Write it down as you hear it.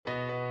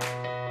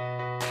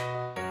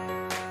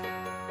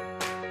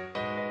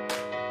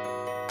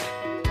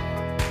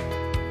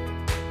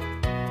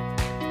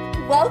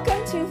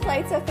Welcome to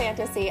Flights of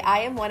Fantasy. I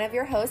am one of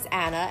your hosts,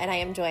 Anna, and I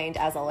am joined,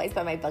 as always,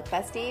 by my book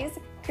besties,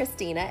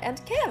 Christina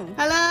and Kim.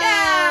 Hello!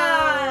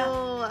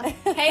 Yeah!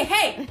 Hey,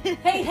 hey!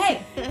 Hey,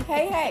 hey!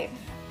 Hey, hey.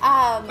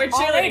 We're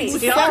cheerleading.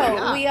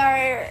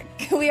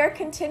 We are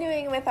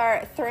continuing with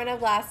our Throne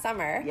of Last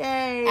Summer.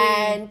 Yay!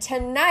 And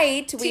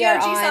tonight we are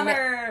on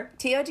Summer.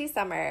 TOG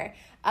Summer.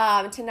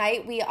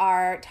 Tonight we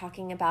are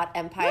talking about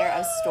Empire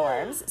of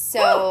Storms.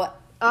 So,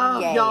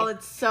 yay. Y'all,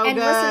 it's so and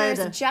good. And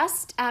listeners,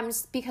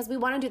 just because we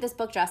want to do this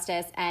book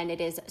justice, and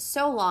it is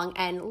so long,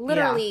 and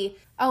literally,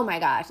 oh my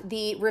gosh,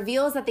 the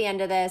reveals at the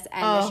end of this,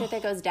 and the shit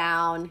that goes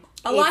down.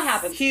 A lot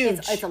happens. Huge.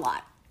 It's a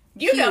lot.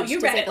 You know, you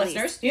read it,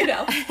 listeners. You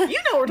know. You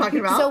know what we're talking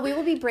about. So we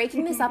will be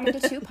breaking this up into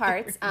two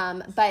parts,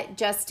 but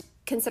just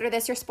consider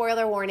this your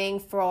spoiler warning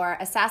for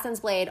Assassin's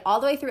Blade all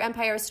the way through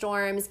Empire of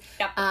Storms.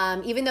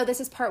 Yep. Even though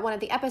this is part one of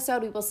the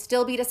episode, we will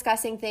still be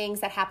discussing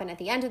things that happen at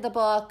the end of the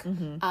book.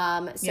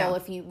 So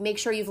if you make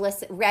sure you've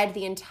read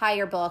the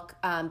entire book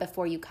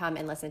before you come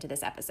and listen to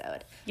this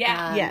episode.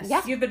 Yeah. Yes.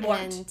 Yeah. You've been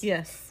warned. And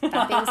yes.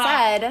 that being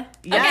said,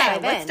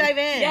 Let's dive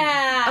in.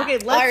 Yeah. Okay,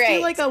 let's All right.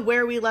 do like a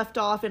where we left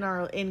off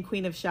in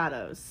Queen of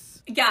Shadows.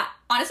 Yeah.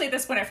 Honestly, at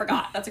this point, I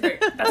forgot. That's a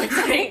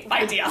great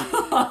idea.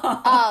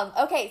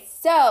 Okay,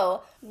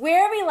 so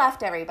where we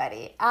left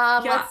everybody.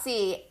 Let's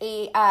see.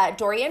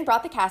 Dorian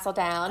brought the castle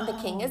down. The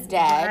king is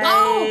dead.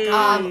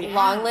 Right.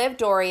 Long live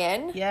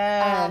Dorian.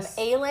 Yes.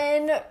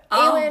 Aelin,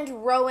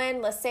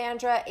 Rowan,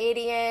 Lysandra,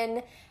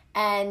 Adian,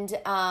 and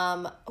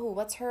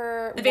what's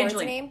her ward's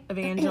name?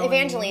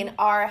 Evangeline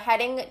are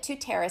heading to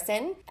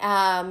Terrasen.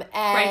 And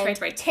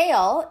Right.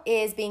 Kale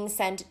is being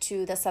sent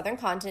to the southern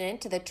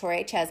continent, to the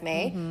Torre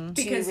Chesme,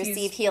 to Because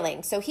receive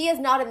healing. So he is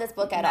not in this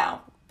book at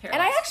all. Paralyzed.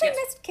 And I actually Yes.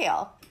 missed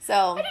Kale. So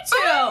I did too.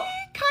 I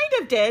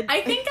kind of did.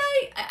 I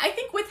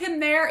think with him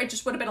there, it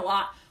just would have been a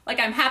lot.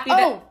 Like, I'm happy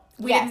that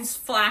we didn't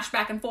flash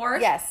back and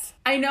forth. Yes.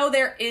 I know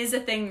there is a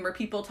thing where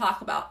people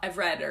talk about, I've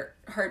read or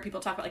heard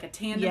people talk about like a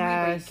tandem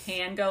read where you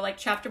can go like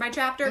chapter by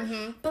chapter,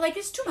 but like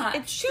it's too much.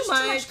 It's too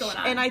There's much going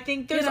on. and I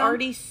think there's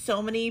already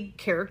so many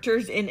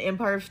characters in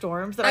Empire of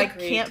Storms that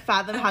Agreed. I can't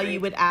fathom how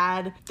you would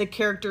add the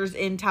characters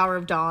in Tower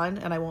of Dawn,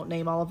 and I won't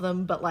name all of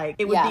them, but like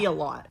it would be a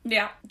lot.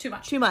 Yeah, too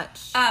much. Too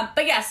much.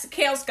 But yes,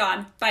 Kale's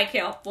gone. Bye,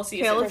 Kale. We'll see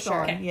you Kale soon. is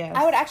gone. Okay. Yes.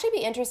 I would actually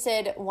be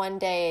interested one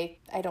day,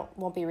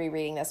 won't be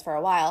rereading this for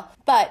a while,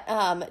 but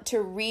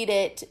to read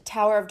it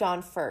Tower of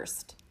Dawn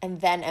first and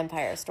then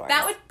Empire of Storms.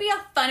 That would be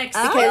a fun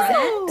experience.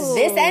 Because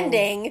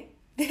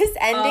this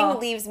ending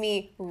leaves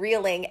me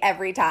reeling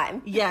every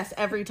time. Yes,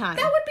 every time.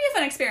 That would be a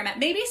fun experiment.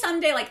 Maybe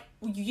someday, like,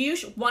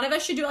 one of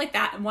us should do it like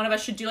that, and one of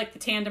us should do, like, the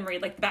tandem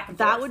read, like, the back and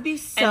forth. That would be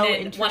so and then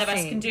interesting. one of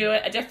us can do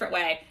it a different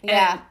way.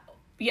 Yeah. And,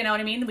 you know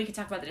what I mean? We could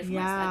talk about the different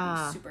ways.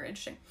 That'd be super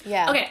interesting.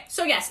 Yeah. Okay,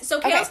 so yes. So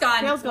Kale's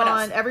gone. Kale's What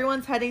gone. else?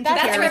 Everyone's heading to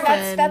That's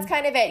Garrison.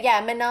 kind of it. Yeah,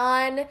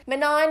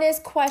 Manon is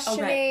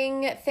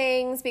questioning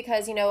things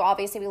because,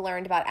 obviously we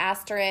learned about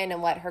Asterin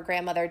and what her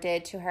grandmother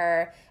did to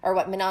her, or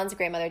what Manon's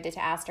grandmother did to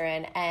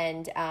Asterin.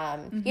 And,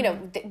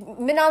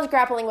 Manon's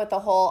grappling with the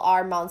whole,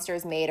 are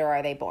monsters made or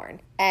are they born?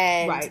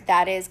 And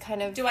that is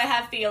kind of... Do I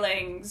have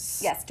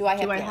feelings? Yes, do I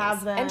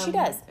have them? And she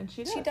does.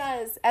 She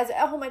does.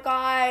 Oh my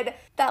God.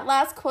 That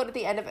last quote at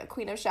the end of it,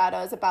 Queen of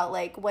Shadows, about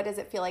like, what does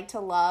it feel like to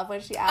love,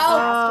 when she asked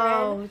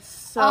Asterin. Oh, it's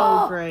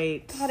so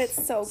great. God,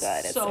 it's so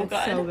good. It's so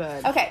good. So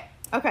good.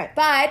 Okay.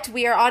 But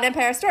we are on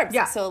Empire of Storms.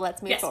 Yeah. So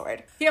let's move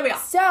forward. Here we are.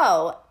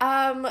 So,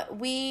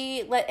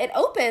 it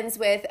opens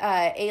with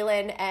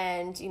Aelin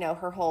and,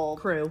 her whole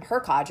crew. Her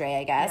cadre,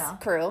 I guess. Yeah.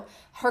 Crew.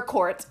 Her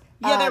court.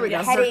 Yeah, there we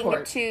go.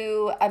 Heading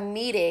to a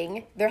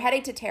meeting. They're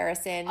heading to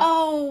Terrasen.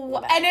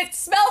 Oh, and it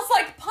smells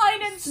like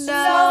pine and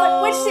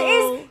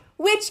snow.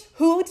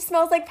 Who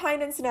smells like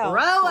pine and snow?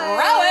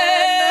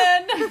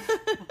 Rowan!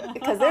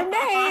 Because they're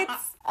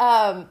mates.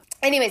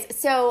 Anyways,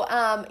 so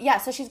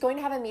she's going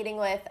to have a meeting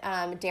with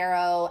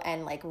Darrow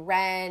and like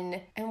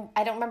Ren, and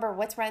I don't remember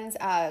what's Ren's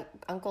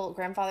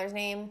grandfather's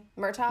name.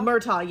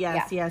 Murtaugh,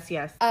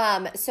 yes.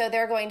 So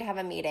they're going to have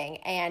a meeting,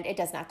 and it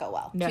does not go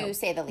well, to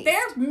say the least.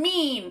 They're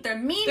mean. They're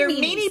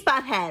meanie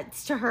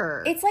buttheads to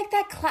her. It's like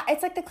that.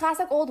 It's like the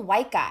classic old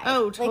white guy.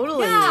 Oh,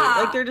 totally.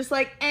 Like they're just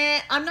like,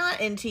 I'm not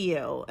into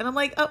you, and I'm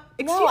like, oh,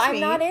 excuse me. No, I'm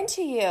not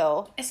into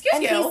you.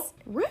 Excuse you.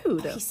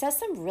 Rude. He says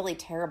some really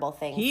terrible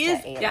things. He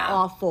is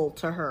awful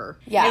to her.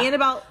 Yeah. And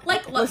about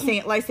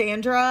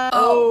Lysandra.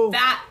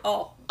 How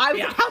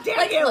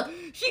dare you?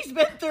 She's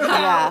been through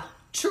hell.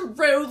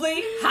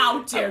 Truly,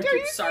 how dare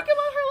you, sir? Think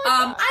about her like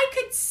that? I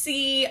could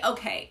see,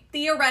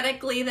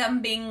 theoretically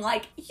them being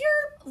like,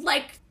 you're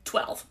like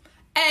 12.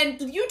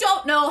 And you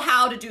don't know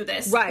how to do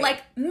this. Right.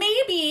 Like,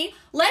 maybe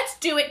let's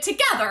do it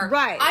together.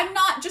 Right. I'm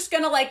not just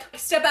gonna, like,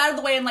 step out of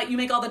the way and let you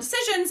make all the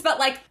decisions, but,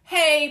 like,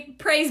 hey,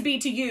 praise be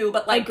to you,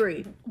 but, like...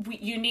 Agreed.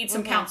 You need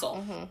some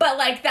counsel. But,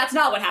 like, that's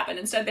not what happened.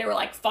 Instead, they were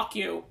like, fuck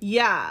you.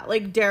 Yeah.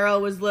 Like, Darrow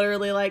was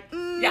literally like,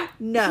 no.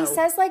 He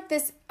says, like,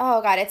 this...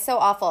 Oh, God, it's so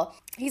awful.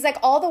 He's like,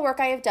 all the work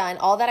I have done,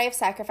 all that I have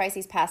sacrificed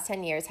these past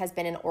 10 years has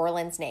been in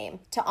Orlan's name,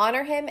 to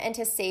honor him and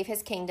to save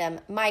his kingdom,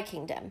 my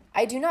kingdom.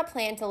 I do not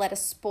plan to let a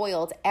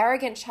spoiled,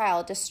 arrogant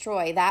child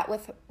destroy that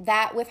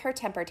with her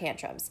temper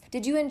tantrums.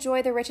 Did you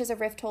enjoy the riches of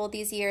Rifthold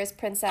these years,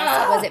 princess?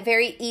 Was it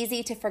very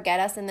easy to forget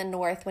us in the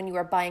north when you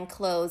were buying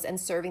clothes and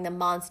serving the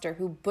monster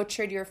who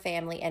butchered your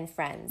family and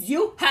friends?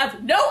 You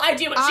have no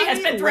idea what she has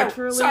been through. I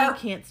literally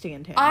can't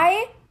stand him.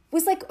 I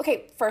was like,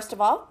 okay, first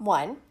of all,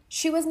 one,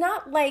 she was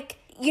not like,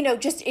 you know,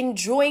 just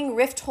enjoying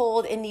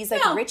Rifthold in these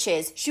like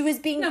riches. She was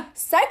being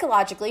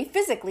psychologically,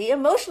 physically,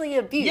 emotionally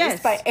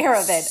abused by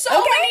Aravid. So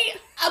many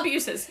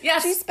abuses.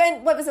 Yes. She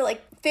spent, what was it,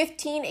 like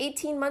 15,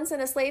 18 months in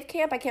a slave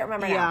camp? I can't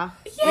remember now.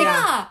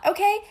 Yeah.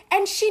 Okay.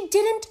 And she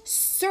didn't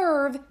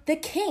serve the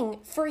king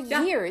for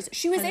years.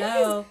 She was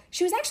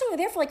she was actually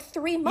there for like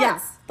 3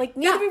 months. Like,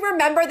 need we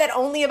remember that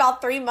only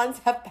about 3 months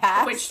have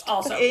passed? Which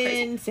also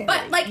crazy.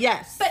 But like,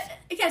 but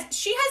yes,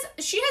 she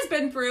has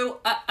been through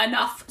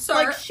enough, sir.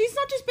 Like, she's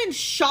not just been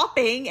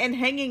shopping and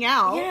hanging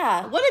out.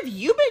 Yeah. What have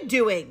you been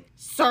doing,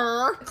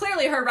 sir?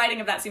 Clearly her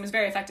writing of that scene was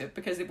very effective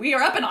because we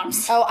are up in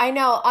arms. Oh, I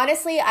know.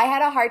 Honestly, I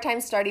had a hard time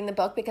starting the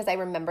book because I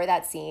remember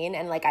that scene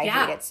and like I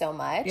hate it so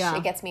much. Yeah.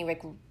 It gets me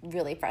like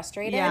really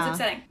frustrated. Yeah. It's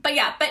upsetting.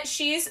 But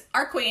she's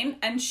our queen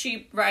and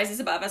she rises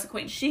above as a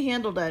queen. She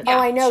handled it. Yeah, oh,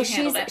 I know.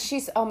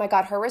 She's oh my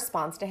God, her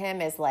response to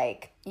him is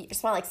like, you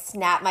just want to like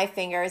snap my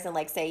fingers and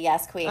like say,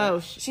 yes, queen. Oh,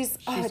 she's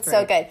it's great.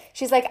 So good.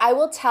 She's like, I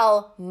will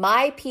tell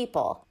my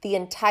people the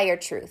entire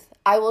truth.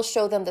 I will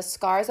show them the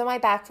scars on my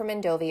back from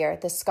Endovier,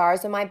 the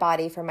scars on my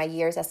body from my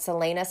years as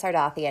Selena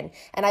Sardathian,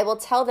 and I will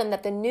tell them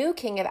that the new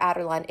king of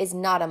Adarlan is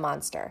not a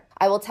monster.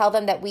 I will tell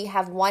them that we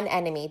have one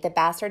enemy, the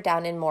bastard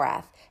down in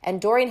Morath, and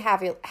Dorian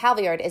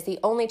Haviard is the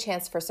only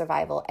chance for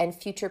survival and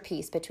future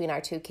peace between our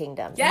two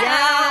kingdoms.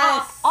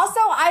 Yes! Also,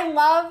 I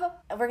love,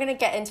 we're going to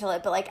get into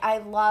it, but like, I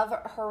love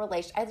her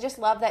relation. I just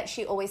love that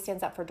she always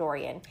stands up for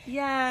Dorian.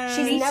 Yeah.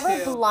 She's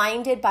never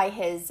blinded by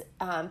his,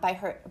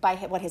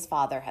 what his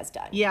father has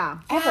done. Yeah.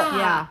 Ever.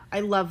 Yeah.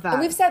 I love that.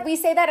 And we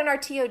say that in our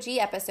TOG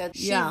episode.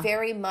 She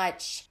very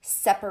much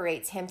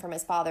separates him from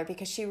his father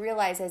because she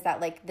realizes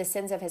that like the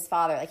sins of his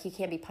father, like he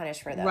can't be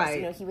punished for those. Right.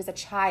 You know, he was a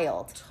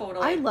child.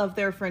 Totally. I love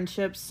their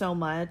friendship so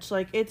much.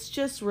 Like, it's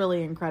just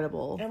really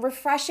incredible. And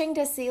refreshing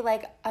to see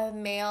like a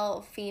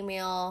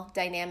male-female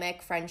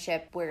dynamic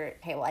friendship where,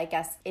 hey, well, I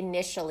guess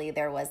initially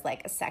there was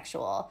like a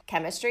sexual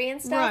chemistry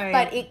and stuff,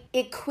 but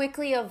it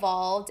quickly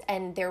evolved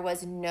and there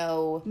was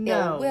no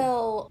ill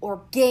will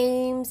or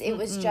games. It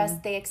was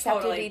just they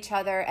accepted each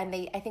other and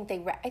I think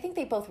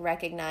they both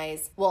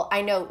recognize, well,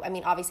 I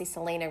mean, obviously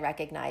Selena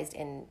recognized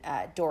in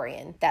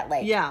Dorian that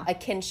like a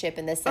kinship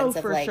in the sense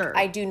of like,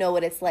 I do know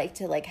what it's like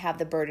to like have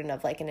the burden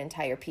of like an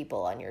entire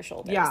people on your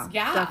shoulders.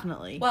 Yeah,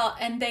 definitely. Well,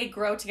 and they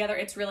grow together.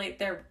 It's really,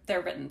 they're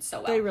written so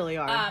well. They really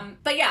are.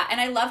 But yeah,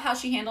 and I love how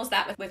she handles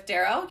that with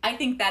Darrow. I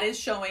think that is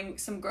showing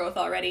some growth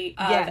already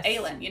of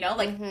Aelin, you know?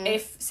 Like,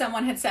 if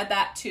someone had said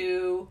that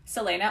to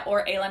Selena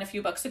or Aelin a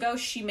few books ago,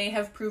 she may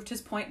have proved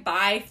his point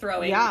by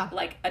throwing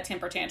like a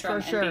temper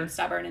tantrum and being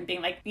stubborn and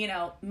being like, you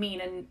know,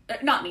 mean and,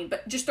 not mean,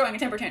 but just throwing a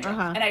temper tantrum.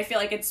 And I feel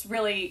like it's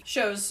really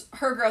shows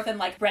her growth and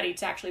like ready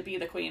to actually be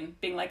the queen,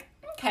 being like,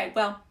 okay,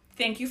 well,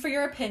 thank you for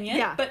your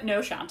opinion, but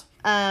no, shan't.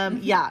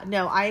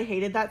 I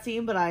hated that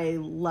scene, but I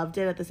loved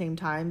it at the same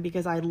time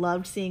because I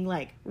loved seeing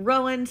like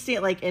Rowan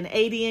like and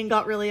Adian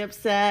got really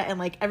upset and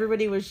like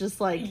everybody was just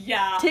like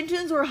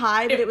tensions were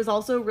high, but it was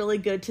also really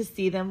good to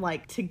see them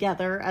like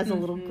together as a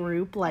little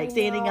group, like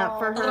standing up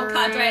for her, a little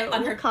cadre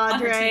on her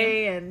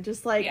team. And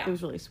just like it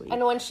was really sweet.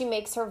 And when she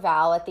makes her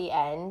vow at the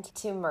end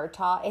to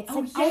Murtaugh, it's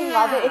I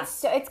love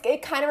it.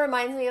 It kind of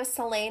reminds me of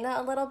Selena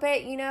a little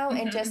bit, you know,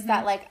 and just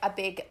that like a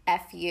big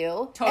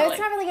FU. Totally. And it's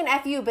not really an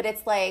FU, but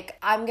it's like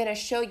I'm gonna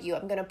show you,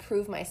 I'm gonna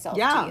prove myself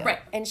to you. Right.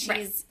 And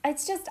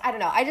it's just, I don't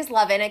know, I just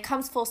love it. And it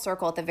comes full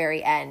circle at the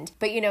very end.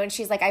 But you know, and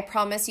she's like, I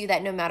promise you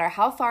that no matter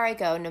how far I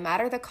go, no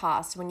matter the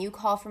cost, when you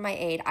call for my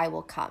aid, I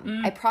will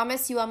come. I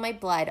promise you on my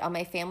blood, on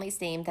my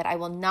family's name, that I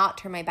will not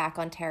turn my back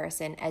on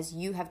Terrasen as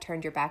you have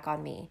turned your back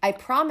on me. I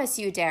promise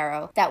you,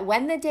 Darrow, that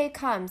when the day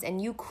comes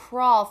and you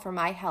crawl for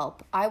my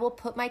help, I will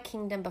put my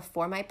kingdom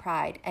before my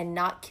pride and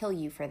not kill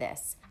you for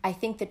this. I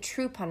think the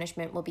true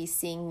punishment will be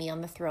seeing me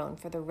on the throne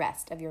for the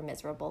rest of your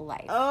miserable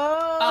life.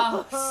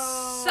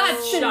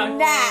 Such a good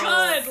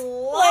line.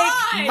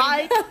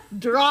 Like, mic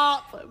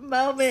drop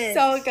moment.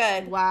 So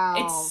good. Wow.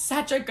 It's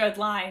such a good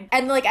line.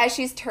 And like as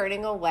she's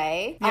turning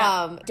away,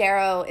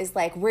 Darrow is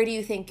like, where do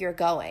you think you're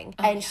going?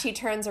 And she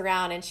turns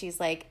around and she's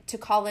like, to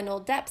call in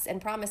old debts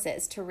and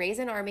promises, to raise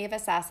an army of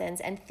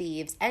assassins and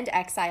thieves and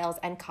exiles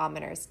and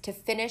commoners, to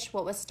finish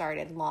what was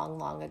started long,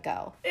 long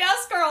ago.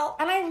 Yes, girl.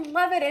 And I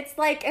love it. It's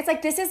like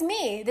this is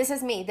me. This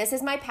is me. This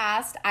is my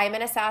past. I'm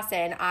an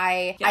assassin.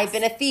 I've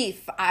been a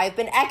thief. I've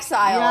been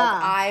exiled.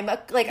 I'm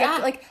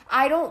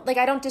I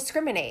don't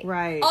discriminate.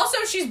 Right. Also,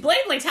 she's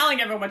blatantly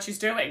telling everyone what she's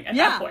doing at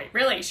that point.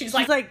 Really. She's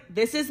like,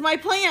 this is my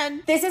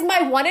plan. This is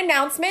my one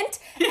announcement,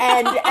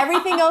 and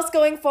everything else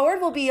going forward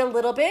will be a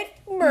little bit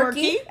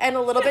murky and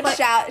a little bit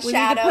shadowed. We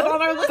need to put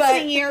on our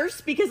listening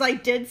ears because I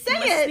did say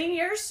listening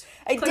ears.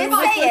 I did say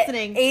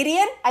listening. it.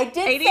 Adian, I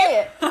did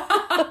say it.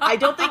 I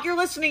don't think your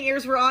listening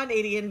ears were on,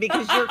 Adian,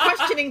 because you're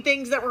questioning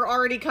things that were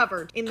already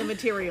covered in the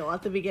material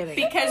at the beginning.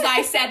 Because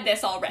I said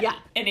this already. Yeah.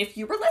 And if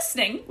you were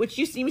listening, which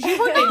you seems you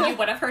were, then you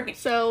would have heard me.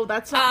 So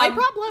that's not my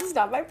problem. It's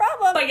not my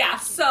problem. But yeah,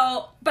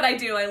 but I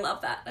do. I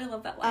love that. I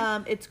love that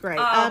line. It's great.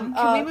 Can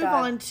we move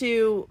on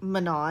to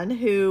Manon,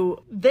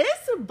 who this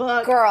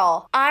book...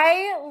 Girl,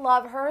 I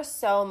love her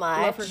so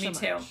much. Love her Me so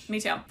too. much. Me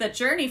too. The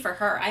journey for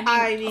her.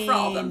 I mean, for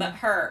all of them, but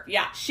her.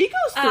 Yeah. She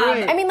goes through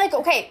it. I mean, like,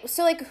 okay,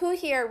 so, like, who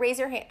here, raise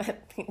your hand.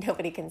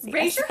 Nobody can see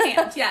Raise us. your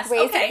hand, yes.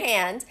 Raise your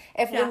hand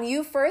if when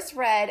you first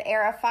read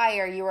Heir of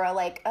Fire, you were,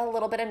 like, a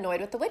little bit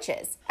annoyed with the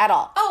witches at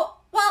all. Oh,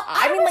 well,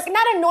 I mean, like,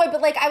 not annoyed,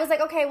 but, like, I was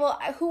like, okay, well,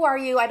 who are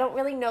you? I don't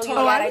really know you yet.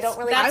 I don't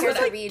really care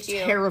to read you.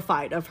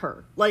 Terrified of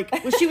her. Like,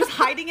 when she was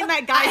hiding in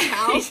that guy's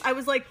house, I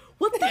was like,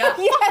 what the fuck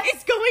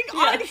is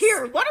going on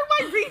here? What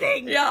am I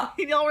reading? Yeah.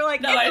 And y'all were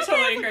like, no, I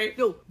totally agree.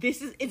 No, is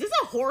this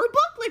a horror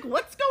book? Like,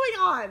 what's going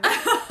on?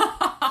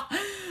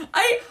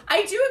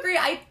 I do agree.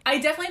 I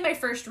definitely, my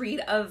first read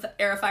of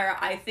Heir of Fire,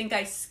 I think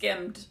I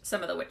skimmed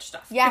some of the witch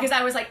stuff. Yeah. Because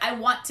I was like, I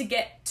want to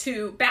get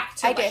back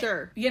to it.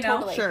 Sure. You know?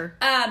 Totally. Sure.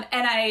 And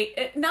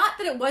not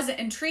that it wasn't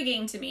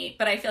intriguing to me,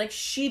 but I feel like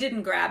she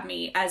didn't grab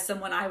me as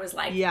someone I was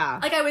like,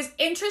 like I was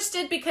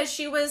interested because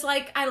she was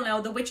like, I don't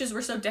know, the witches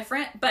were so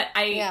different, but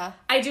I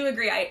do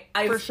agree.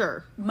 I for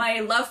sure. My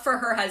love for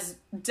her has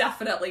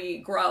definitely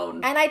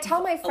grown. And I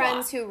tell my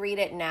friends who read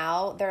it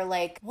now, they're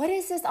like, what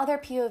is this other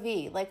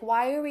POV? Like,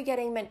 why are we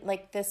getting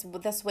like this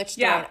witch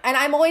story? And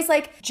I'm always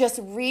like, just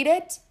read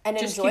it and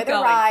just enjoy the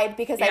ride,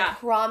 because I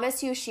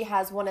promise you she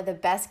has one of the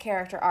best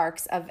character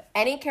arcs of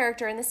any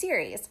character in the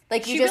series.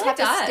 Like, you just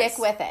really have to stick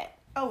with it.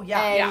 Oh,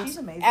 yeah. She's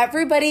amazing.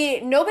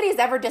 Nobody's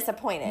ever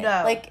disappointed.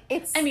 No. Like,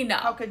 it's... I mean, no.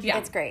 How could you?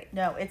 It's great.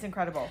 No, it's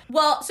incredible.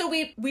 Well, so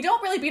we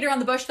don't really beat around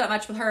the bush that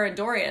much with her and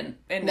Dorian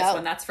in this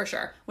one, that's for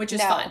sure, which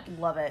is fun.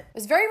 Love it. It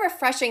was very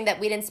refreshing that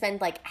we didn't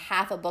spend, like,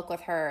 half a book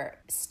with her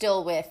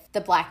still with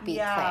the Blackbeard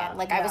clan.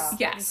 Like, I was...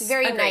 It was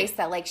very nice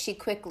that, like, she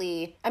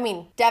quickly... I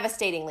mean,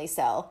 devastatingly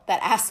so,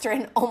 that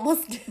Astrid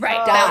almost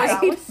died. That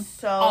was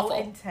so awful.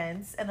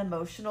 Intense and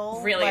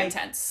emotional. Really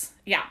intense.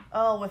 Yeah.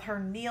 Oh, with her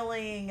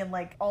kneeling and,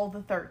 like, all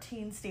the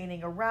 13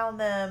 standing around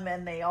them,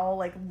 and they all,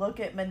 like,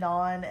 look at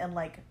Manon and,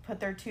 like, put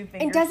their 2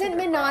 fingers. And doesn't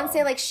Manon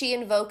say, like, she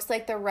invokes,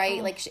 like, the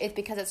right, like, it's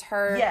because it's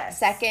her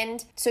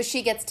second, so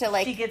she gets to,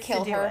 like,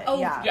 kill her,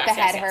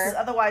 behead her.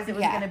 Otherwise, it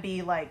was going to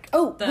be, like...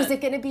 was it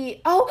going to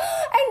be... Oh,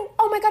 and,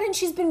 oh my God, and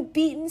she's been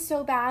beaten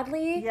so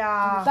badly.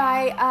 Yeah.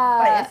 By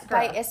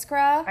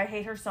Iskra. I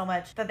hate her so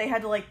much that they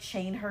had to, like,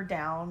 chain her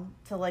down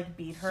to, like,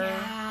 beat her.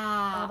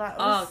 Yeah. Oh, that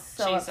was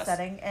so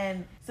upsetting.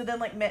 And so then,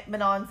 like,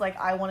 Manon's like,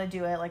 I want to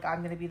do it. Like, I'm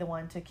going to be the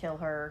one to kill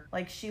her.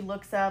 Like, she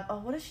looks up. Oh,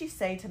 what does she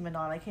say to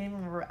Manon? I can't even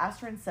remember.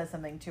 Astrid says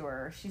something to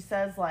her. She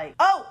says, like,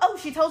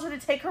 she tells her to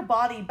take her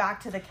body back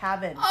to the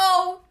cabin.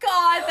 Oh,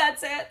 God,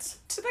 that's it.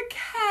 To the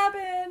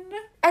cabin.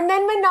 And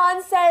then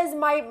Manon says,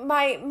 my,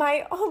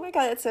 oh my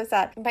God, it's so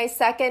sad. My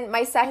second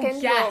will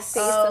face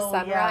the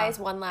sunrise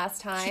one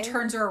last time. She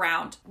turns her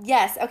around.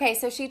 Yes. Okay.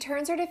 So she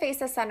turns her to face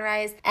the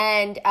sunrise,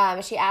 and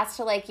she asks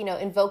to, like,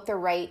 invoke the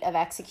rite of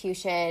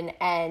execution,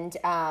 and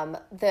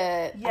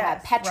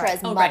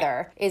Petra's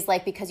mother is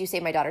like, because you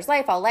saved my daughter's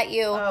life, I'll let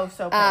you. Oh,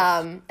 so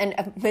pissed.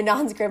 And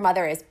Manon's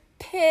grandmother is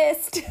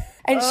pissed.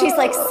 And she's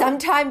like,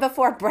 sometime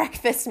before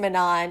breakfast,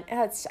 Manon.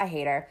 I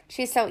hate her.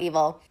 She's so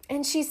evil.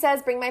 And she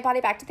says, bring my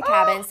body back to the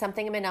cabin.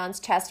 Something in Manon's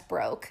chest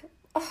broke.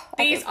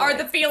 These are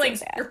the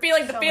feelings. You're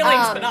feeling the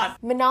feelings, Manon.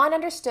 Manon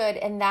understood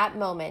in that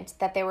moment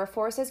that there were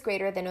forces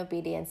greater than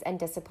obedience and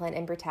discipline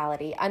and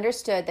brutality.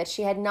 Understood that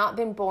she had not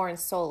been born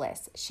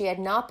soulless. She had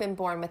not been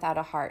born without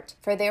a heart.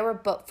 For there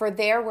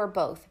were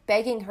both,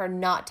 begging her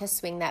not to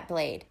swing that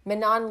blade.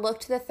 Manon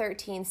looked to the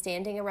 13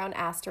 standing around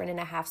Astrid in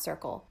a half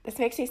circle. This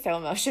makes me so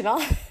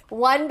emotional.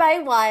 One by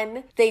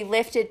one, they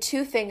lifted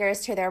 2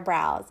 fingers to their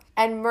brows,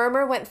 and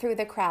murmur went through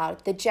the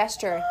crowd, the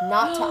gesture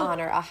not to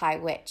honor a high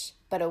witch,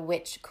 but a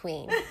witch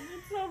queen. It's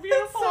so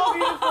beautiful. It's so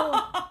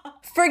beautiful.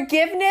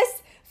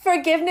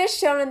 Forgiveness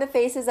shone in the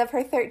faces of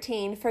her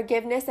 13,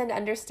 forgiveness and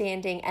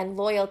understanding and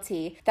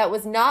loyalty that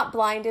was not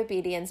blind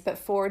obedience, but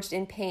forged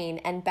in pain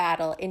and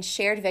battle, in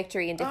shared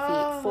victory and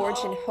defeat,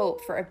 forged in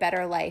hope for a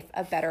better life,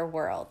 a better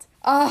world.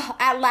 Oh,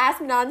 at last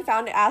Manon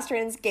found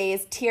Astrid's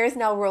gaze, tears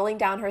now rolling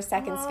down her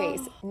second's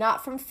face,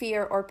 not from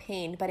fear or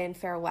pain, but in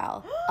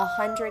farewell.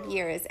 100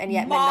 years, and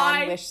yet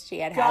Manon wished she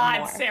had had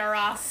more.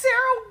 Sarah,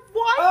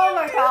 why oh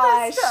my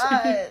gosh.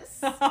 This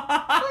to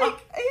us? Like,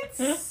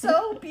 it's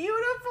so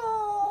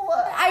beautiful.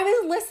 I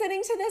was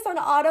listening to this on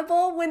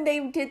Audible when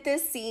they did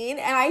this scene,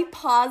 and I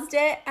paused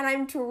it, and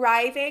I'm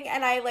driving,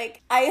 and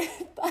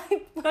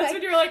that's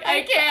when you're like,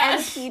 I can't.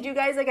 I feed you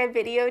guys, like, I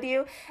videoed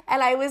you,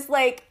 and I was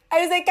like,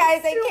 guys, I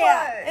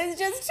can't. It's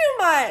just too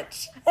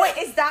much. Wait,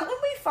 is that when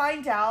we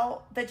find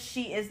out that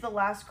she is the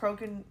last how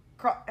do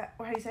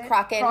you say it?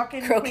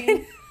 Kroken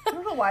queen? I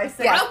don't know why I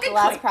said the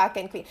last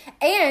Kroken queen.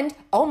 And,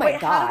 oh my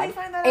God. How do we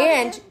find that out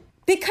again?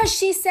 Because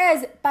she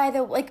says,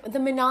 the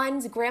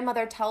Manon's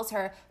grandmother tells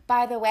her,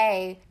 by the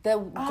way, the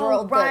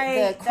girl,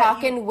 the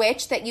Kraken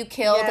witch that you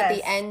killed at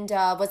the end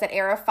of, was it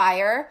Era of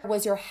Fire,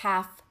 was your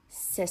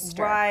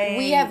half-sister. Right.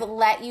 We have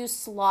let you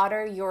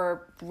slaughter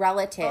your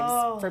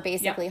relatives for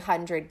basically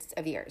hundreds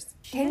of years.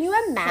 Can you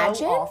imagine?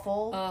 So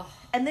awful. Ugh.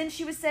 And then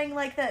she was saying,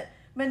 like, that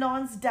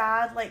Manon's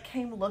dad, like,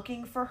 came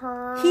looking for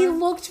her. He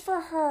looked for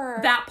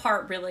her. That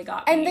part really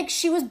got me. And, like,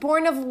 she was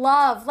born of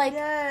love. Like,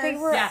 they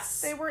were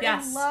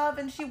in love,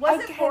 and she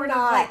wasn't born of,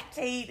 like,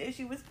 hate.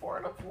 She was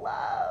born of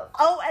love.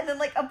 Oh, and then,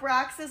 like,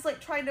 Abraxas,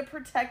 like, trying to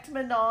protect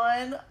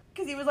Manon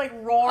because he was, like,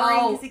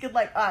 roaring because he could,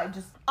 like,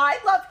 I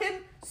love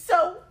him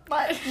so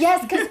much.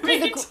 Yes, because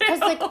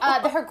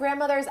her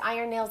grandmother's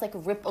iron nails, like,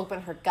 rip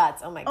open her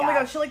guts. Oh, my God. Oh, my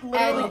God. She, like,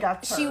 literally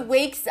guts her. She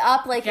wakes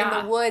up, like, in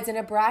the woods, and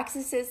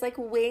Abraxas' like,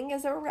 wing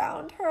is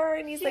around her,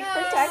 and he's, like,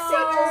 protecting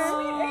her.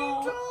 Sweet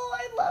angel.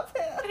 I love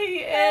him. He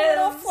is.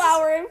 Little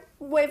flower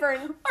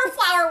wyvern. Our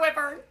flower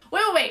wyvern.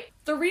 Wait.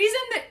 The reason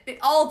that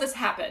all of this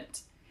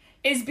happened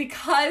is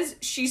because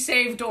she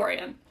saved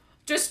Dorian.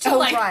 Just to,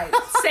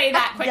 say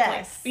that quickly.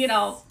 Yes. You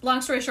know,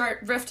 long story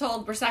short,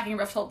 Rifthold, we're stacking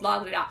Rifthold, blah,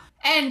 blah, blah.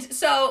 And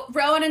so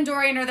Rowan and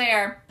Dorian are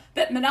there,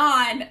 but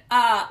Manon,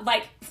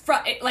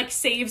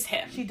 saves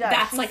him. She does.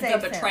 That's, she like,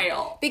 the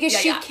betrayal. Him. Because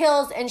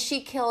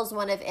she kills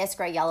one of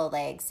Iskra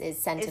Yellowlegs'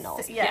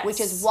 sentinels. Which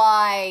is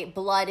why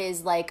blood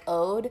is, like,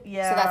 owed.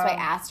 Yeah. So that's why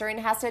Asterin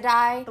has to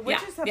die. The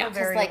witches have a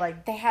very,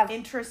 like, they have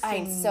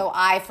interesting... So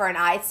eye for an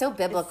eye. It's so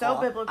biblical. It's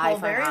so biblical. Eye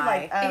for very,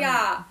 an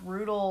eye.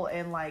 brutal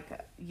and, like...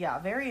 Yeah,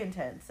 very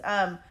intense.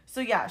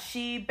 So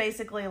she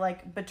basically,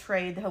 like,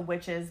 betrayed the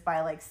witches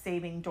by, like,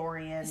 saving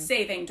Dorian.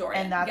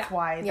 And that's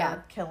why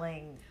they're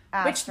killing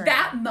Asterin. Which,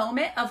 that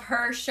moment of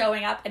her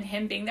showing up and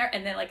him being there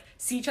and then, like,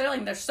 see each other,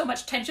 like, there's so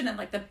much tension and,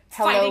 like, the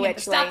fighting and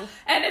the stuff.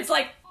 And it's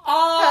like,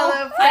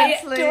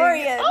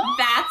 Dorian.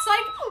 That's,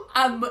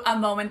 like, a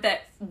moment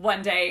that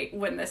one day,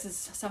 when this is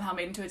somehow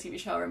made into a TV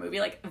show or a movie,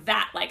 like,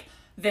 that, like,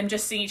 them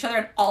just seeing each other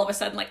and all of a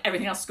sudden, like,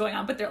 everything else is going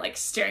on, but they're, like,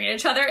 staring at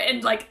each other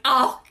and, like,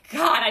 oh,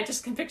 God, I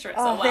just can picture it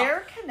so well.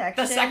 Their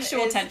connection, the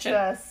sexual tension.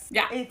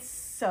 It's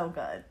so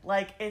good.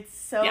 Like, it's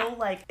so,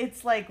 like,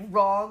 it's, like,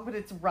 wrong, but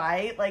it's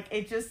right. Like,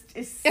 it just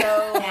is so,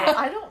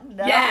 I don't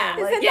know. Yeah.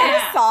 Like, Isn't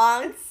that a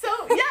song? It's so,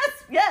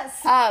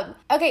 yes.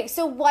 Okay,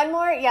 so one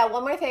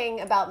more thing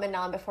about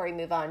Manon before we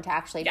move on to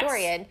actually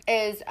Dorian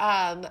is,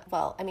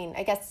 well, I mean,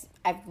 I guess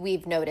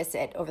we've noticed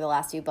it over the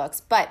last few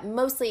books, but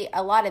mostly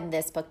a lot in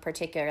this book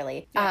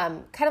particularly,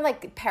 kind of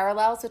like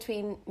parallels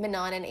between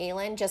Manon and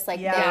Aelin, just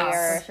like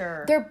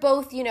they're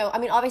both, you know, I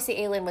mean, obviously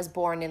Aelin was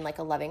born in, like,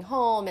 a loving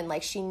home, and,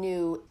 like, she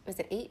knew,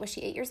 was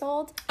she 8 years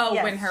old? Oh,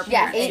 when her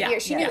parents, 8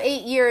 years. She knew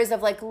 8 years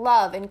of, like,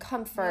 love and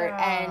comfort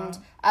and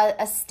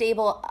a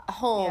stable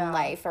home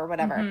life or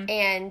whatever.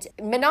 And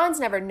Manon's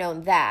never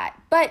known that.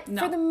 But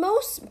for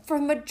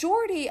the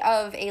majority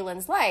of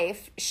Aelin's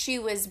life, she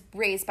was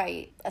raised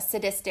by a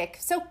sadistic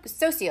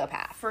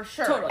sociopath. For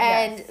sure. Totally.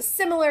 And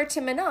similar to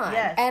Manon.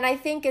 Yes. And I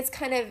think it's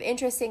kind of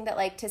interesting that,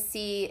 like, to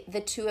see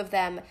the two of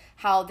them,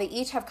 how they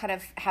each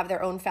have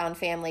their own found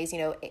families. You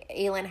know,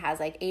 Aelin has,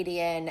 like,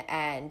 Adian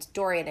and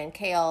Dorian and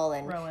Kale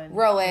and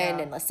Rowan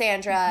and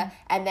Lysandra.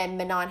 And then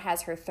Manon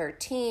has her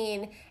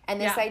 13. And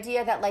this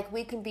idea that, like,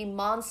 we can be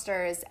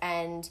monsters,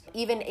 and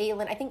even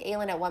Aelin, I think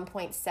Aelin at one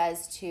point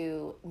says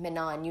to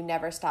Manon, you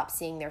never stop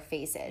seeing their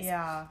faces.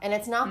 Yeah. And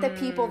it's not the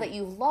people that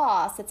you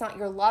lost, it's not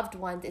your loved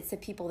ones, it's the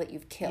people that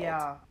you've killed,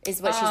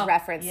 is what she's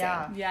referencing.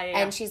 Yeah.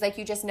 And she's like,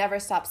 you just never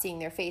stop seeing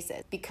their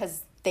faces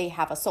because they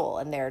have a soul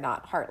and they're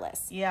not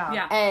heartless.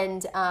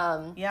 And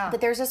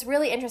but there's this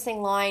really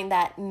interesting line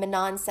that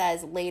Manon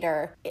says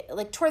later,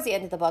 like towards the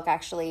end of the book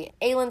actually.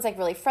 Aelin's like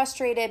really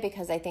frustrated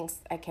because I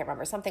can't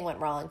remember, something went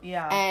wrong.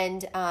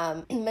 And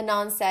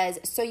Manon says,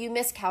 so you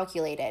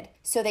miscalculated,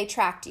 so they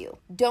tracked you.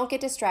 Don't get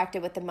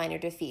distracted with the minor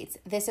defeats.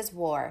 This is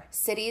war.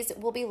 Cities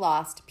will be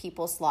lost,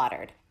 people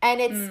slaughtered. And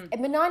it's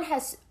Manon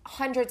has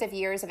hundreds of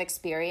years of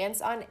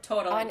experience on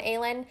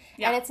Aelin,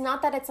 and it's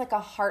not that it's like a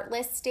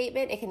heartless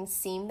statement. It can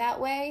seem that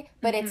way,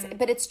 but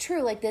it's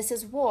true. Like, this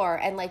is war,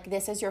 and like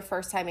this is your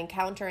first time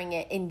encountering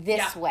it in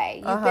this way.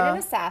 You've been an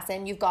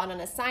assassin, you've gone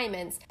on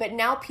assignments, but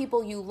now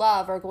people you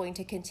love are going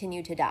to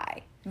continue to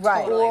die.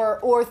 Right.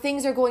 Or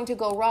things are going to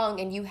go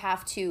wrong and you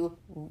have to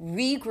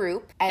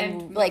regroup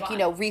and like, you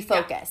know,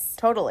 refocus.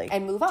 Totally.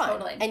 And move on.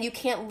 Totally. And you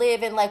can't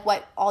live in like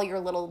all your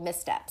little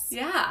missteps.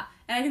 Yeah.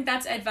 And I think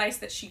that's advice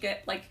that she could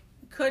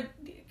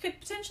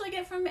potentially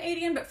get from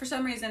Adian, but for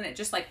some reason it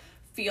just like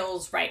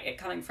feels right it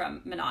coming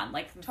from Manon.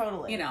 Like,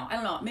 totally. You know, I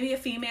don't know, maybe a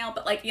female,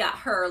 but like,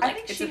 her, like, I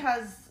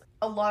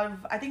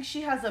think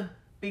she has a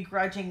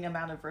begrudging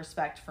amount of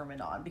respect for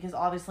Manon, because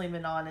obviously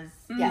Manon is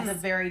a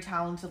very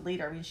talented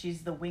leader. I mean,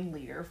 she's the wing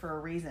leader for a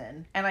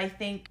reason. And I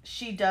think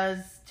she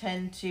does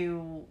tend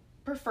to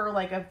prefer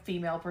like a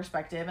female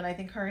perspective, and I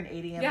think her and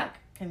Adian like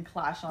can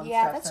clash on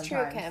stuff that's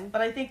sometimes. true, Kim.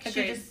 But I think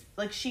she just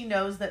like she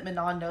knows that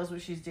Manon knows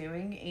what she's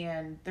doing,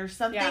 and there's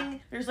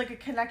something there's like a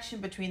connection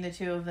between the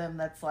two of them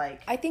that's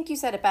like, I think you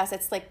said it best.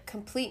 It's like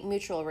complete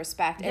mutual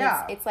respect.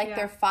 And it's like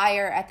their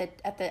fire at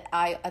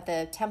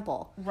the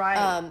temple,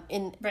 right?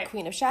 In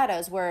Queen of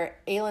Shadows, where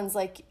Aelin's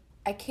like,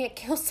 I can't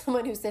kill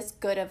someone who's this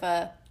good of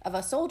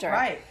a soldier,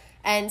 right?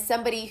 And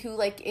somebody who,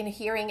 like, in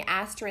hearing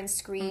Asterin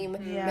scream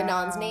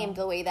Manon's name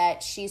the way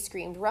that she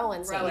screamed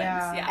Rowan's name.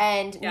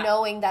 And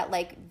knowing that,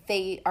 like,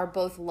 they are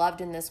both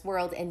loved in this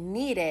world and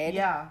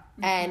needed.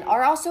 And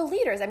are also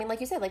leaders. I mean, like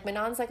you said, like,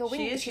 Manon's like a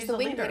wing. She's the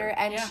wing leader.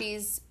 And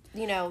she's,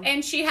 you know.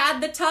 And she had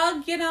the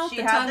tug, you know.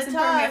 The tug's important.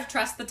 We have to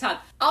trust the tug.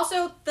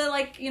 Also, the,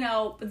 like, you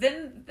know,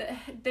 then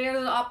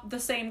they're the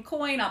same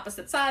coin,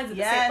 opposite sides.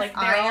 Yes, like,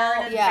 they're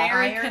all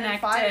very connected.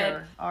 And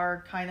fire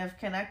are kind of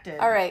connected.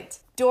 All right.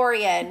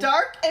 Dorian.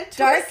 Dark and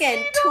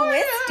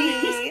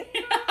twisty.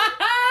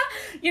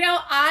 You know,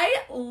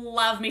 I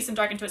love me some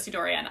dark and twisty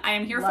Dorian. I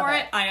am here for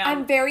it.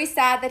 I'm very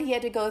sad that he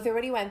had to go through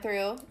what he went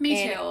through.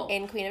 Me too.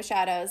 In Queen of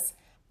Shadows.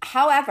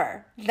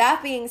 However,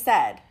 that being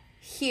said,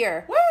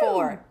 here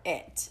for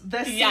it.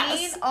 The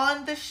scene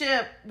on the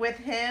ship with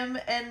him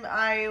and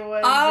I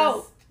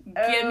was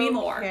give me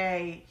more.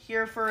 Okay,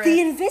 here for it. The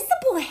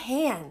invisible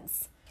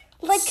hands.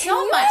 Like,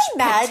 so much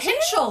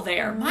potential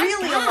there. My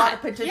really God. A lot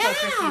of potential,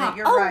 Christina.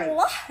 You're right. A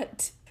lot.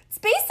 It's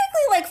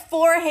basically like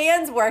 4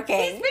 hands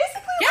working. He's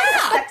basically like a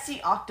sexy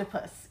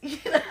octopus, you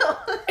know?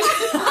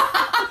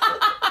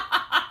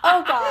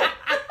 Oh, God.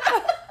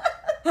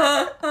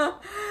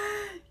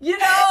 You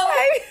know,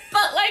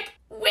 but like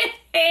with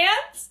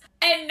hands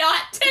and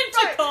not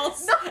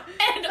tentacles. Right.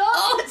 And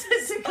not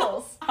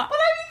tentacles. But I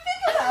mean,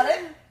 think about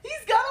it.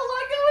 He's got a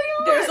lot going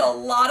on. There's a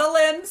lot of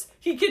limbs.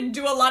 He can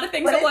do a lot of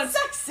things at once.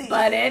 Sexy.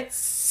 But it's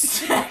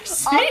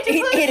sexy.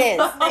 It is.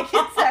 Make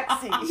it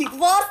sexy.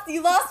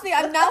 You lost me.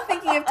 I'm now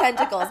thinking of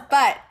tentacles,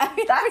 but I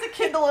mean, that's a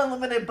Kindle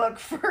Unlimited book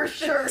for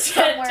sure.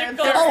 Somewhere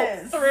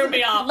there is. Threw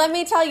me off. Let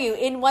me tell you,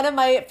 in one of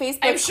my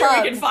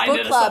Facebook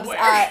book clubs,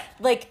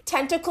 like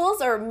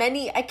tentacles or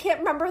many. I can't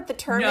remember what the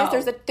term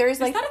is. There's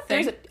like that a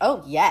thing?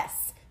 Oh yes.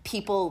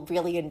 People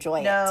really enjoy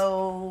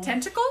it.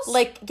 Tentacles?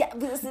 Like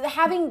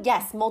having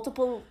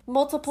multiple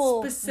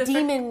specific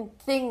demon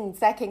things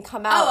that can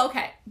come out. Oh,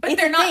 okay. But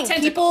they're not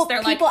tentacles.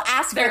 People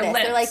ask for this. Limbs.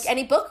 They're like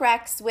any book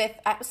recs with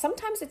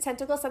sometimes it's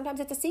tentacles, sometimes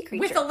it's a sea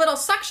creature. With a little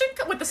suction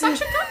with the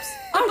suction cups?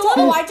 I don't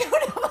know about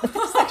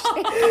the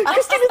suction cups.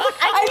 Christina's like,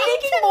 I'm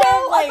thinking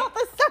more like about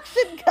the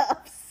suction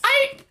cups.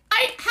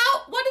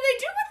 What do they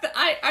do with it?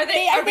 I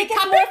think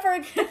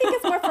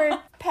it's more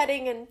for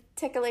petting and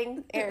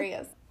tickling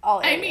areas.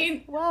 I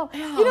mean, wow.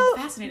 You know,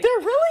 fascinating.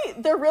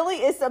 There really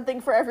is something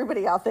for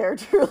everybody out there,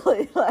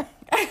 truly. Like,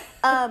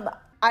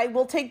 I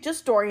will take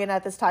just Dorian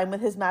at this time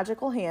with his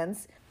magical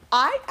hands.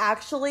 I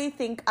actually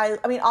think I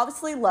mean,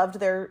 obviously loved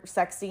their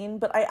sex scene,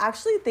 but I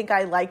actually think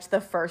I liked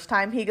the first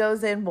time he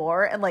goes in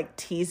more and like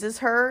teases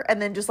her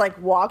and then just like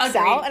walks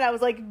out. And I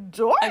was like,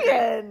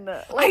 Dorian.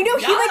 Like, I know,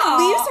 he like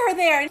leaves her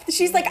there.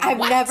 She's like, I've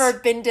never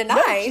been denied.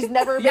 No, she's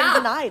never been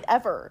denied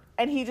ever.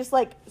 And he just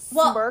like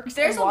smirks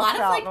there's and walks a lot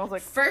of out. like, and I was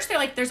like, first they're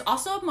like, there's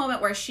also a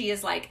moment where she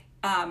is like,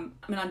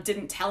 Manon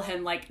didn't tell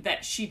him like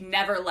that she'd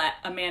never let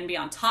a man be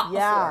on top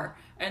before.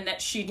 And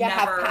that she'd never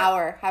have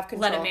power, have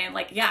control. Let a man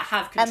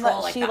have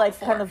control. And that she like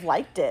kind of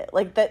liked it,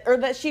 like that, or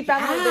that she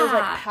found that there was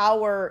like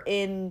power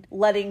in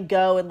letting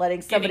go and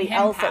letting somebody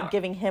else like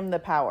giving him the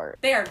power.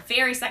 They are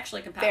very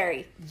sexually compatible.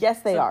 Very.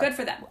 Yes, they are. Good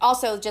for them.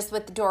 Also, just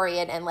with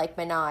Dorian and like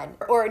Manon,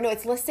 or no,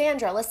 it's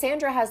Lysandra.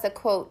 Lysandra has the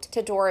quote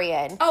to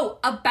Dorian. Oh,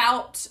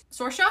 about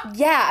Sorsha?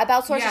 Yeah,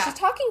 about Sorsha. Yeah. She's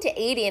talking to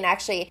Adian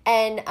actually,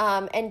 and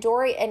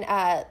Dorian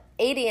and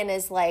Adian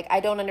is like, I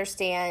don't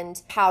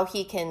understand how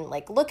he can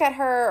like look at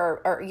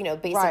her or you know,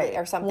 basically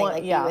or something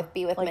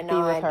be with like,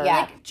 Manon. be with her.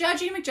 Yeah. Like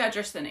Judgy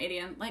McJudgerson,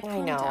 Adian. Like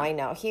I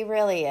know. He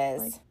really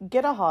is. Like,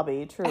 get a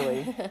hobby,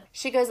 truly.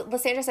 She goes,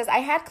 Lysandra says, I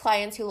had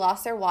clients who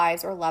lost their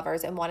wives or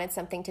lovers and wanted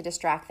something to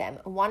distract them.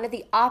 Wanted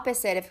the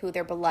opposite of who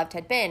their beloved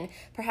had been,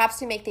 perhaps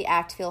to make the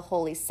act feel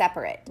wholly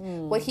separate.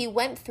 What he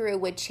went through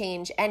would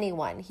change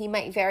anyone. He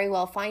might very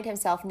well find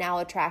himself now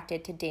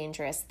attracted to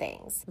dangerous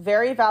things.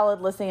 Very valid,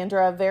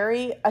 Lysandra.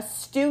 Very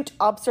astute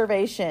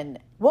observation.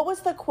 What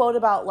was the quote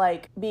about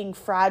like being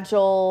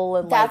fragile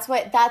and that's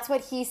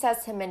what he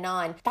says to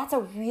Manon. That's a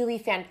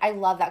really I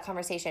love that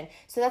conversation.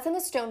 So that's in the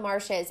Stone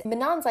Marshes.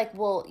 Manon's like,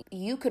 well,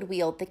 you could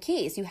wield the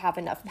keys. You have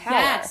enough power.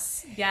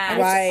 Yes.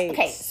 Right.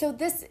 Okay, so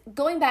this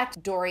going back to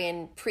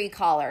Dorian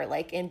pre-collar,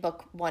 like in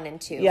book 1 and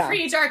 2. Yeah.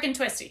 Pre-dark and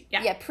twisty.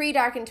 Yeah,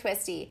 pre-dark and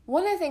twisty.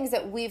 One of the things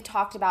that we've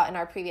talked about in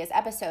our previous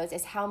episodes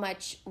is how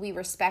much we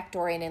respect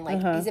Dorian and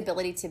like his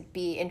ability to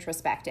be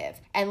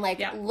introspective and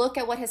like look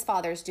at what his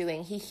father's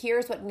doing. He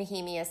hears what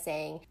Nahimi Mia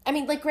saying, I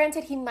mean, like,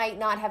 granted, he might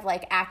not have,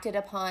 like, acted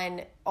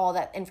upon all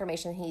that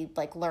information he,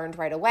 like, learned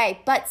right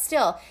away, but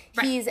still,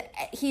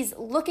 he's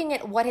looking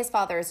at what his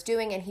father is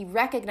doing, and he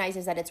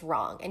recognizes that it's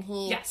wrong, and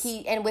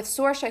and with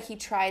Sorsha, he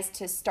tries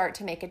to start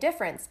to make a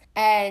difference,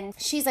 and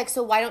she's like,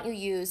 so why don't you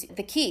use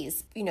the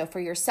keys, you know, for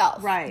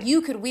yourself? Right.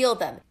 You could wield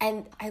them.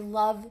 And I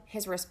love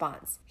his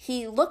response.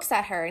 He looks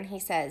at her and he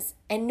says,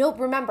 and no,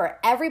 remember,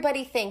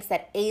 everybody thinks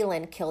that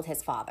Aelin killed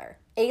his father.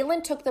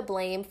 Aelin took the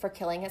blame for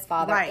killing his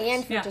father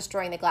and for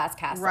destroying the glass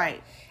castle.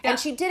 Right. And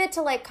she did it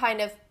to, like,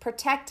 kind of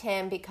protect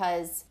him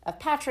because of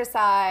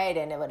patricide,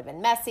 and it would have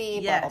been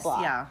messy, blah, blah,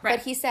 blah. Yeah.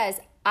 But he says,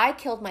 I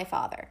killed my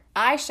father.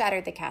 I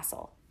shattered the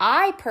castle.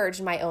 I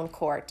purged my own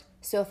court.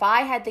 So if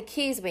I had the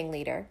keys, Wing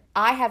Leader,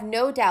 I have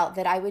no doubt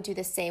that I would do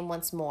the same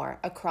once more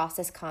across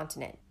this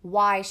continent.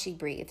 Why, she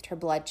breathed, her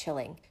blood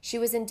chilling. She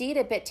was indeed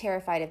a bit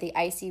terrified of the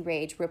icy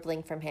rage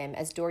rippling from him,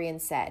 as Dorian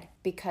said,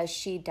 because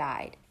she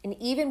died. And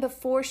even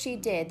before she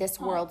did, this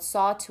world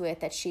saw to it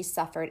that she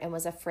suffered and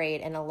was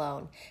afraid and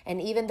alone.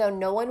 And even though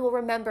no one will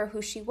remember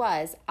who she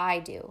was, I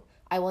do.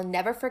 I will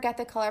never forget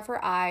the color of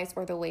her eyes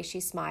or the way she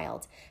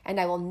smiled, and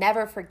I will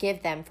never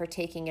forgive them for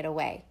taking it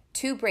away.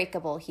 Too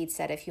breakable, he'd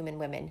said of human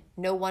women.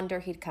 No wonder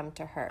he'd come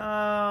to her.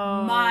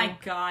 Oh my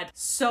God.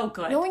 So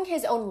good. Knowing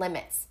his own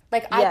limits.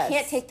 Like, I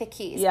can't take the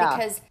keys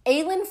because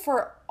Aelin,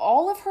 for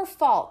all of her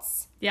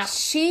faults,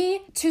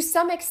 she, to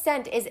some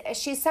extent,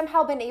 she's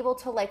somehow been able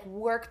to, like,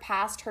 work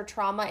past her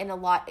trauma in a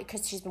lot,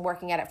 because she's been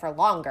working at it for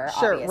longer,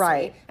 obviously.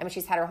 Right. I mean,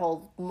 she's had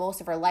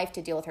most of her life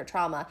to deal with her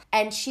trauma.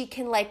 And she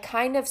can, like,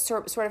 kind of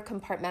sort of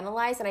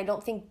compartmentalize, and I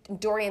don't think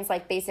Dorian's,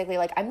 like, basically,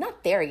 like, I'm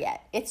not there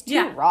yet. It's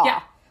too raw.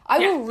 Yeah. I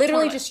will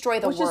literally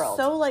destroy the world. Which is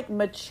so, like,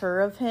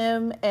 mature of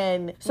him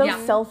and so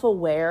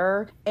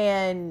self-aware,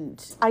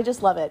 and I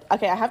just love it.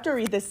 Okay, I have to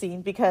read this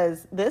scene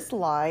because this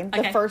line,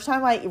 the first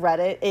time I read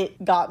it,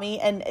 it got me,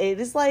 and it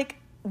is, like,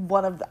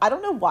 I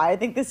don't know why I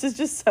think this is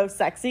just so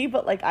sexy,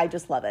 but, like, I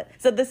just love it.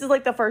 So this is,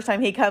 like, the first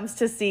time he comes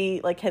to see,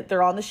 like,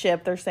 they're on the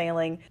ship, they're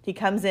sailing. He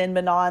comes in,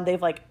 Manon,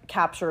 they've, like,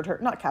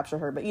 not captured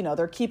her, but, you know,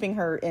 they're keeping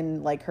her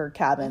in, like, her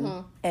cabin.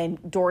 Mm-hmm.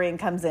 And Dorian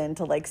comes in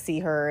to, like, see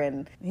her,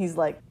 and he's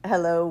like,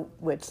 hello,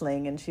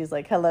 witchling. And she's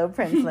like, hello,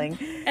 princeling.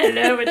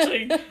 Hello,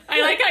 witchling.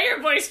 I like how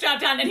your voice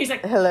dropped down, and he's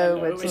like, hello,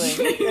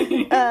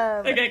 witchling.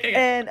 Okay.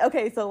 And,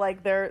 okay, so,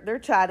 like, they're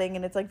chatting,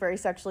 and it's, like, very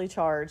sexually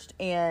charged.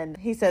 And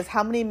he says,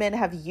 how many men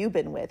have you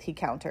been with? He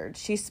countered.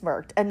 She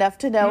smirked. Enough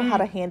to know how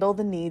to handle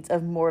the needs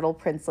of mortal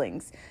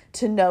princelings.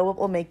 To know what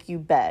will make you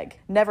beg.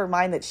 Never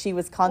mind that she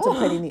was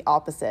contemplating the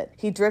opposite.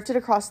 He drifted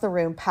across the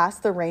room,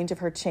 past the range of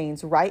her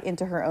chains, right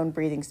into her own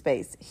breathing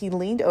space. He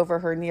leaned over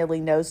her nearly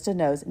nose to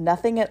nose,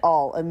 nothing at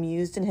all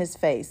amused in his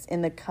face,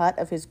 in the cut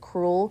of his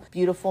cruel,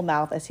 beautiful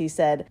mouth as he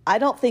said, I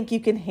don't think you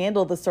can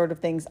handle the sort of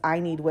things I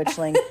need,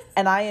 witchling,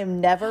 and I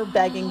am never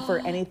begging for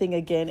anything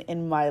again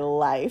in my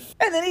life.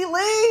 And then he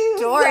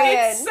leaves!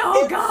 Dorian! It's so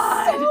good!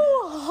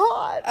 So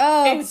hot!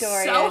 Oh, it's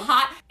Dorian. so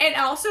hot. And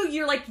also,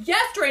 you're like,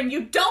 yes, Dorian,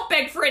 you don't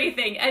beg for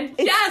anything. And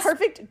it's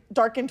perfect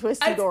dark and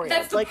twisty Dorian.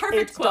 That's the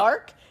perfect it's quote.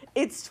 Dark,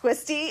 it's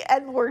twisty,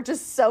 and we're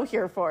just so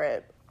here for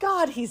it.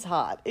 God, he's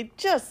hot. It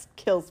just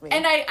kills me.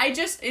 And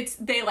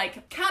they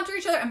like counter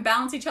each other and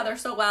balance each other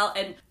so well.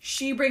 And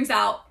she brings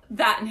out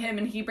that in him,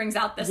 and he brings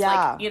out this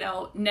like, you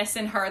know, ness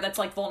in her that's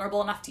like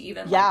vulnerable enough to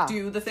even like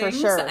do the things.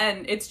 For sure.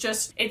 And it's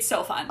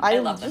so fun. I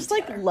love them just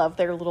together. like love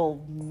their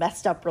little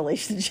messed up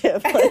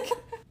relationship. Like,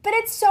 but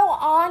it's so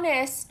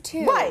honest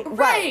too.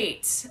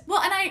 Right.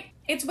 Well, and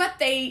it's what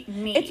they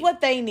need. It's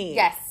what they need.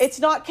 Yes. It's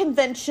not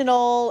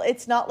conventional.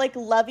 It's not like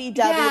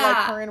lovey-dovey like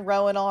her and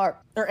Rowan are.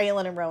 Or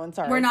Aelin and Rowan,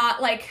 sorry. We're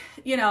not like,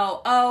 you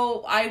know,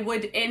 oh, I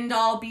would end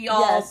all be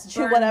all. Yes,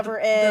 to whatever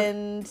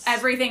end.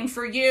 Everything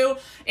for you.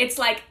 It's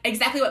like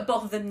exactly what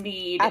both of them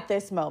need. At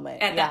this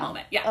moment. At that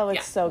moment, yeah. Oh,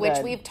 it's so good.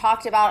 Which we've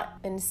talked about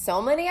in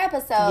so many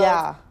episodes.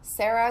 Yeah.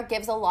 Sarah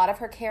gives a lot of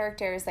her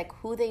characters like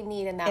who they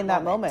need in that moment. In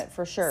that moment,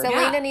 for sure.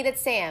 Selena needed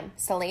Sam.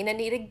 Selena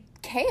needed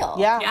Kale.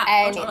 Yeah.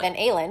 And totally. then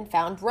Aelin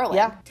found Rowan.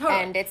 Yeah.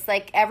 Totally. And it's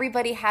like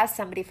everybody has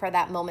somebody for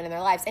that moment in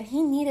their lives. And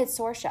he needed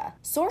Sorsha.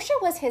 Sorsha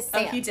was his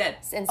Sam. Oh, he did.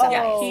 In some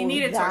ways. He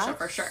needed Sorsha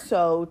for sure.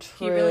 So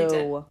true. He really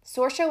did.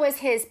 Sorsha was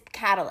his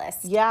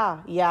catalyst.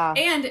 Yeah.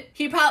 And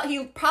he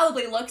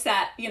probably looks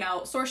at, you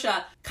know,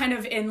 Sorsha kind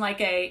of in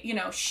like a, you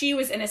know, she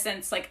was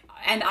innocent, like,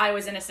 and I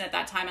was innocent at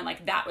that time, and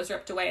like that was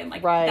ripped away, and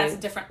like that's a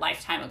different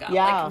lifetime ago.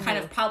 Yeah. Like kind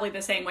of probably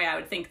the same way I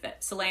would think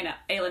that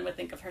Aelin would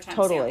think of her time.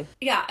 Totally.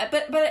 Yeah,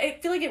 but I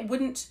feel like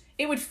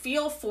it would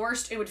feel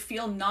forced. It would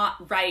feel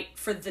not right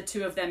for the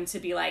two of them to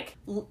be like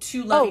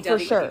too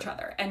lovey-dovey with each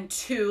other and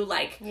too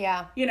like,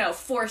 you know,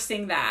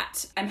 forcing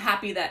that. I'm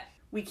happy that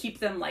we keep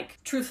them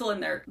like truthful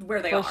in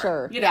where they are.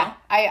 Sure. You know?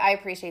 I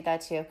appreciate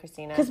that too,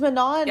 Christina. Because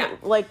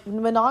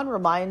Manon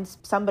reminds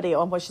somebody at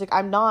one point, she's like,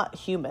 I'm not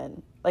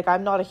human. Like,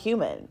 I'm not a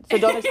human. So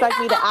don't expect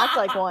me to act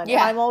like one. And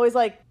I'm always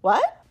like,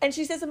 what? And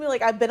she says something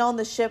like, I've been on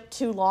the ship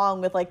too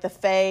long with, like, the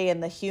Fae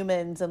and the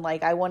humans, and,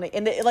 like, I want to...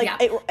 And,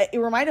 it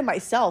reminded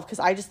myself, because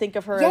I just think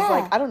of her as,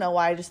 like, I don't know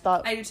why, I just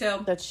thought... I do,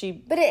 too. That she...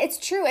 But it's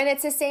true, and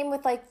it's the same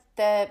with, like,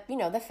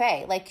 the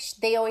Fae. Like,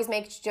 they always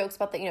make jokes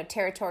about the,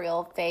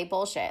 territorial Fae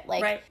bullshit.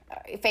 Like,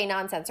 Fae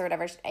nonsense or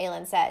whatever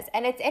Aelin says.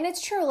 And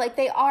it's true. Like,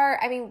 they are,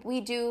 I mean,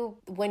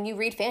 when you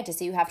read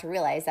fantasy, you have to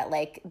realize that,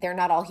 like, they're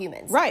not all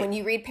humans. Right. When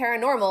you read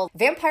paranormal,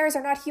 vampires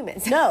are not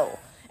humans. No.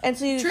 And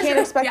so you can't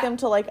expect them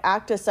to, like,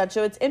 act as such.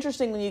 So it's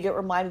interesting when you get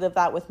reminded of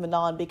that with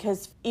Manon,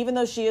 because even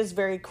though she is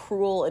very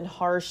cruel and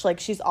harsh, like,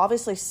 she's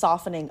obviously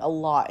softening a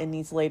lot in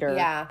these later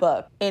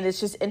books. And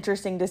it's just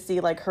interesting to see,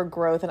 like, her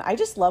growth. And I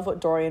just love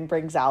what Dorian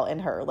brings out in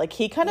her. Like,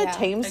 he kind of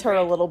tames her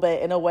a little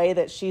bit in a way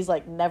that she's,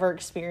 like, never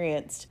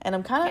experienced. And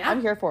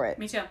I'm here for it.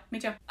 Me too.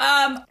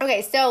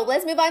 Okay, so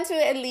let's move on to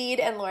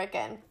Elide and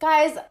Lorcan.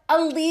 Guys,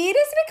 Elide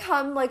has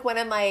become, like, one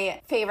of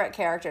my favorite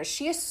characters.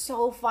 She is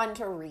so fun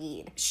to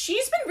read.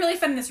 She's been really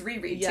fun this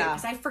reread too,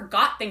 because I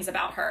forgot things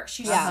about her.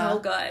 She's so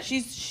good.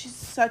 She's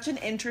such an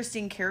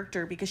interesting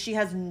character because she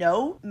has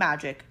no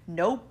magic,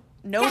 no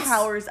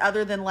powers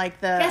other than, like,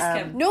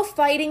 the no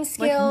fighting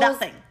skills,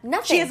 like,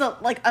 nothing. She has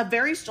a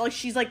very, like,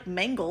 she's, like,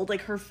 mangled,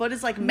 like, her foot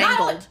is, like,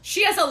 mangled.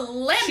 She has a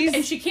limp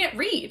and she can't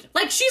read.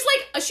 Like, she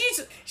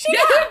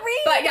can't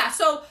read. But yeah,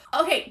 so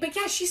okay, but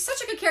yeah, she's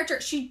such a good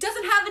character. She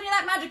doesn't have any of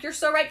that magic. You're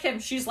so right, Kim.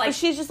 She's like,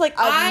 she's just like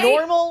a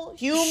normal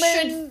human.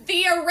 Should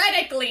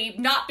theoretically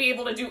not be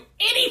able to do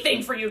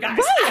anything for you guys.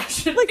 Right. I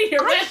should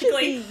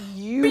theoretically be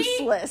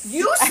useless.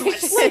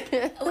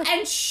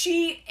 And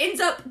she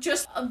ends up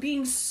just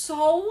being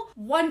so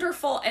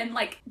wonderful and,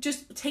 like,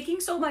 just taking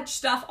so much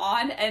stuff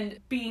on and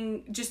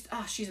being just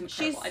she's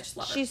incredible. I just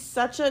love her. She's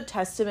such a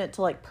testament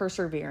to, like,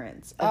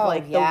 perseverance of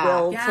the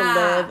will to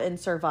live and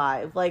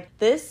survive. Like,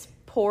 this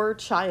poor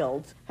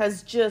child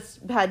has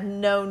just had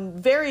known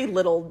very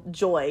little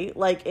joy,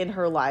 like, in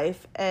her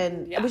life,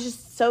 and it was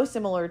just so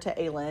similar to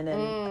Aelin.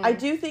 And I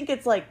do think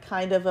it's, like,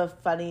 kind of a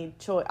funny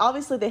choice.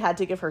 Obviously they had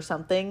to give her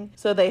something,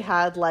 so they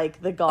had,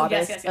 like, the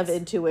goddess of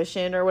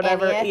intuition or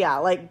whatever,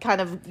 like,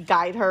 kind of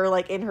guide her,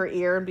 like, in her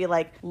ear and be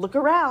like, look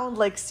around,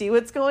 like, see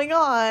what's going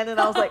on. And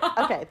I was like,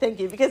 okay,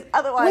 thank you, because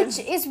otherwise,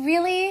 which is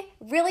really,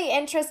 really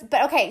interesting.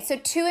 But okay, so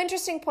two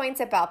interesting points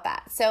about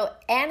that. So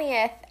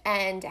Anieth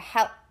and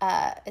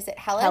is it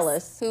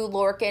Hellas? Who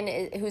Lorcan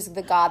who's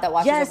the god that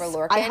watches over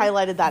Lorcan. I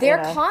highlighted that.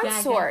 They're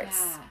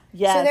consorts.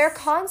 Yes. So they're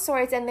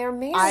consorts and they're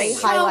married. I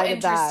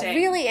highlighted that.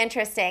 Really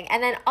interesting.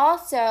 And then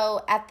also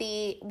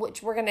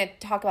which we're going to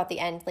talk about the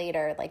end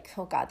later, like,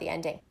 oh God, the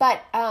ending.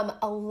 But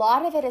a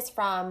lot of it is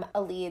from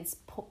Elide's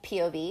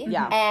POV.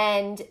 Yeah.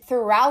 And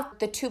throughout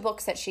the two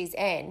books that she's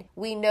in,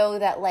 we know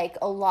that, like,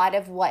 a lot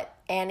of what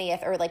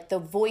Anieth, or, like, the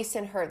voice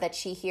in her that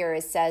she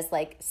hears says,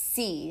 like,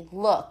 see,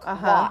 look,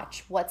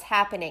 watch, what's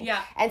happening.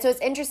 Yeah. And so it's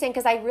interesting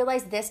because I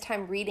realized this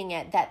time reading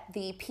it that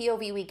the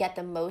POV we get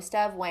the most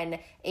of when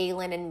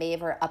Aelin and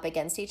Maeve are up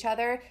against each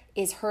other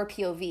is her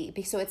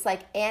POV. So it's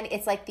like, and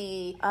it's like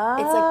the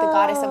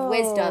goddess of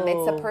wisdom.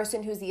 It's the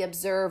person who's the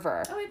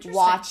observer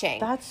watching.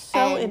 That's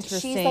so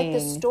interesting. She's like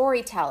the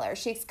storyteller.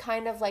 She's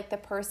kind of like the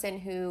person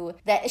who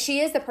she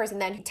is the person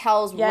then who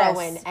tells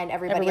Rowan and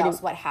everybody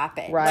else what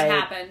happened. Right. What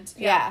happened.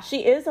 Yeah.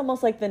 She is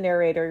almost like the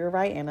narrator. You're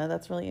right, Anna.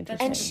 That's really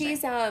interesting. And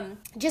she's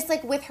just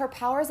like with her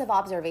powers of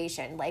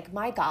observation, like,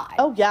 my God.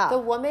 Oh yeah. The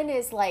woman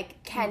is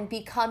like can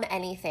become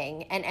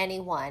anything and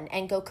anyone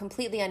and go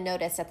completely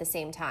unnoticed at the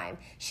same time.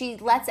 She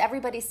lets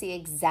everybody see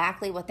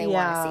exactly what they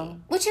want to see,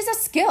 which is a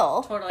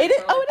skill. Totally. It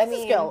is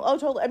a skill. Oh,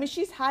 totally. I mean,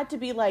 she's had to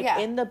be like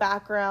in the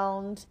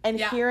background and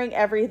hearing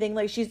everything.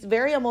 Like, she's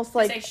very almost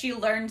like she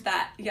learned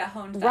that,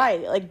 honed that.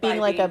 Right, like being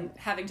like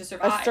having to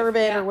survive. A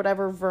servant or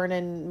whatever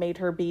Vernon made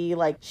her be.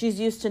 Like, she's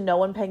used to no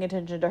one paying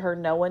attention to her,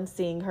 no one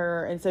seeing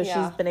her, and so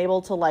she's been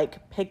able to,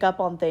 like, pick up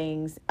on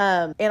things.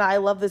 And I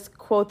love this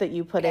quote that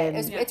you put in.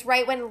 It's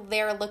right when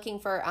they're looking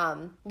for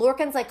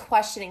Lorcan's like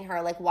questioning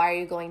her, like, why are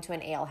you going to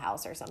an ale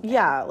house or something?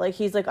 Yeah, like,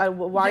 he's like,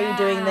 why are you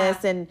doing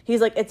this? And he's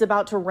like, it's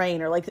about to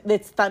rain, or like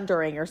it's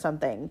thundering or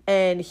something.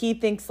 And he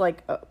thinks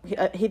like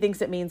he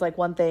thinks it means like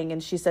one thing,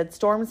 and she said,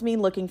 storms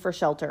mean looking for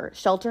shelter.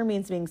 Shelter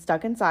means being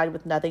stuck inside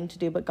with nothing to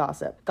do but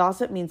gossip.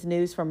 Gossip means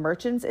news from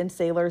merchants and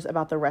sailors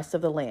about the rest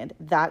of the land.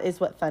 That is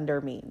what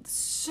thunder means.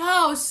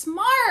 So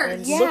smart.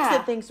 And looks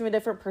at things from a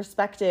different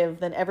perspective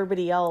than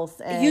everybody else.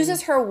 And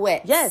uses her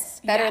wits. Yes.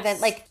 Better than,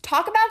 like,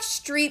 talk about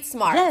street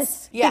smarts.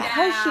 Yes. Yeah.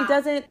 Because she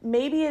doesn't,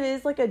 maybe it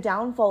is like a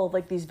downfall of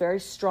like these very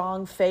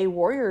strong Fae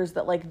warriors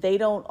that like they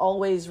don't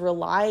always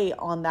rely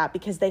on that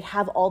because they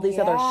have all these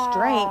other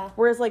strength.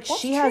 Whereas like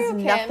she has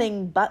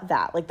nothing but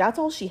that. Like, that's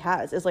all she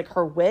has is like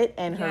her wit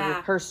and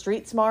her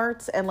street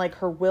smarts and like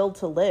her will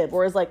to live.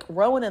 Whereas like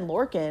Rowan and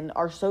Lorcan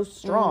are so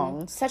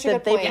strong such a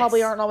good they point.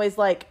 probably aren't always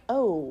like,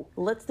 oh,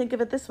 let's think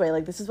of it this way.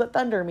 Like, this is what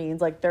thunder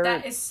means. Like,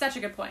 that is such a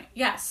good point.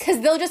 Yes.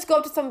 Because they'll just go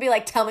up to someone and be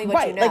like, tell me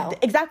what you know.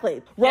 Like,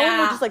 exactly. Rowan Rowan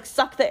will just like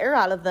suck the air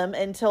out of them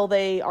until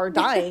they are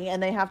dying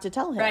and they have to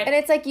tell him. Right. And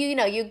it's like,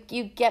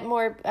 you get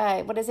more,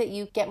 what is it?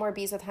 You get more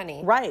bees with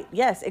honey. Right.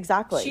 Yes,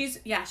 exactly.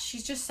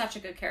 She's just such a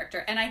good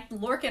character. And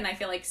Lorcan, I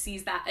feel like,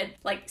 sees that, and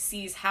like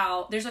sees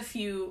how there's a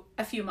few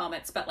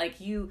moments, but like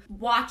you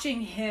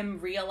watching him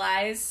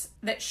realize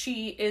that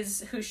she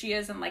is who she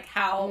is and like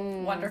how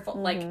wonderful,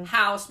 like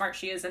how smart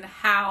she is and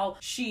how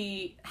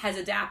she has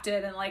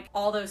adapted and like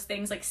all those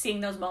things, like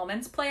seeing those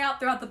moments play out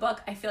throughout the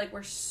book, I feel like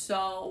were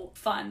so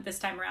fun this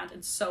time around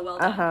and so well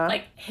done.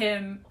 Like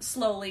him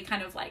slowly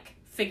kind of like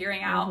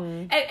figuring out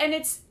and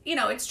it's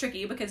it's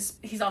tricky because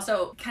he's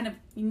also kind of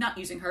not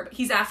using her, but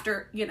he's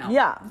after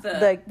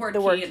the word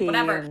key and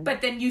whatever,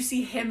 but then you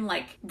see him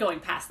like going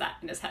past that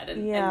in his head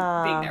and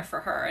being there for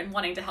her and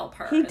wanting to help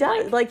her. He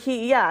does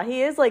he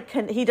is like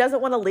he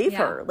doesn't want to leave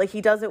her, like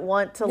he doesn't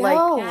want to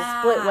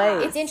split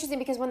ways. It's interesting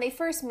because when they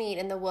first meet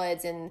in the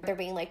woods and they're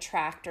being like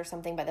tracked or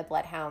something by the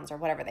bloodhounds or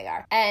whatever they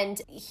are,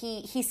 and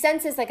he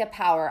senses like a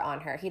power on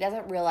her. He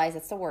doesn't realize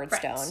it's the word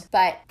stone,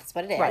 but that's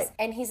what it is.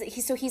 And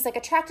he's like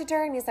attracted to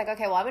her and he's like,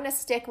 okay, well, I'm gonna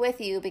stick with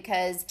you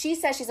because she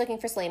says she's looking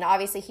for Selena.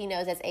 Obviously, he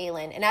knows it's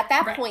Aelin. And at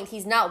that point,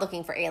 he's not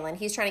looking for Aelin.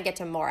 He's trying to get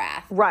to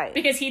Morath. Right.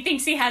 Because he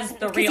thinks he has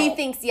the real... Because he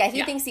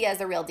thinks he has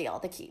the real deal,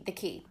 the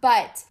key.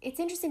 But it's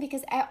interesting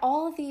because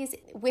all of these,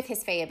 with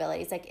his Fae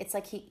abilities, like, it's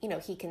like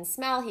he can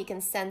smell, he can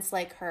sense,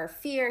 like, her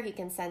fear, he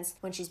can sense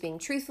when she's being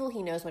truthful,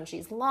 he knows when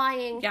she's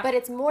lying. Yeah. But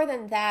it's more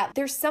than that.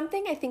 There's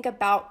something, I think,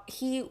 about,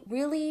 he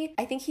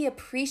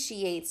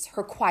appreciates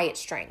her quiet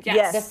strength.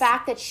 Yes. The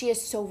fact that she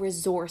is so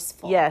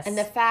resourceful. Yes. And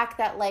the fact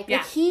that, like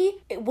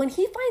when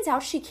he finds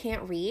out she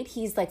can't read,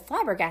 he's like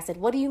flabbergasted.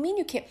 What do you mean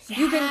you can't?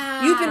 You've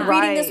been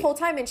reading this whole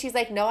time, and she's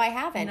like, no, I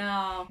haven't.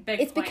 No,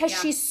 it's because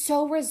she's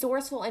so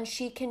resourceful, and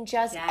she can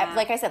just,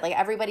 like I said, like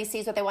everybody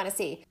sees what they want to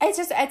see. It's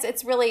just,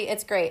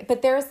 it's great.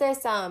 But there's this,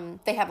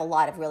 they have a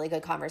lot of really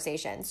good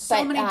conversations.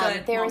 So many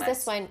good there was moments.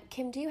 this one.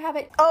 Kim, do you have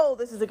it? Oh,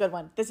 this is a good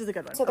one.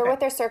 So they're with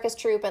their circus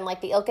troupe and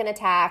like the Ilkin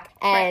attack,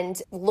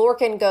 and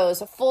Lorcan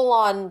goes full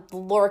on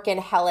Lorcan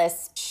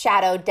Hellas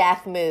shadow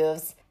death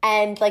moves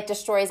and like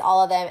destroys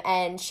all of them,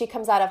 and she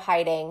comes out of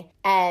hiding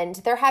and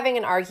they're having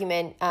an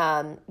argument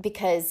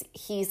because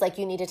he's like,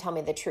 you need to tell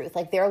me the truth.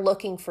 Like, they're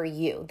looking for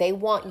you. They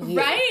want you.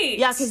 Right.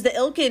 Yeah, because the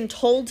Ilkin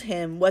told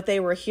him what they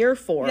were here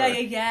for.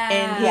 Yeah.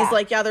 And he's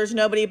like, there's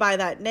nobody by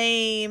that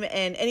name.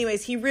 And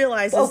anyways, he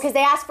realizes... Oh, because they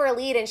asked for a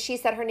lead and she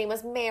said her name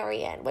was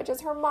Marion, which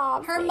is her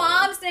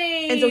mom's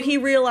name. And so he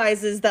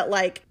realizes that,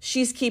 like,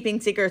 she's keeping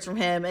secrets from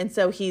him. And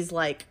so he's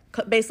like,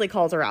 basically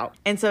calls her out.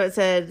 And so it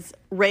says,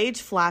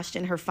 rage flashed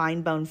in her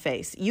fine bone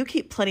face. You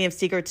keep plenty of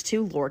secrets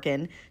too,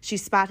 Lorcan. She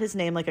spat his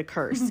name like a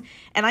curse.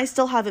 And I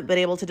still haven't been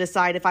able to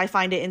decide if I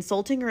find it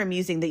insulting or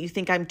amusing that you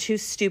think I'm too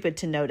stupid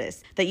to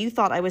notice. That you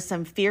thought I was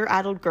some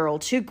fear-addled girl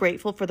too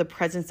grateful for the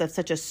presence of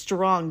such a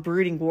strong,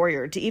 brooding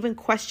warrior to even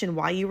question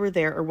why you were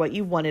there or what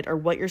you wanted or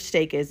what your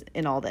stake is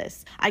in all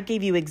this. I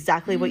gave you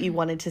exactly what you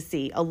wanted to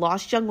see. A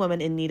lost young woman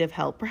in need of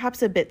help,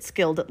 perhaps a bit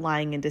skilled at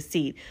lying and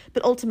deceit,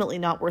 but ultimately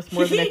not worth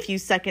more than a few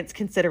seconds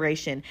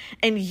consideration.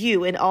 And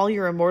you, in all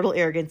your immortal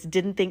arrogance,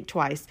 didn't think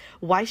twice.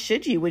 Why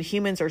should you when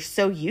humans are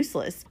so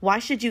useless? Why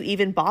should you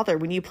even bother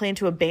when you plan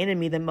to abandon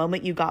me the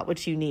moment you got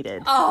what you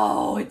needed?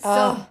 Oh, it's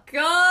so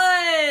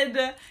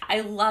good.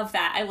 I love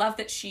that. I love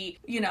that she,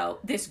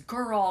 this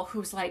girl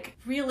who's like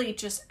really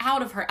just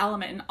out of her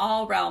element in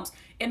all realms,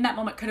 in that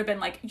moment could have been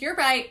like, you're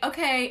right,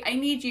 okay, I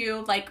need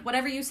you, like,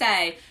 whatever you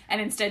say.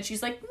 And instead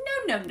she's like,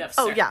 no, sir.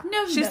 Oh, yeah.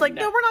 She's like,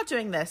 no, we're not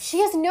doing this. She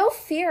has no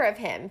fear of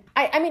him.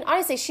 I mean,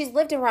 honestly, she's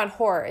lived around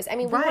horrors. I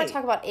mean, we want to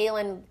talk about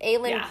Aelin.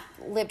 Aelin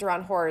lived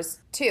around horrors,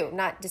 too,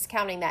 not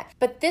discounting that.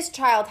 But this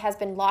child has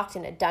been locked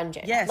in a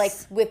dungeon. Yes. Like,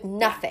 with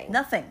nothing. Yeah,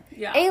 nothing.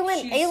 Yeah.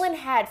 Aelin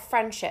had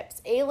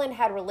friendships. Aelin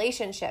had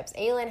relationships.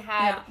 Aelin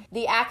had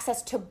the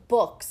access to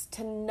books,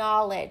 to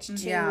knowledge,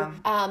 to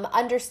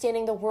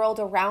understanding the world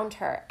around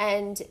her.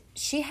 And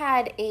she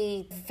had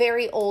a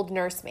very old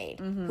nursemaid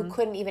who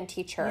couldn't even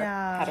teach her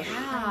how to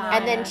read.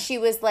 And then she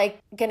was like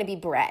going to be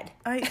bred.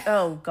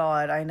 Oh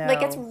God, I know.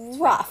 Like, it's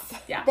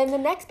rough. Yeah. Then the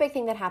next big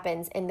thing that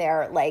happens in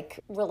their like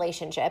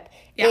relationship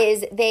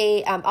is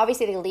they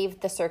obviously they leave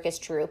the circus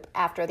troupe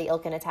after the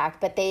Ilkin attack,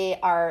 but they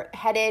are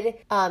headed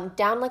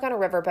down like on a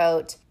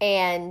riverboat,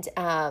 and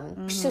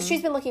so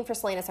she's been looking for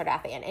Selena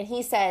Sardathian, and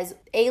he says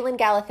Aelin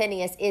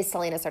Galathinius is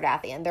Selena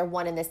Sardathian. They're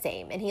one and the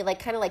same, and he like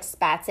kind of like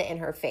spats it in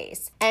her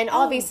face, and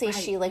obviously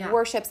she like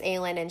worships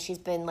Aelin, and she's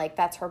been like,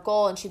 that's her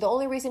goal, and the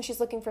only reason she's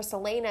looking for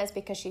Selena is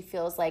because she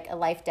feels like a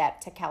life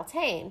debt to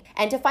Caltaine,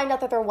 and to find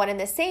out that they're one and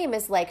the same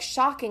is like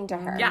shocking to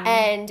her.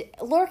 And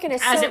Lorcan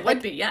is as it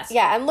would be, yes.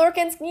 Yeah, and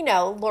Lorcan's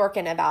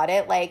Lorcan about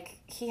it, like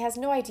he has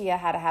no idea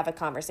how to have a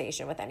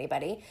conversation with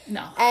anybody.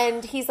 No.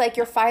 And he's like,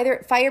 your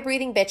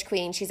fire-breathing bitch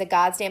queen. She's a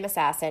goddamn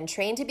assassin,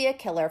 trained to be a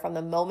killer from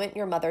the moment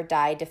your mother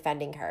died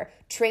defending her.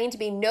 Trained to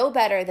be no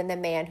better than the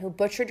man who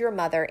butchered your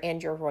mother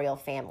and your royal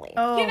family.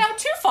 Oh.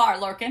 Too far,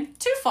 Lorcan.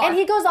 Too far. And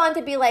he goes on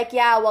to be like,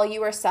 yeah, while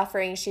you were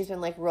suffering, she's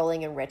been like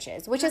rolling in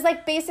riches. Which is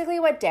like basically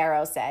what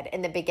Darrow said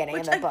in the beginning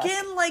of the book.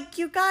 Again, like,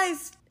 you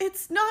guys,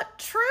 It's not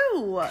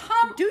true.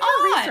 Do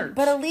your research.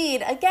 But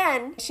Alid,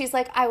 again, she's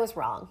like, I was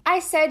wrong. I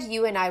said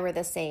you and I were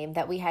the same,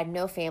 that we had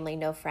no family,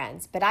 no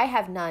friends, but I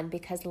have none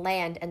because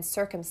land and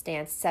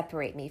circumstance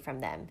separate me from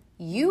them.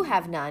 You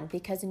have none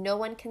because no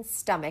one can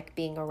stomach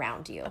being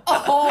around you.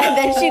 Oh. And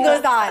then she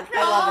goes on.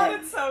 I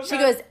love it. So she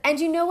goes, and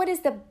you know what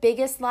is the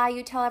biggest lie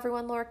you tell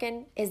everyone,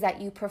 Lorcan? Is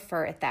that you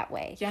prefer it that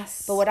way.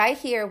 Yes. But what I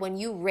hear when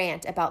you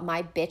rant about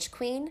my bitch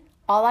queen,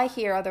 all I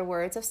hear are the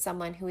words of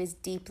someone who is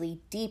deeply,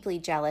 deeply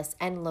jealous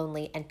and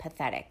lonely and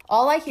pathetic.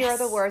 All I hear are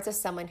the words of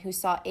someone who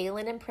saw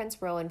Aelin and Prince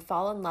Rowan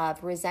fall in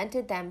love,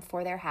 resented them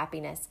for their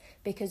happiness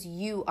because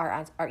you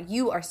are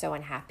so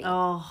unhappy.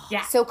 Oh,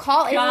 yeah. So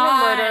call Aelin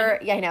a murderer.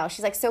 Yeah, I know.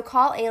 She's like, so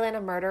call Aelin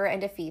a murderer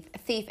and a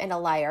thief and a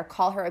liar.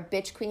 Call her a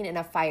bitch queen and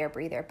a fire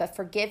breather. But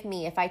forgive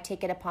me if I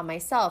take it upon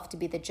myself to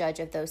be the judge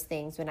of those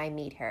things when I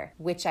meet her,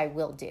 which I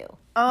will do.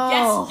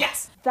 Oh,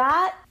 yes.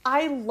 That,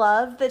 I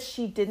love that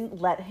she didn't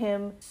let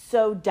him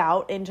sow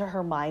doubt into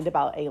her mind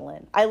about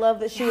Aelin. I love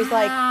that she was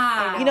like,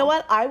 you know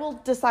what? I will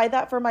decide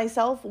that for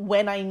myself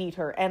when I meet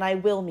her, and I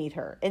will meet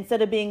her.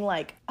 Instead of being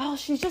like, oh,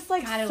 she's just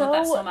like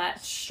so much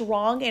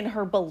strong in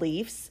her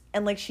beliefs.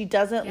 And, like, she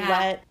doesn't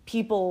let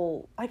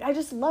people, like, I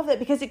just love it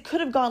because it could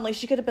have gone, like,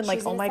 she could have been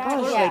like, oh my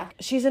gosh, like,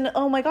 she's in,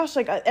 oh my gosh,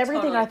 like,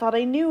 everything I thought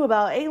I knew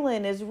about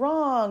Aelin is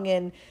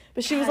wrong.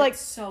 But she was like,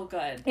 so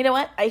good. You know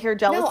what? I hear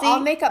jealousy. No, I'll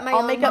make up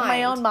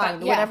my own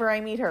mind whenever I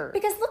meet her.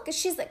 Because look,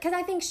 because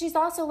I think she's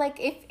also like,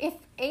 if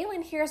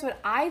Aelin hears what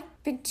I've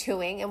been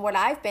doing and what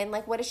I've been,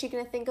 like, what is she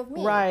going to think of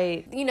me?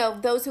 Right. You know,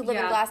 those who live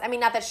in glass. I mean,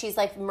 not that she's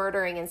like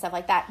murdering and stuff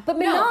like that, but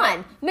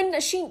Manon,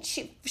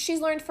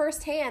 she's learned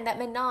firsthand that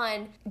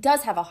Manon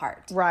does have a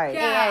heart. Right.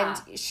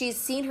 Yeah. And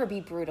she's seen her be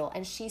brutal,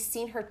 and she's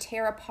seen her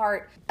tear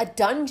apart a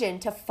dungeon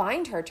to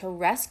find her, to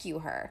rescue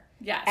her.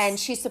 Yes. And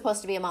she's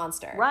supposed to be a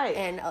monster. Right.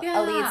 And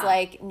Alid's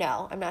like,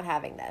 no, I'm not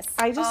having this.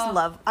 I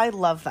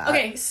love that.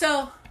 Okay,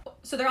 so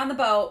they're on the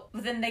boat,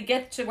 but then they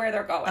get to where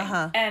they're going.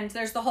 And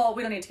there's the whole,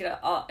 we don't need to get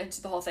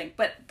into the whole thing,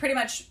 but pretty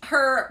much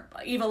her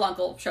evil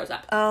uncle shows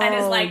up and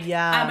is like,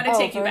 I'm going to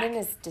take you back.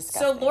 Is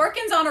disgusting. So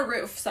Lorcan's on a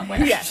roof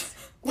somewhere. Yes.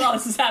 Well,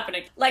 this is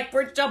happening. Like,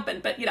 we're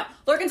jumping, but,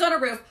 Lorcan's on a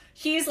roof.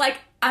 He's like,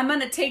 I'm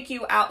going to take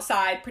you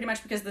outside, pretty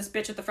much because this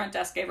bitch at the front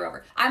desk gave her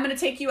over. I'm going to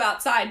take you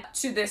outside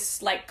to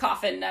this, like,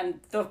 coffin,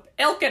 and the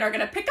Ilkin are going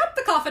to pick up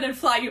the coffin and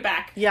fly you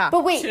back. Yeah.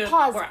 But wait,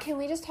 pause. Can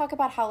we just talk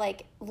about how,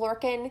 like,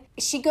 Lorcan,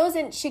 she goes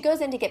in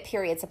to get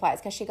period supplies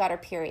because she got her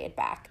period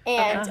back.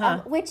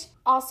 And, which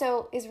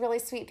also is really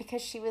sweet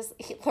because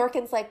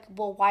Lorcan's like,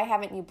 well, why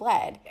haven't you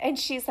bled? And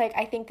she's like,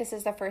 I think this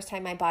is the first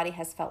time my body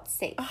has felt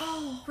safe.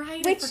 Oh,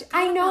 right. Which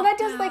I know that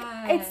does,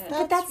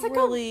 like, that's like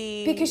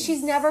really... because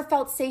she's never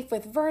felt safe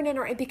with Vernon,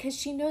 or because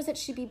she knows that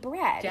she'd be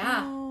bred.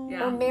 Yeah.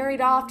 Or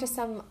married off to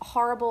some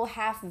horrible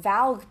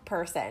half-Valg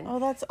person. Oh,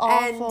 that's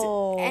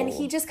awful. And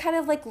he just kind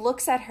of, like,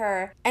 looks at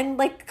her, and,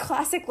 like,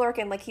 classic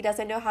Lorcan, like, he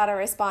doesn't know how to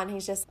respond.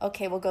 He's just,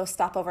 okay, we'll go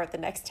stop over at the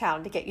next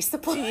town to get you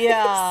supplies.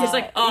 Yeah. He's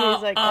like,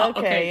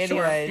 okay,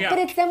 sure. Anyway. Yeah. But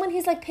it's then when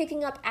he's, like,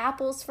 picking up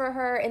apples for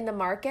her in the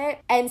market,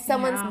 and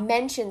someone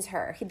mentions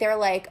her. They're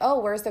like, oh,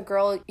 where's the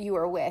girl you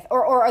were with?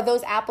 Or are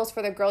those apples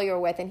for the girl you were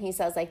with? And he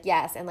says, like,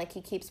 yes. And, like,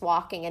 he keeps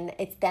walking, and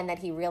it's then that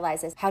he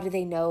realizes, how do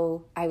they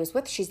know I was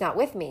with? She's not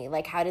with me.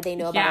 Like, how do they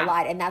know about a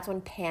lie? And that's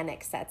when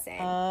panic sets in.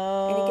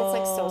 And he gets,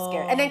 like, so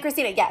scared. And then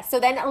Christina, so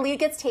then Alid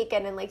gets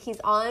taken, and, like, he's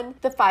on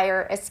the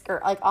fire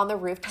escort, like, on the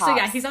rooftop.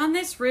 So, he's on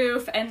this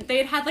roof, and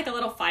they had, like, a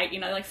little fight,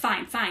 like,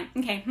 fine,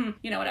 okay,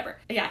 whatever.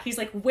 Yeah, he's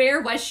like,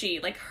 where was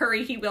she? Like,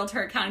 hurry, he willed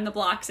her, counting the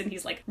blocks, and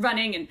he's, like,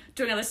 running and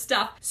doing all this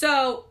stuff.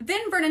 So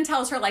then Vernon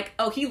tells her, like,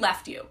 oh, he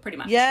left you, pretty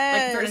much.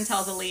 Yes. Like, Vernon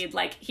tells Alid,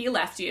 like, he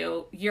left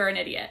you, you're an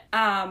idiot.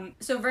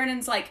 So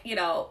Vernon's, like,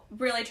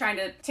 really trying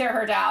to tear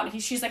her down.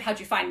 She's like, how'd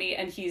you find me?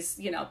 And he's,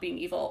 being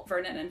evil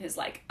Vernon, and his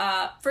like,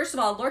 first of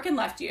all, Lorcan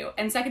left you,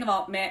 and second of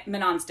all,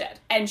 Manon's dead.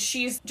 And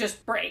she's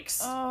just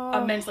breaks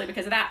immensely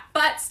because of that.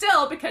 But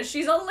still, because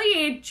she's a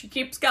lead, she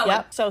keeps going.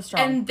 Yep, so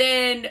strong. And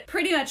then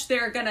pretty much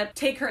they're gonna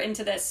take her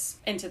into this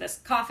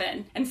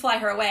coffin and fly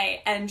her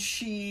away, and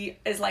she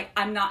is like,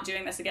 I'm not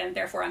doing this again,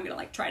 therefore I'm gonna,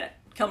 like, try to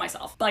kill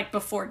myself, like,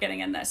 before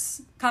getting in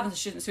this coffin, so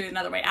she doesn't see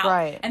another way out.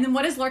 Right. And then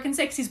what does Lorcan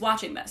say? Because he's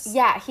watching this.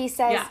 Yeah, he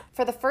says,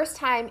 for the first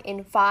time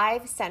in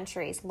 5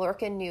 centuries,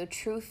 Lorcan knew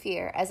true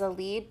fear as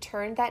Alid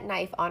turned that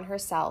knife on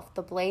herself,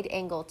 the blade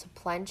angle to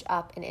plunge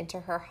up and into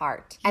her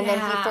heart. And then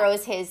he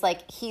throws his,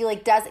 like, he,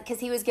 like, does it, because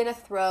he was going to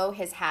throw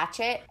his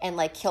hatchet and,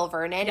 like, kill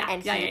Vernon,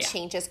 and he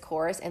changes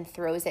course and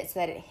throws it so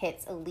that it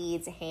hits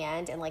Alid's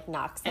hand and, like,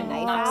 knocks the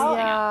knife out.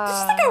 Yeah. It's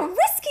just, like, a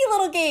risky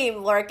little game,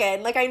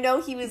 Lorcan. Like, I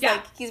know he was,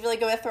 like, he's really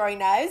good at throwing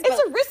knives.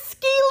 It's a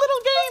risky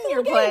little game.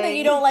 You're playing. That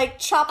you don't like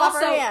chop off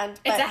her hand.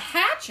 It's a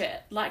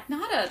hatchet, like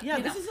not a. Yeah,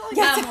 this is like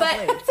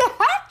it's a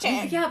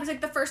hatchet. Yeah, it was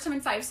like the first time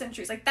in 5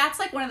 centuries. Like that's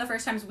like one of the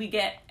first times we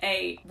get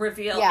a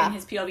reveal in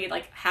his POV,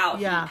 like how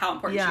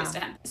important she is to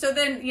him. So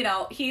then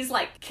he's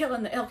like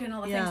killing the ilk and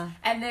all the things,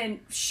 and then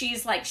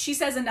she's like she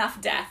says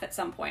enough death at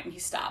some point, and he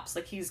stops.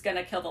 Like he's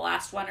gonna kill the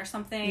last one or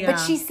something. Yeah. But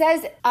she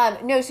says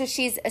no. So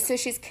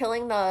she's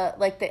killing the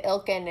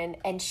ilkin,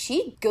 and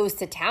she goes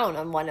to town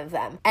on one of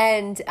them,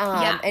 and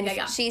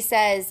she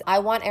says, I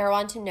want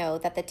Erewhon to know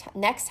that the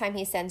next time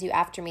he sends you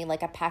after me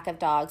like a pack of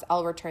dogs,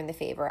 I'll return the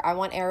favor. I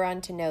want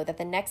Erewhon to know that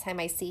the next time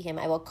I see him,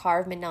 I will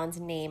carve Manon's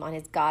name on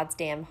his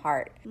goddamn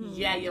heart.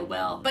 Yeah, you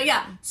will. But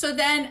yeah, so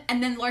then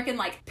Lorcan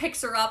like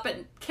picks her up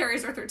and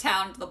carries her through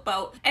town to the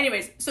boat.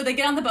 Anyways, so they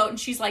get on the boat and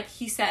she's like,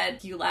 he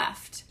said you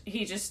left.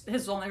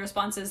 His only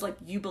response is like,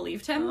 you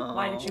believed him?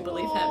 Why did you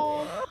believe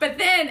him? But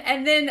then,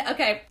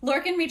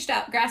 Lorcan reached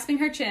out, grasping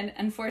her chin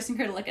and forcing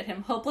her to look at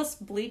him. Hopeless,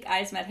 bleak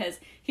eyes met his.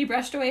 He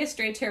brushed away a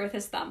stray tear with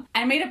his thumb.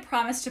 I made a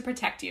promise to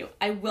protect you.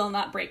 I will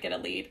not break it,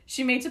 Alid.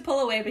 She made to pull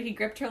away, but he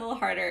gripped her a little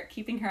harder,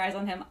 keeping her eyes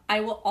on him. I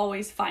will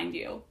always find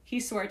you. He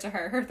swore to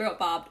her. Her throat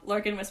bobbed.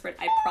 Lorcan whispered,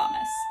 I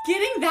promise.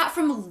 Getting that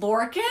from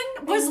Lorcan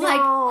was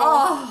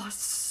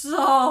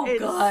so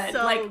good.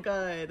 So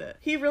good.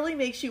 He really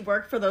makes you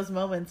work for those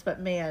moments, but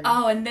man.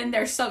 Oh, and then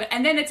they're so good.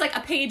 And then it's like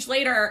a page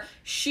later,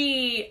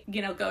 she,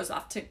 goes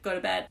off to go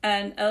to bed.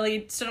 And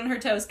Ellie stood on her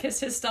toes,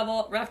 kissed his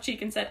stubble, rough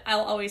cheek, and said,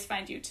 I'll always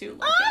find you too,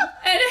 Lorcan.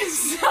 And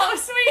it's so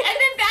sweet. And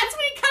then that's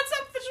when he cuts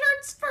up the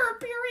shirts for her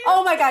period.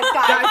 Oh my God,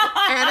 guys.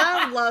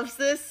 Anna loves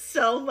this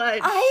so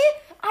much.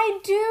 I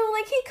do.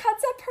 Like, he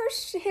cuts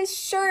up his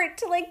shirt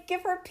to, like,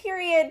 give her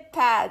period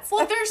pads.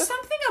 Well, there's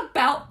something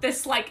about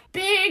this, like,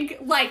 big,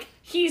 like,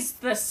 he's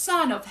the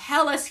son of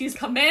Hellas. He's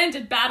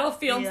commanded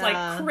battlefields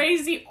like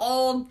crazy,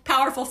 old,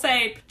 powerful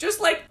Fae. Just,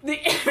 like, the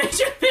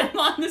image of him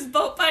on this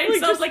boat by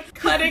himself, like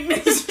cutting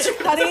his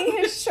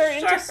shirt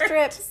into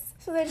strips.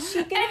 So that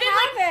she can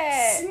have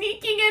it.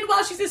 Sneaking in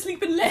while she's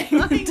asleep and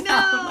laying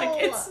down.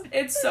 Like,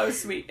 it's so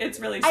sweet. It's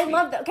really sweet. I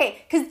love that.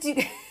 Okay, because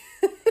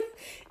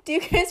do you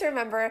guys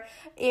remember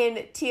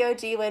in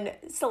TOG when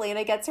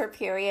Selena gets her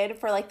period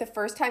for like the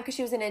first time, because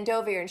she was in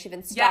Endovir and she'd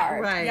been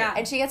starved. Yeah, right. Yeah.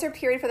 And she gets her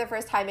period for the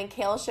first time and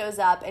Kale shows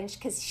up and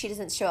because she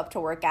doesn't show up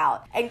to work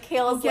out. And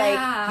Kale's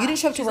like, you didn't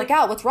show up to work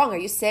out. What's wrong? Are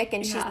you sick?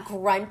 And she's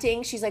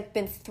grunting. She's like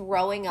been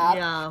throwing up.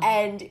 Yeah.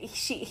 And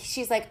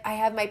she's like, I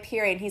have my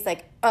period. And he's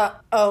like, okay,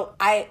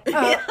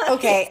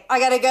 I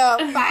gotta go.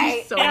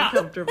 Bye. So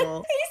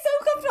uncomfortable. He's so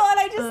comfortable, and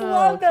I just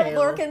love that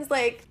Lorcan's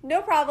like,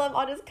 no problem,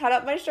 I'll just cut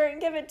up my shirt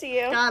and give it to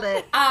you. Got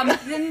it.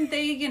 Then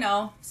they,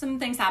 some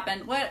things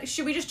happen. What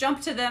should we just jump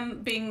to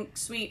them being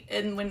sweet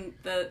and when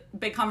the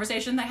big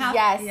conversation they have?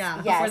 Yes.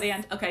 Yeah. Before the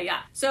end. Okay,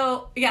 yeah.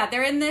 So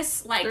they're in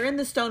this like they're in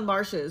the stone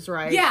marshes,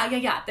 right?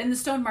 Yeah. In the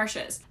stone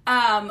marshes.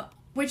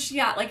 Which,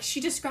 like, she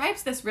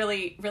describes this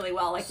really, really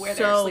well, like, where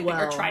they're sleeping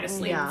or try to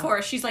sleep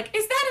before. She's like,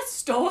 is that a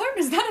storm?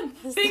 Is that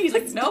a thing? He's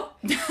like, nope.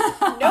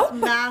 Nope.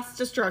 Mass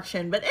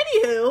destruction. But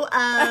anywho,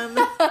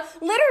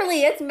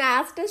 literally, it's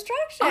mass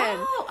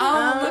destruction. Look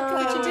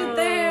what you did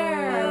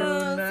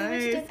there. Nice. See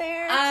what you did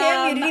there?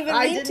 Kim, you didn't even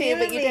mean to,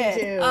 but you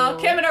did. Oh,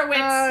 Kim and her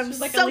wits.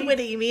 Like so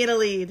witty, me and a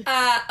lead.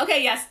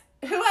 Okay, yes.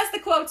 Who has the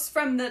quotes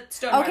from the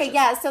stone marshes? Okay,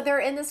 yeah, so they're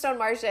in the stone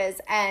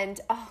marshes,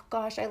 and oh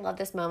gosh, I love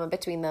this moment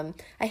between them.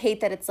 I hate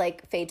that it's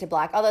like fade to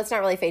black, although it's not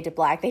really fade to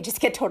black. They just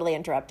get totally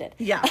interrupted.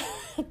 Yeah.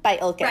 By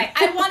Ilkin. Right.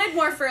 I wanted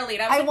more for Elite.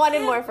 I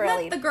wanted more for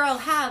Elite. Let the girl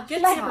have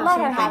let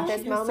her have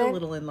this moment. So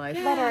little in life.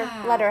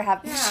 Yeah. Let her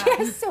have. Yeah. She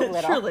has so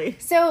little. Truly.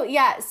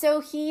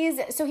 So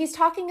he's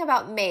talking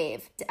about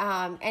Maeve,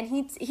 and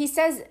he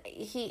says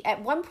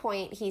at one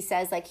point he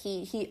says like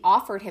he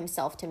offered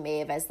himself to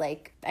Maeve as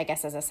like I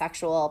guess as a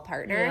sexual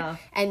partner,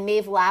 and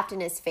Maeve laughed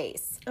in his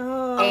face.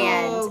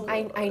 And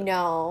I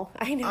know.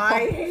 I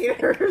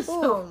hate her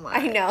so much.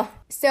 I know.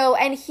 So,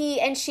 and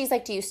she's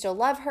like, do you still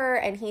love her?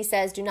 And he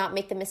says, do not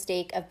make the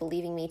mistake of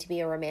believing me to be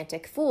a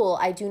romantic fool.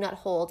 I do not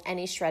hold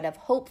any shred of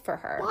hope for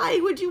her. Why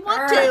would you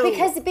want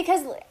to?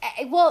 Because,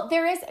 well,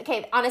 there is,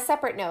 okay, on a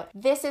separate note,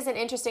 this is an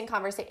interesting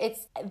conversation.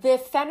 It's the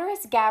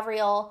Fenris,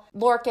 Gavriel,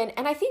 Lorcan,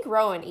 and I think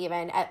Rowan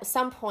even, at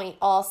some point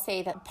all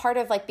say that part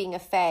of like being a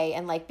fae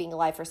and like being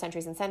alive for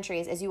centuries and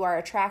centuries is you are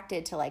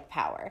attracted to like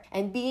power.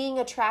 And being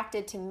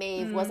attracted to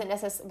Maeve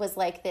was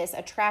like this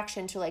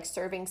attraction to like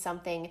serving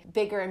something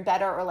bigger and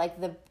better or like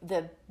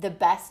the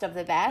best of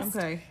the best.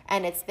 Okay.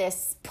 And it's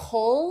this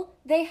pull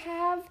they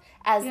have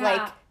as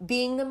like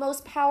being the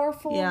most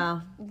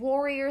powerful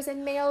warriors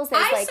and males.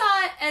 I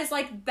saw it as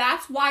like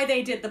that's why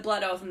they did the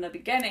blood oath in the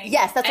beginning.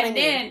 Yes, that's what I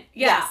mean. And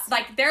then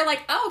like they're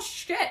like, oh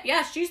shit,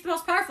 yeah, she's the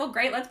most powerful.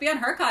 Great, let's be on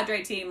her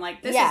cadre team.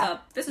 Like this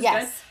is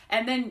good.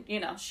 And then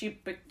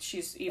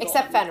she's evil.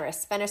 Except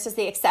Fenris. Fenris is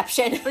the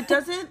exception. But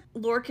doesn't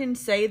Lorcan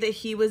say that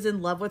he was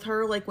in love with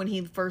her like when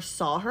he first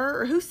saw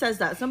her? Or who says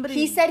that? Somebody.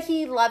 He said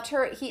he loved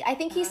her. I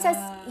think he says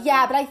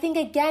but I think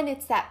again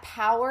it's that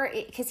power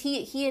because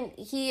he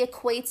he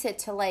equates it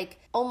to like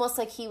almost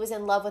like he was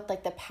in love with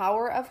like the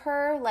power of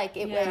her, like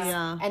it was,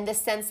 and the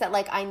sense that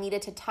like I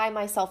needed to tie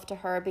myself to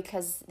her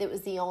because it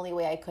was the only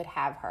way I could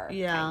have her.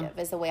 Kind of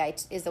is the way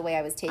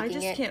I was taking it.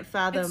 I just can't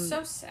fathom. It's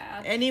so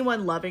sad.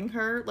 Anyone loving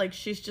her, like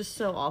she's just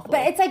so awful.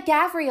 But it's like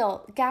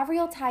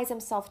Gabriel ties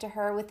himself to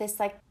her with this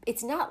like,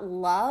 it's not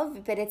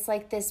love, but it's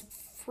like this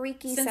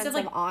freaky sense of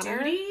like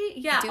honor.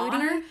 Duty?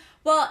 Honor.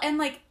 Well, and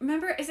like,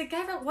 remember, is it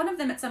Gabriel? One of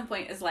them at some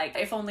point is like,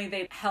 if only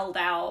they held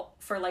out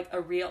for like a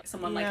real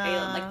someone like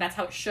Aelin, like that's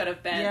how it should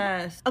have been.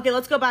 Yes. Okay,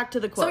 let's go back to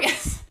the quote. So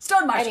yes,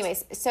 Stone Marsh.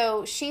 Anyways,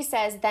 so she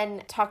says,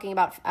 then talking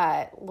about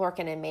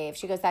Lorcan and Maeve,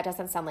 she goes, that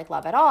doesn't sound like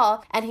love at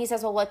all. And he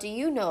says, well, what do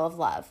you know of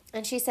love?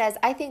 And she says,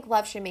 I think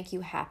love should make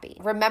you happy.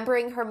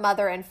 Remembering her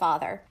mother and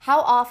father,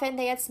 how often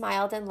they had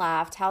smiled and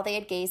laughed, how they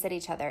had gazed at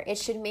each other. It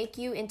should make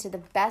you into the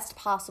best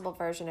possible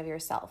version of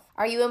yourself.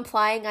 Are you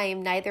implying I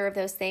am neither of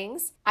those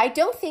things? I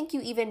don't think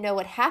you even know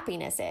what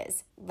happiness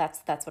is.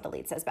 That's what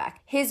Elite says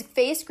back. His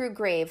face grew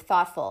grave,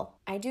 thoughtful.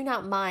 I do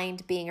not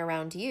mind being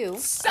around you.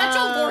 Such a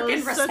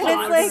Lorcan response.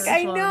 It's like,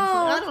 I know.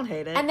 I don't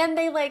hate it. And then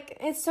they like,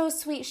 it's so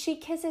sweet. She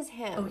kisses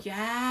him. Oh,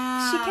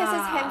 yeah. She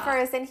kisses him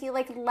first, and he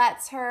like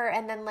lets her,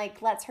 and then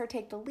like lets her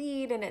take the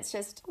lead, and it's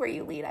just, where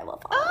you lead, I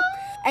will follow.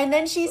 And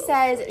then she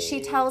says,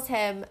 she tells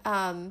him,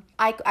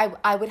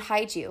 I would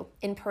hide you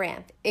in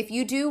Paranth. If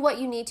you do what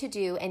you need to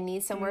do and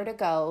need somewhere to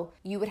go,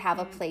 you would have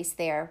a place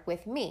there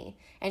with me.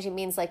 And she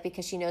means like,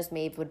 because she knows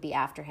Maeve would be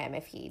after him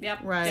if he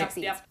succeeds.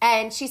 Yep.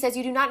 And she says,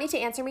 you do not need to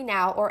answer me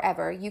now or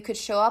ever. You could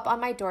show up on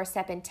my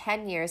doorstep in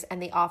 10 years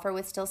and the offer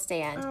would still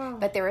stand.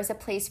 But there is a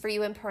place for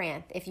you in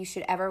Paranth if you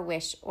should ever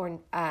wish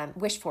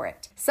for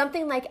it.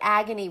 Something like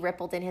agony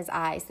rippled in his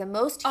eyes, the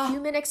most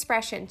human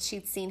expression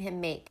she'd seen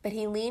him make. But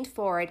he leaned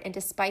forward, and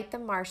despite the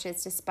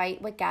marshes,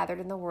 despite what gathered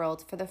in the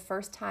world, for the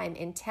first time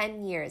in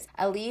 10 years,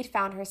 Elide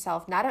found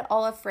herself not at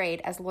all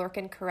afraid as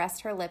Lorcan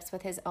caressed her lips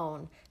with his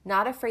own.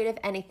 Not afraid of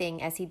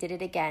anything as he did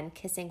it again,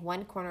 kissing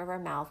one corner of her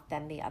mouth,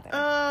 then the other.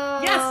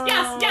 Yes.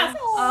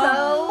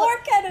 So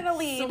Lorcan and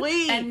Elide.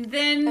 Sweet. And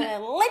then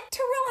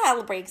literal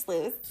hell breaks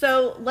loose.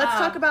 So let's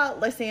talk about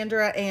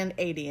Lysandra and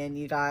Aedion,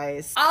 you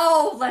guys.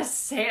 Oh,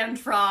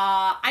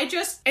 Lysandra.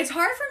 It's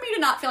hard for me to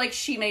not feel like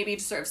she maybe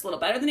deserves a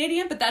little better than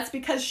Aedion, but that's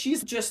because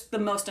she's just the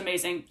most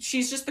amazing.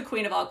 She's just the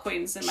queen of all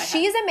queens in my head.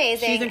 She's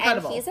amazing. She's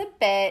incredible. And he's a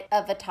bit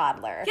of a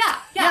toddler.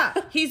 Yeah.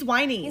 He's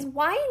whiny.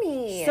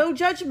 So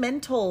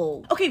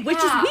judgmental. Okay,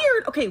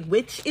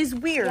 which is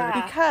weird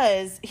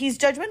because he's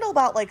judgmental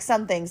about like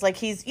some things. Like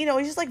he's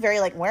just like very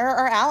like, where are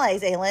our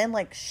allies, Aelin?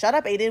 Like, shut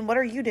up, Aedion. What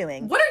are you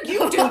doing? What are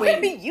you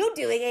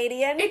doing,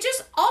 Aedion? It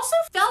just also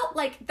felt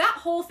like that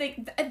whole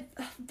thing,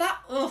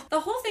 the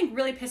whole thing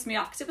really pissed me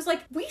off because it was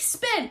like, we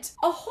spent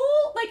a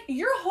whole, like,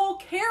 your whole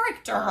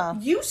character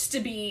used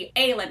to be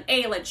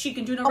Aelin. She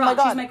can do no wrong.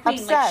 She's my queen.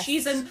 Obsessed. Like,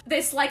 she's in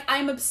this, like,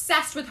 I'm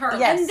obsessed with her.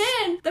 Yes. And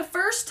then the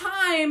first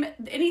time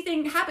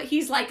anything happened,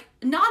 he's like,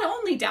 not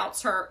only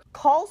doubts her,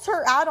 calls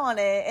her out on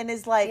it and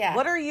is like,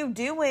 what are you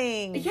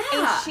doing?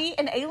 Yeah.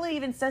 And Aelin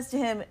even says to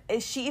him,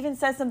 she even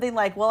says something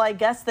like, well, I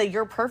guess that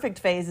your perfect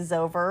phase is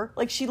over.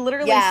 Like, she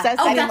literally says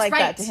something like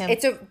that to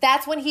him.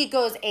 That's when he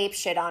goes ape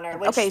shit on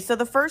her. Okay, so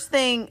the first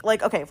thing,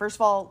 first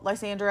of all,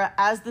 Lysandra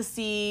as the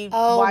sea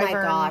my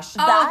wyvern. gosh.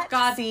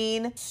 That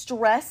scene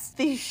stressed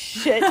the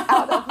shit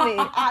out of me.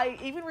 I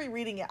even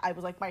rereading it, I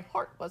was like, my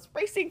heart was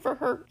racing for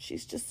her.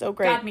 She's just so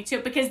great. God, me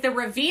too. Because the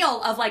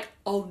reveal of like,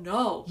 oh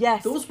no.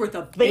 Yes. Those were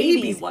the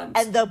baby ones.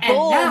 And the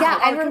bulls.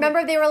 And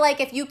remember they were like,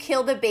 if you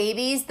kill the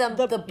babies, the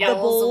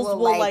bulls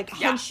will like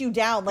hunt you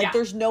down. Like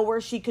there's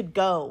nowhere she could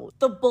go.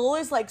 The bull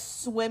is like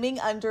swimming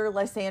under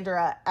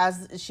Lysandra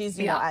as she's,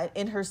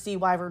 in her sea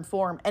wyvern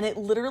form. And it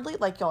literally,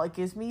 like, y'all, it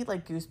gives me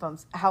like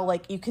goosebumps how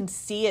like you can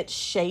see its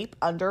shape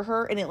under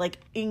her and it like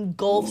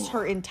engulfs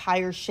her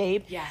entire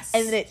shape. Yes.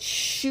 And then it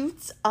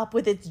shoots up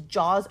with its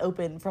jaws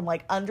open from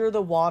like under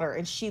the water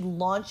and she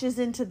launches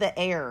into the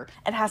air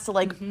and has to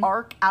like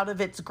arc out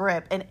of its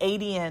grip, and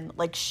Aedion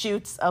like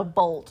shoots a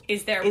bolt.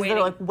 Is there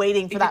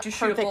waiting for that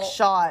perfect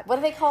shot? What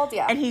are they called?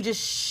 Yeah. And he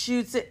just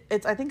shoots it.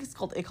 I think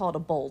they call it a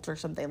bolt or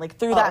something. Like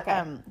through that.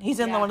 Okay. He's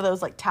in one of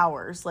those like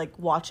towers, like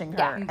watching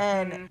her,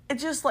 and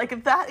it's just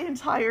like that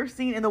entire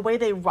scene and the way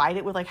they write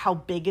it with like how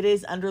big it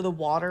is under the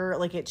water,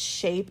 like its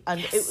shape.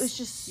 It was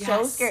just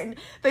so scary. And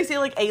they say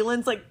like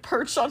Aelin's like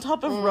perched on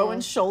top of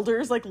Rowan's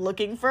shoulders, like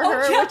looking for her,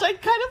 which I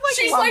kind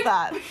of love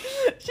that.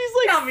 She's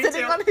like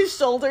sitting on his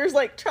shoulders,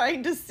 like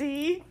trying to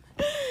see.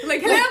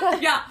 Like, hello?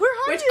 Yeah. Where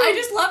are you? I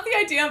just love the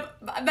idea of,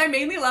 I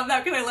mainly love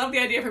that because I love the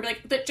idea of her being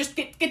like, just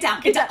get down.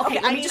 Okay,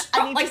 I need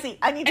to see.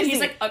 And he's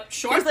like,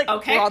 sure. He's like,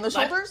 okay. We're on the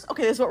shoulders?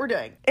 Okay, this is what we're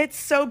doing. It's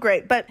so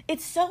great. But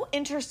it's so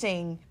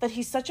interesting that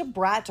he's such a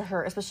brat to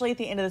her, especially at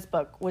the end of this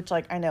book, which,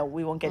 like, I know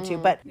we won't get to.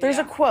 But there's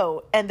a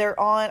quote, and they're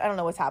on, I don't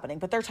know what's happening,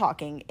 but they're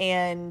talking.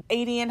 And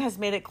Aedion has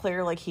made it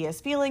clear, like, he has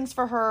feelings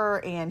for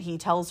her. And he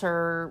tells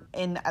her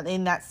in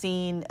that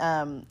scene,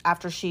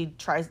 after she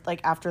tries,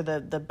 like, after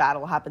the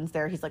battle happens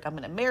there, he's like, I'm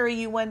going to marry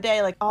you one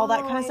day, like all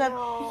that kind of stuff.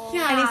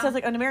 Yeah. And he says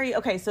like, I'm going to marry you.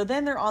 Okay, so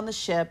then they're on the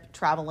ship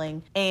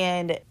traveling,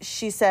 and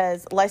she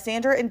says,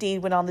 Lysandra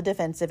indeed went on the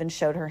defensive and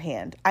showed her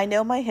hand. I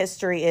know my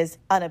history is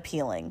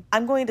unappealing.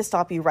 I'm going to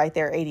stop you right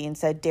there, Adian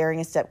said, daring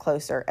a step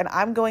closer. And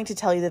I'm going to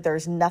tell you that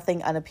there's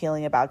nothing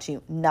unappealing about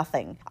you.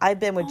 Nothing. I've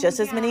been with just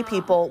as many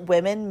people,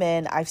 women,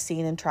 men, I've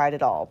seen and tried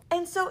it all.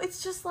 And so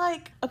it's just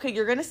like, okay,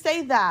 you're going to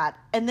say that.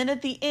 And then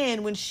at the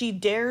end, when she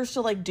dares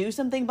to like do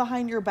something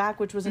behind your back,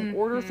 which was an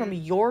order from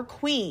your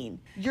queen,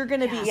 you're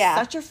going to be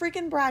such a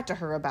freaking brat to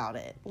her about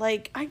it.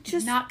 Like, I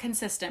just... Not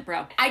consistent,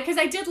 bro. Because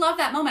I did love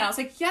that moment. I was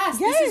like, yes,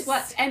 this is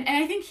what... And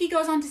I think he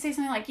goes on to say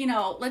something like, you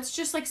know, let's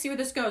just like see where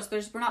this goes.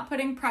 We're not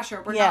putting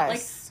pressure. We're not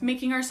like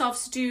making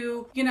ourselves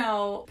do, you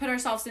know, put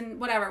ourselves in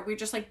whatever. We're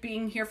just like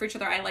being here for each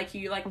other. I like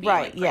you, you like me.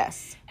 Right, like,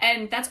 yes.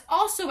 And that's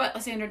also what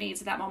Lysandra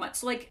needs at that moment.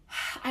 So like,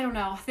 I don't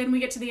know. Then we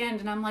get to the end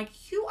and I'm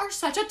like, you are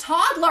such a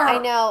toddler. I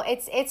know,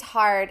 it's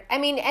hard. I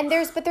mean, and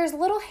there's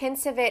little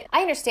hints of it.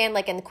 I understand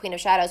like in the Queen of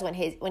Shadows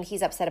when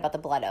he's upset about the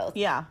blood oath.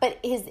 Yeah. But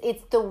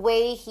it's the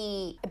way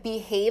he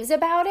behaves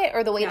about it,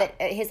 or the way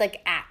that his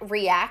like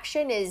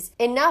reaction is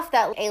enough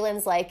that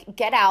Aelin's like,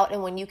 get out,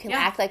 and when you can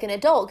act like an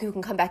adult, you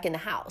can come back in the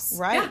house.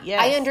 Right,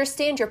 yes. I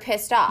understand you're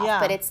pissed off,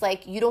 but it's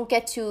like, you don't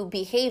get to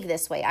behave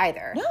this way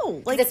either.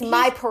 No. Like, it's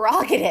my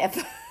prerogative.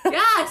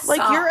 Yes.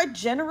 Like, you're a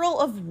general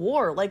of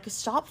war. Like,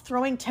 stop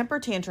throwing temper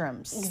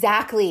tantrums.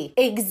 Exactly.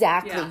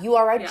 Yeah. You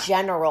are a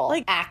general.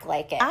 Like, act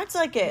like it. Act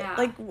like it. Yeah.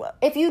 Like,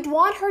 if you'd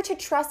want her to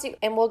trust you,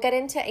 and we'll get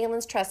into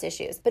Aelin's trust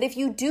issues, but if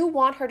you do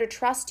want her to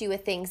trust you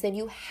with things, then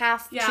you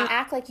have to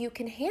act like you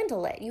can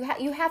handle it. You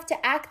have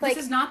to act like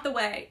this is not the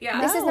way.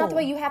 Yeah. This is not the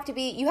way. You have to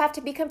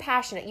be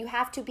compassionate. You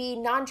have to be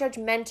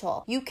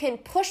non-judgmental. You can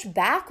push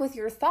back with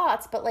your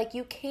thoughts, but like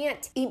you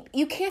can't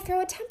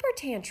throw a temper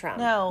tantrum.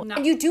 No.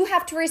 And you do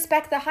have to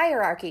respect the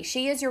hierarchy.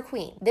 She is your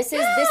queen. This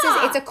is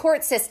it's a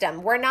court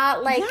system. We're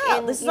not like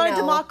this is not a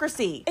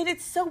democracy. And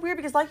it's so weird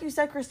because, like you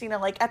said, Christina,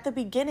 like at the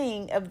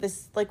beginning of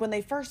this, like when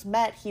they first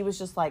met, he was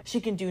just like,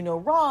 she can do no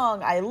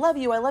wrong. I love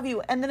you.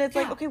 And then it's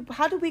like, okay,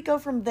 how do we go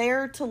from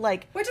there to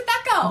like, where did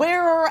that go?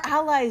 Where are our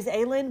allies,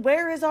 Aelin?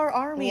 Where is our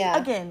army? Yeah.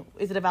 Again,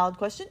 is it a valid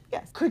question?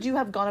 Yes. Could you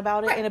have gone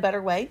about it in a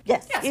better way?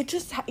 Yes. It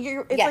just,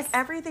 it's like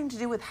everything to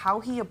do with how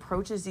he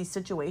approaches these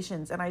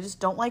situations. And I just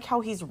don't like how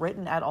he's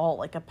written at all.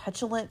 Like a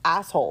petulant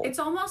asshole. It's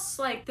almost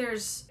like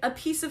there's a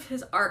piece of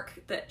his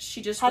arc that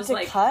she just had was to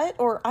like cut,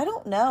 or I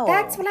don't know.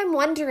 That's what I'm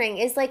wondering,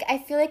 is like, I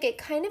feel like it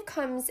kind of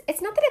comes,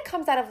 it's not that it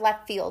comes out of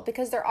left field,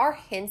 because there are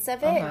hints of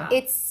it.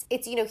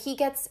 It's you know, he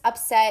gets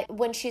upset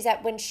when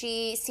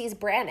she sees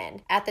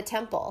Brannon at the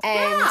temple,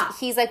 and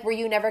he's like, were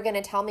you never going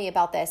to tell me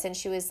about this? And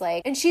she was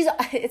like, and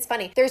it's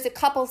funny, there's a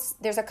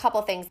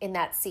couple things in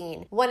that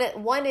scene.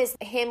 One is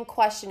him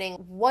questioning,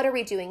 what are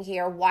we doing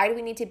here? Why do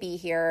we need to be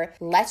here?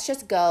 Let's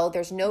just go.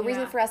 There's no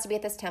reason for us to be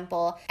at this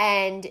temple.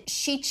 And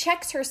she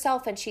checks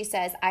herself and she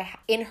says,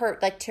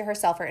 to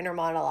herself, her inner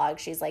monologue,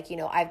 she's like, you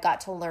know, I've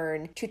got to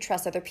learn to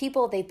trust other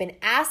people. They've been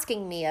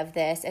asking me of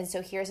this, and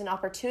so here's an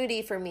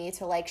opportunity for me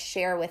to like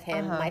share with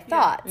him my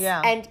thoughts.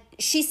 Yeah. And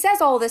she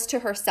says all this to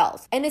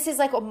herself, and this is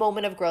like a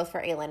moment of growth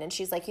for Aelin. And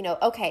she's like, you know,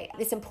 okay,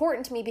 it's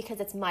important to me because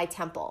it's my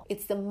temple.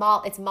 It's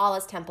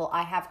Mala's temple.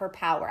 I have her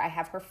power. I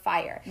have her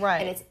fire.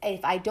 Right. And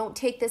if I don't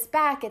take this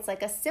back, it's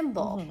like a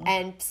symbol,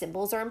 and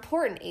symbols are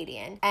important,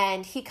 Adian.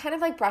 And he kind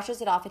of like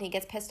brushes it off, and he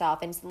gets pissed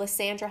off, and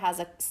Lysandra has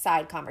a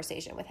side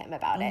conversation with him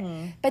about it.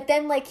 But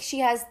then like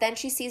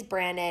she sees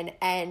Brannon,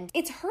 and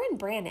it's her and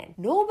Brannon.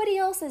 Nobody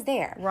else is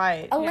there.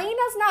 Right.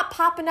 Elena's not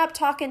popping up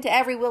talking to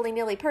every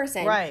willy-nilly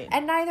person. Right.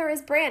 And neither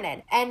is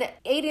Brannon. And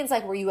Adian's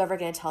like, were you ever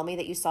going to tell me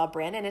that you saw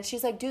Brannon? And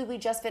she's like, dude, we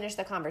just finished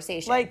the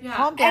conversation. Like,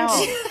 calm down.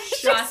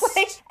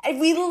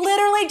 We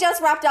literally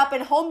just wrapped up,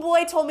 and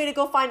homeboy told me to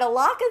go find a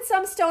lock in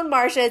some stone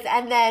marshes,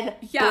 and then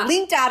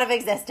blinked out of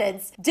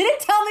existence. Didn't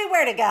tell me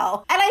where to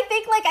go. And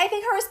I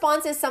think her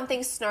response is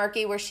something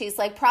snarky, where she's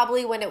like,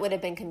 probably when it would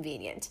have been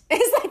convenient.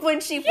 It's like when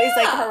she is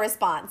like her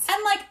response.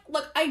 And like,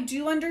 look, I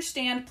do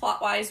understand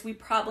plot-wise, we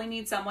probably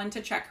need someone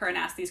to check her and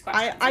ask these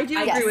questions. I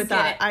do agree with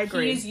that. I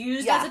agree. He's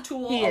used as a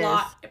tool a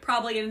lot,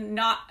 probably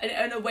not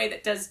in a way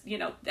that does, you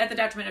know, at the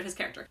detriment of his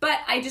character. But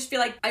I just feel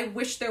like I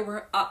wish there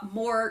were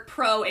more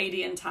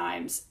pro-Adian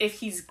times if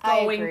he's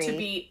going to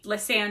be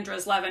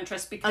Lysandra's love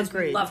interest, because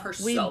we love her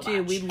so much.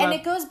 And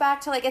it goes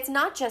back to like, it's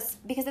not just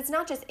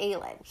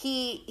Aelin.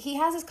 He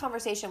has this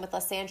conversation with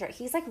Lysandra.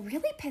 He's like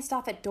really pissed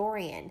off at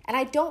Dorian. And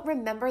I don't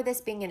remember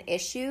this being an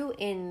issue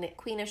in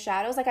Queen of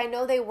Shadows. Like, I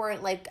know they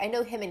weren't like, I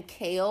know him and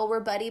Kael were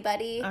buddy.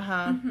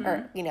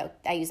 Or, you know,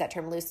 I use that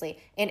term loosely,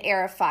 in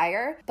Heir of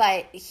Fire.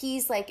 But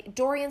he's like,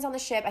 Dorian's on the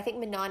ship. I think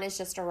Manon has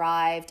just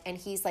arrived. And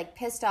he's like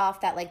pissed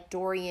off that like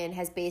Dorian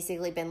has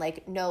basically been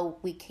like, no,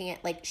 we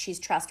can't like she's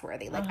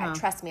trustworthy. Like, I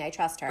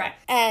trust her. Right.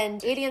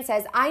 And Adian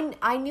says,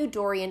 I knew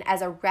Dorian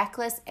as a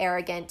reckless,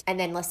 arrogant, and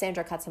then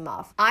Lysandra cuts him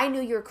off. I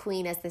knew your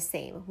queen as the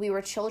same. We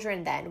were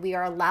children then. We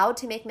are allowed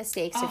to make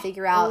mistakes to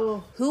figure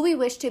out who we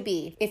wish to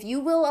be. If you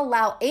will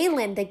allow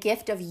Aelin the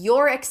gift of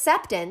your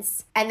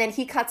acceptance, and then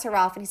he cuts her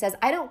off and he says,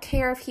 I don't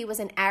care if he was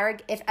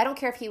I don't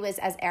care if he was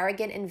as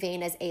arrogant and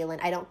vain as Aelin.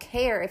 I don't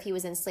care if he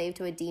was enslaved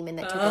to a demon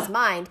that took his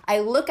mind. I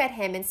look at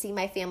him and see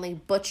my family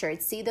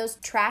butchered, see those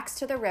tracks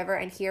to the river,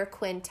 and hear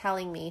Quinn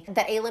telling me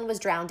that Aelin was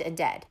drowned and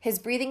dead. His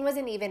breathing was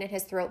uneven and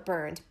his throat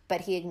burned,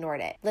 but he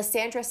ignored it.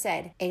 Lysandra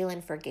said,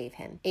 Aelin forgave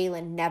him.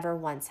 Aelin never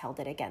once held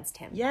it against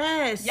him.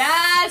 Yes.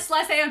 Yes,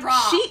 Lysandra.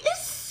 She is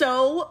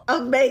so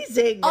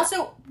amazing.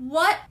 Also,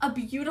 what a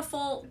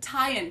beautiful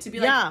tie-in to be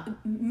like,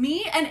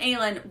 me and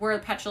Aelin were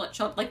petulant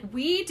children. Like,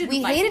 we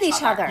hated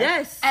each other.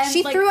 Yes. And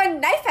she threw a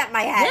knife at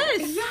my head.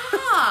 Yes.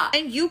 Yeah.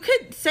 And you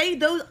could say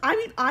those. I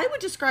mean, I would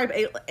describe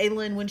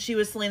Aelin when she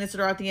was Selena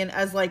Sidarathien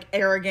as like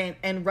arrogant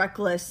and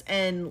reckless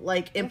and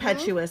like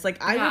impetuous.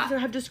 Like, I would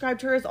have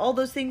described her as all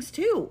those things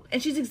too.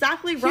 And she's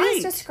exactly right.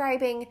 He's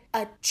describing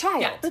a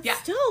child. Yeah. But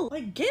still,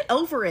 like, get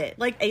over it.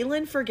 Like,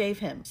 Aelin forgave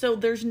him. So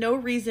there's no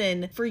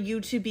reason for you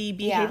to be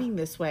behaving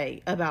this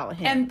way about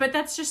him. But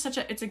that's just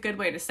it's a good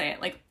way to say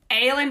it. Like,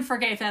 Aelin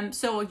forgave him,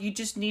 so you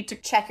just need to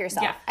check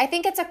yourself. Yeah. I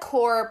think it's a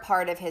core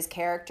part of his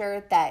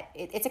character that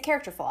it's a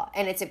character flaw,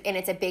 and it's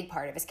a big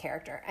part of his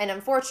character. And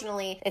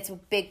unfortunately, it's a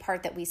big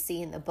part that we see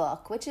in the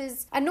book, which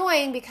is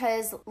annoying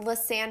because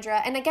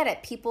Lysandra, and I get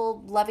it,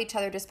 people love each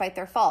other despite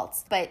their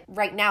faults, but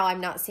right now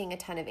I'm not seeing a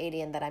ton of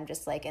Adian that I'm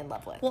just like in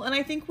love with. Well, and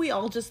I think we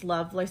all just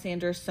love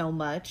Lysandra so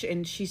much,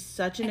 and she's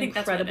such an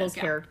incredible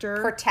character.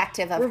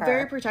 Protective of her. We're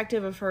very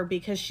protective of her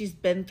because she's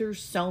been through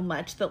so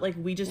much that like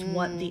we just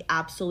want the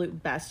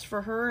absolute best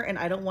for her, and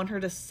I don't want her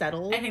to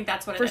settle. I think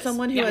that's what for it is.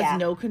 someone who has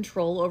no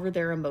control over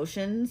their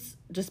emotions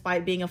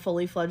despite being a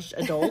fully fledged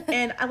adult.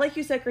 And like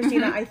you said,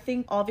 Christina, I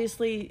think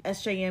obviously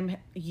SJM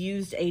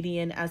used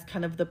Adian as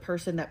kind of the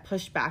person that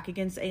pushed back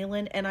against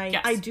Aelin, and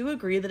I do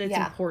agree that it's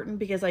important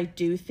because I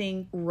do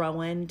think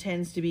Rowan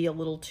tends to be a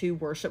little too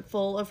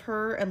worshipful of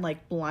her and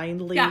like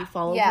blindly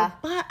follow her.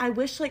 But I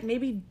wish like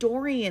maybe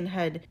Dorian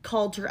had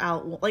called her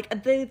out.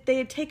 Like they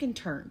had taken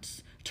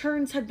turns.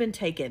 Turns had been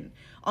taken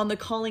on the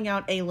calling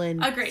out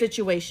Aelin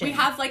situation. We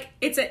have like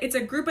it's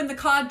a group in the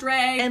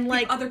cadre, and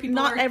like other people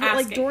not are every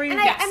asking. like Dorian.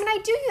 And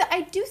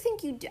I do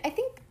think you do. I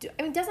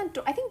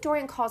think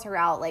Dorian calls her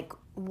out like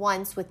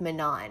once with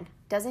Manon.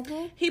 Doesn't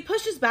he? He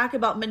pushes back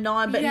about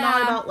Manon, but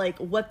not about like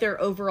what their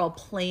overall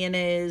plan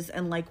is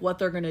and like what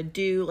they're gonna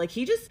do. Like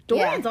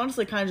Dorian's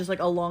honestly kind of just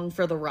like along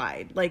for the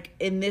ride. Like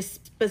in this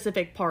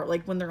specific part,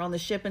 like when they're on the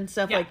ship and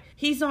stuff, like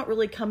he's not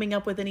really coming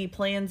up with any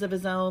plans of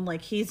his own.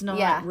 Like he's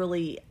not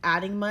really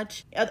adding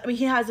much. I mean,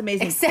 he has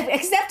amazing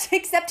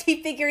except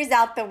he figures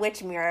out the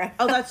witch mirror.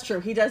 Oh, that's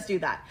true. He does do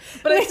that.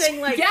 But I'm saying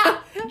like,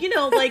 you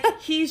know, like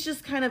he's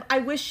just kind of.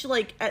 I wish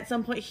like at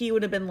some point he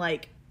would have been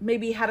like.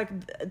 Maybe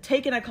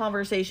taken a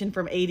conversation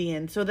from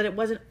Adian so that it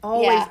wasn't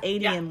always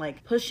Adian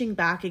like pushing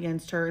back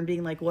against her and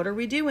being like, what are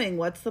we doing?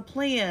 What's the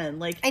plan?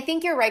 Like, I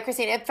think you're right,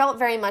 Christine. It felt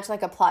very much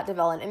like a plot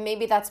development, and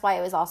maybe that's why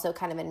it was also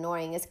kind of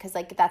annoying, is because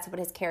like that's what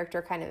his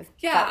character kind of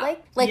felt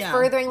like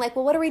furthering like,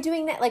 well, what are we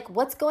doing now? Like,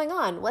 what's going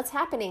on? What's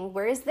happening?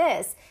 Where is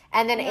this?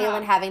 And then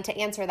Aelin having to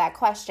answer that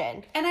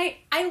question. And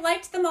I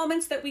liked the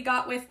moments that we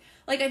got with.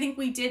 Like, I think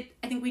we did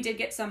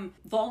get some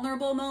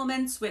vulnerable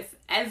moments with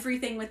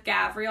everything with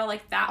Gavriel.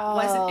 Like, that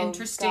was an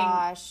interesting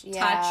touch.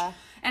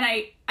 And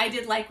I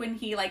did like when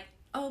he, like,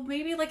 oh,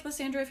 maybe, like,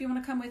 Lysandra, if you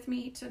want to come with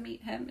me to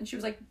meet him. And she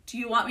was like, do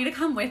you want me to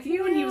come with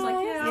you? And he was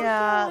like,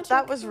 yeah,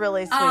 that was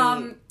really sweet.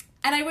 And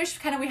I wish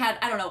kind of we had,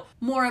 I don't know,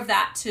 more of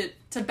that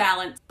to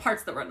balance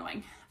parts that were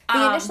annoying.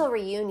 The initial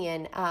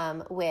reunion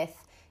with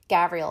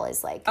Gavriel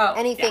is, like,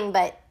 anything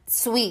but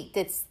sweet.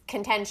 It's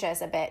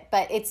contentious a bit,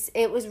 but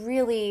it was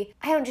really,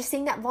 I don't know, just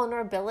seeing that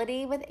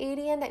vulnerability with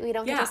Adian that we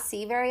don't get to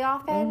see very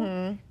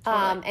often.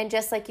 Totally. And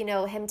just like, you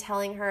know, him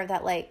telling her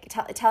that like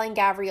telling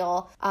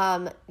Gavriel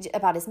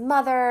about his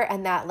mother,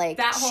 and that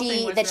like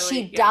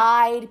she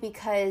died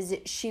because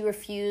she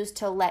refused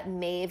to let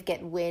Maeve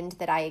get wind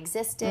that I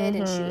existed,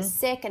 and she was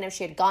sick, and if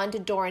she had gone to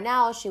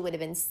Doranel she would have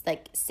been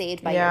like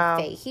saved by your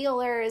Fae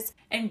healers.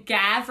 And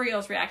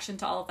Gavriel's reaction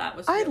to all of that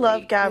was I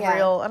love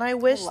Gavriel, and I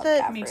wish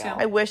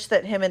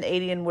that him and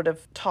Adian would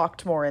have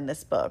talked more in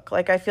this book.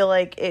 Like, I feel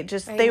like it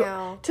just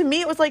to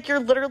me it was like you're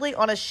literally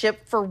on a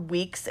ship for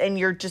weeks and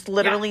you're just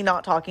literally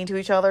not talking to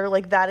each other.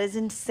 Like, that is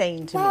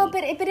insane to me. Well,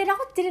 but it all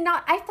did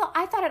not. I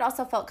thought it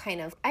also felt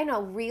kind of, I don't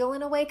know, real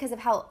in a way, because of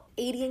how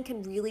Adian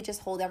can really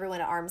just hold everyone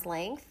at arm's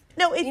length.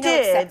 No, it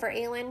did. Except for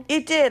Aelin.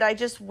 It did. I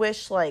just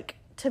wish, like,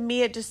 to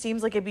me, it just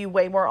seems like it'd be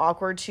way more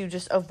awkward to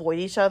just avoid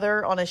each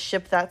other on a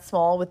ship that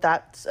small with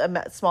that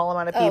small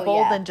amount of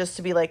people than just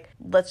to be like,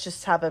 let's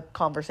just have a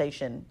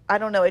conversation. I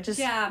don't know. It just...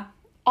 Yeah.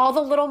 All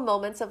the little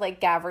moments of, like,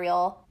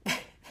 Gavriel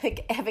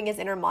like having his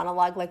inner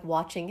monologue, like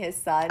watching his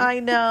son. I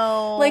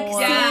know. Like seeing,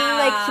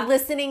 like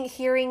listening,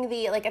 hearing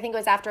the, like, I think it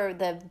was after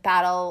the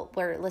battle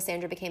where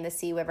Lysandra became the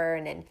Sea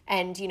Wyvern,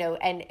 and you know,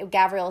 and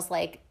Gavriel's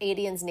like,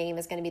 Aedian's name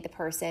is going to be the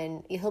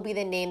person, he'll be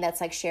the name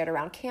that's like shared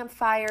around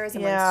campfires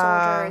among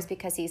soldiers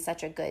because he's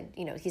such a good,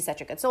 you know, he's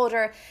such a good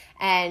soldier.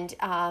 And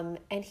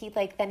he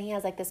like, then he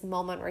has like this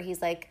moment where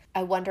he's like,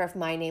 I wonder if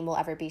my name will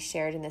ever be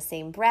shared in the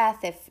same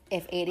breath, if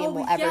Aedian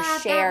will ever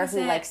share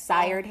who like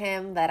sired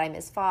him, that I'm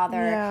his father.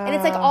 And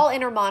it's like all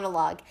inner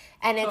monologue,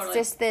 and it's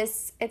just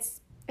this, it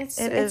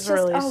is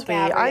really sweet.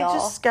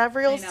 Gavriel.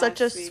 Gavriel's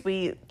such a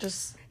sweet,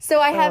 just. So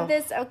I have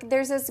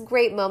there's this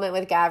great moment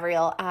with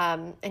Gavriel,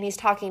 and he's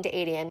talking to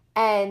Aedian,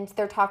 and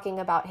they're talking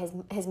about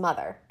his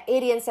mother.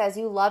 Aedian says,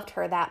 "You loved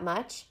her that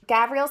much?"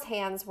 Gavriel's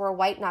hands were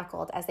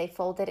white-knuckled as they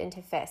folded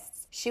into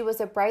fists. She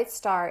was a bright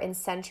star in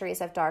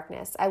centuries of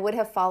darkness. I would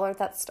have followed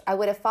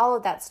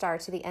that star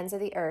to the ends of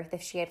the earth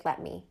if she had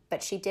let me,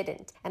 but she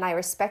didn't, and I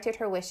respected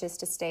her wishes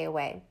to stay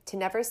away, to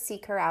never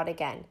seek her out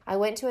again. I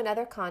went to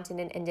another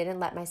continent and didn't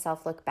let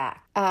myself look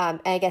back. And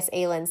I guess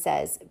Aelin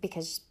says,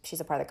 because she's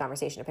a part of the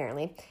conversation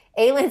apparently,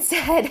 Aelin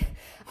said,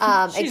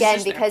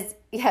 again, because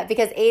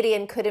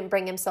Aedian couldn't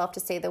bring himself to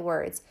say the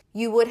words,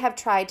 "You would have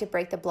tried to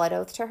break the blood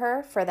oath to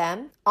her for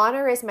them?"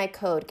 "Honor is my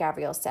code,"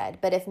 Gavriel said,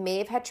 "but if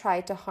Maeve had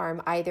tried to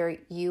harm either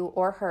you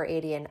or her,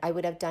 Aedian, I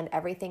would have done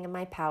everything in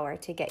my power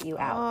to get you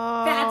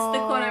out." That's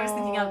the quote I was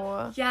thinking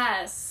of.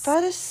 Yes.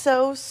 That is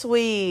so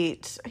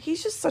sweet.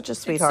 He's just such a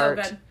sweetheart.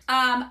 It's so good.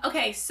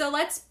 Okay, so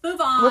let's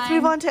move on. Let's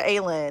move on to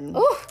Aelin.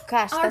 Oh,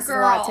 gosh, that's a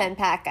lot to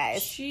unpack,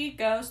 guys. She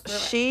goes through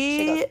it.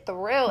 She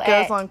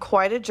goes on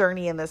quite a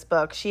journey in this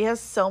book. She has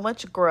so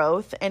much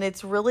growth, and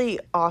it's really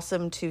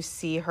awesome to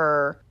see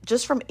her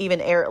just from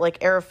even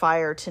Heir of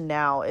Fire to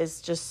now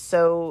is just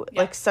so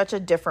like such a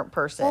different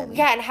person.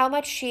 Well, and how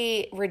much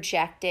she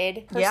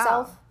rejected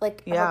herself,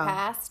 like her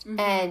past,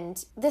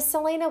 and the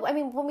Selena. I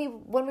mean,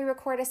 when we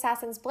record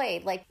Assassin's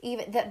Blade, like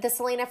even the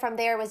Selena from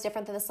there was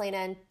different than the Selena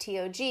in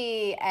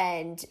TOG,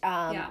 and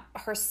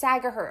her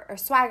swagger,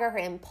 her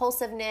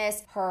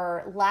impulsiveness,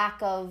 her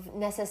lack of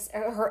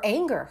her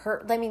anger,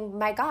 I mean,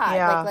 my God,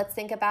 like let's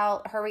think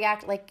about her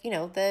react, like, you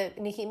know, the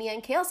Nehemia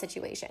and Kale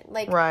situation,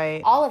 like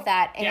all of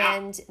that,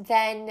 and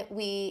then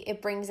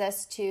it brings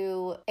us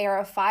to Heir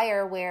of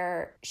Fire,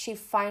 where she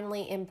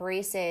finally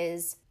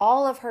embraces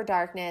all of her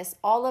darkness,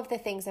 all of the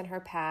things in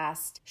her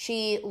past.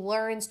 She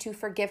learns to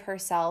forgive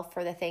herself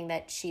for the thing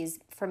that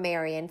for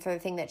Marion, for the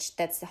thing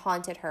that's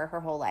haunted her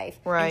whole life.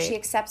 Right. And she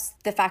accepts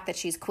the fact that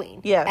she's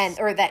queen. Yes.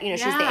 Or that, you know,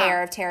 she's the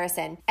heir of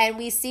Terrasen. And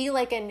we see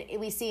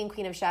in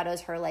Queen of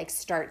Shadows her like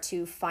start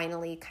to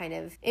finally kind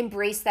of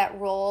embrace that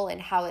role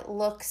and how it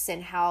looks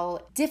and how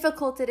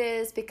difficult it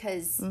is,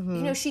 because you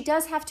know, she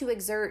does have to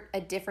exert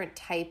a different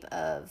type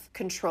of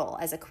control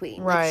as a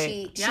queen.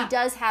 Right. Like she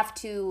does have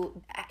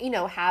to, you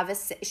know,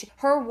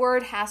 her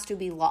word has to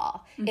be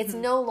law. It's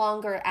no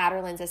longer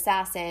Aderlin's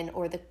assassin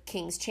or the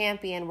king's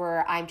champion,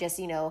 where I'm just,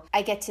 you know,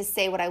 I get to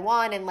say what I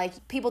want, and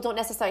like people don't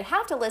necessarily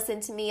have to listen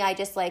to me. I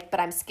just like, but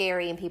I'm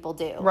scary and people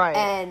do. Right.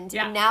 And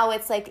now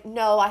it's like,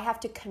 no, I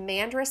have to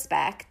command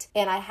respect,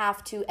 and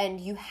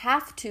you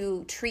have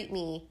to treat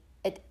me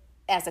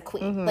as a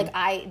queen. Like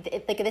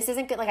this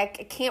isn't good. Like I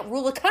can't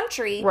rule a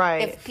country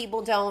if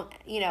people don't,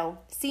 you know,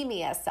 see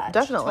me as such.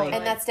 Definitely.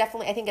 And that's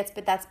definitely, I think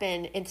that's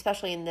been,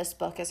 especially in this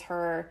book, is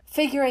her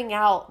figuring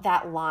out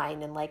that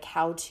line and like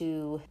how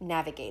to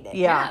navigate it.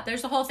 Yeah.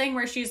 There's the whole thing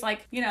where she's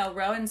like, you know,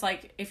 Rowan's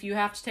like, if you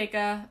have to take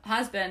a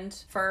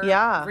husband for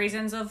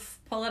reasons of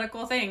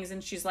political things,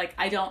 and she's like,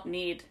 I don't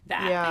need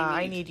that.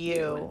 I need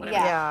you.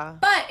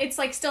 But it's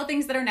like still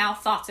things that are now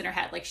thoughts in her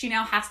head. Like she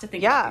now has to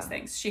think about these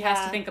things. She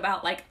has to think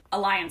about like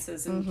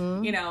alliances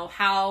and you know,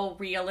 how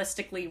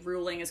realistically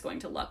ruling is going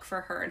to look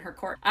for her and her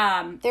court.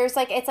 There's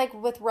like, it's like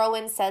what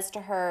Rowan says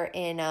to her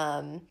in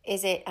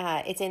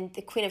it's in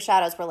the Queen of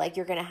Shadows, where like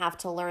you're gonna have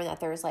to learn that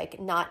there's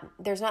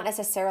not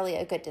necessarily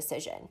a good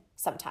decision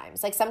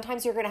sometimes. Like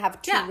sometimes you're gonna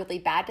have two really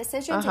bad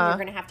decisions, and you're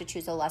gonna have to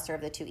choose a lesser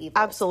of the two evils.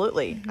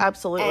 Absolutely.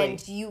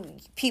 And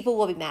people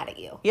will be mad at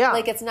you. Yeah.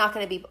 Like it's not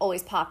gonna be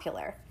always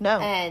popular. No.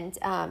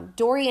 And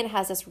Dorian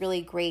has this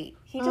really great,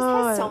 he just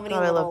has so many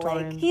little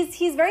like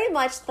he's very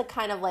much the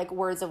kind of like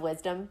words of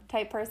wisdom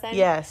type person.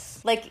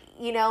 Yes. Like,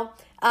 you know,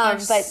 but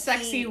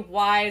sexy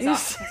wise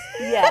officer.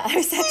 Yeah,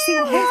 her sexy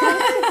wise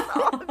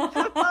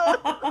officer.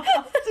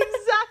 That's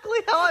exactly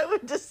how I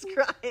would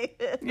describe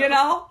it. You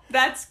know,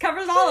 that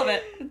covers all of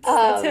it.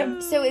 That's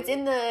him. So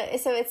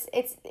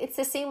it's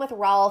the scene with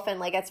Rolf, and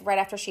like it's right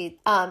after she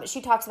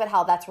talks about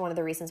how that's one of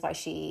the reasons why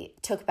she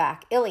took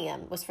back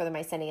Ilium was for the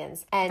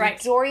Mycenaeans, and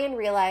Dorian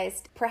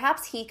realized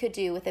perhaps he could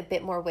do with a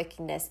bit more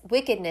wickedness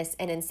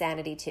and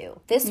insanity too.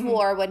 This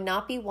war would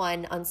not be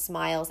won on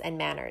smiles and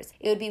manners.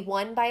 It would be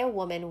won by a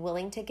woman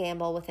willing to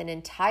gamble with an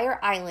entire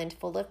island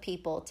full of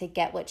people to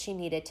get what she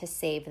needed to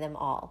save them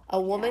all. A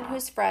woman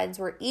whose friends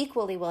were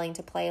equally willing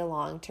willing to play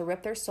along, to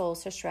rip their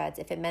souls to shreds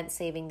if it meant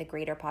saving the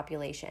greater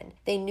population.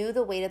 They knew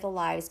the weight of the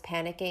lives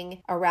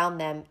panicking around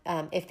them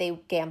if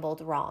they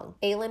gambled wrong.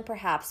 Aelin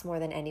perhaps more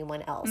than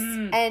anyone else.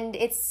 And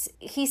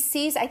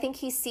I think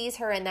he sees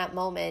her in that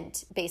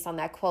moment based on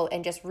that quote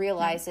and just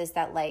realizes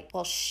that like,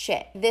 well,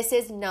 shit, this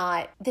is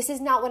not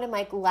one of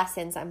my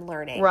lessons I'm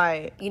learning.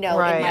 Right. You know,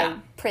 in my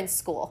Prince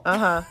school.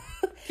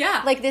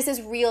 Yeah. Like this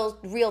is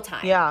real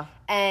time. Yeah.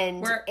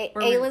 And we're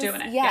Aelin's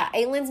doing it. Yeah,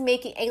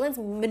 Aelin's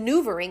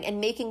maneuvering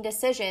and making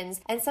decisions,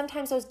 and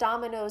sometimes those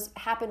dominoes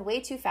happen way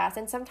too fast,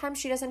 and sometimes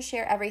she doesn't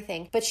share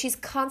everything, but she's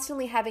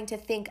constantly having to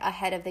think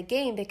ahead of the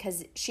game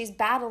because she's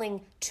battling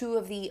two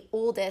of the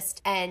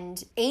oldest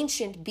and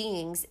ancient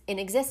beings in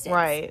existence.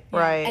 Right.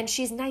 And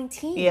she's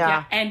 19.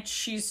 Yeah, and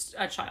she's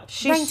a child.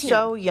 She's 19.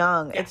 So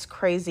young. Yeah. It's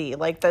crazy.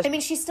 Like I mean,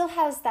 she still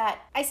has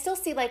that. I still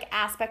see like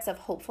aspects of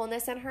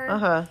hopefulness in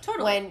her.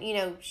 Totally. When, you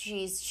know,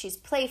 she's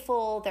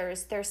playful.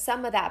 There's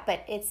some of that,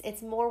 but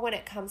it's more when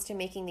it comes to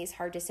making these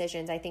hard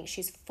decisions. I think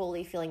she's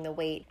fully feeling the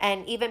weight,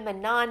 and even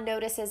Manon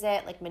notices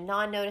it. Like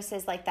Manon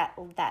notices like that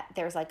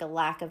there's like a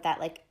lack of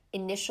that like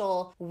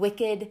initial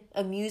wicked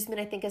amusement,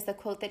 I think is the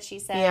quote that she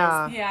says.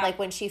 Yeah. Like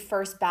when she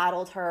first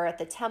battled her at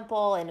the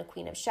temple in A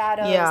Queen of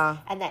Shadows,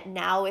 and that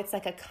now it's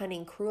like a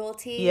cunning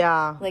cruelty.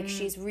 Yeah. Like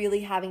she's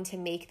really having to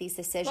make these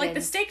decisions. Like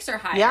the stakes are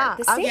higher. Yeah,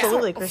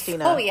 absolutely,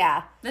 Christina. Oh,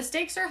 yeah. The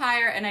stakes are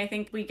higher, and I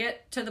think we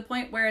get to the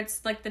point where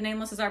it's like the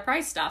nameless is our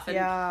prize stuff,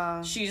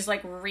 and she's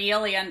like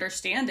really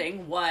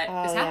understanding what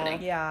is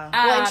happening.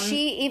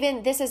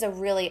 When this is a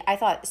really, I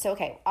thought, so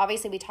okay,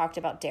 obviously we talked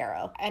about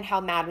Darrow and how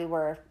mad we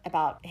were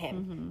about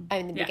him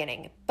in the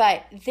beginning,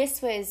 but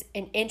this was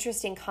an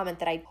interesting comment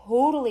that I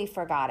totally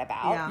forgot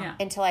about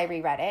until I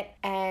reread it,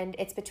 and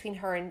it's between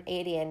her and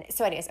Aedion.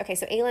 So anyways, okay,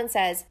 so Aelin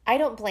says, I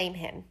don't blame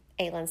him.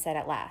 Aelin said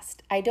at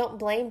last. I don't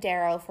blame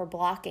Darrow for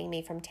blocking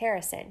me from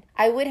Terrasen.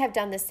 I would have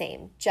done the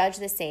same,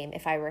 judged the same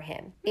if I were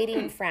him.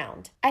 Aedion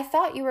frowned. I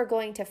thought you were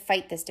going to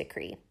fight this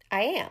decree.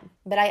 I am,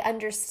 but I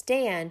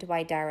understand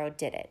why Darrow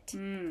did it.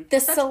 The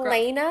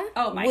Selena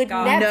would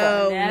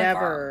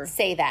never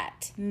say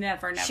that.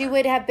 Never. She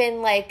would have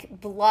been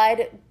like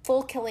blood,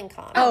 full killing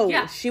con.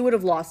 She would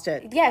have lost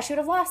it. Yeah, she would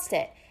have lost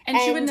it. And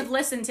she wouldn't have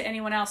listened to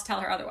anyone else tell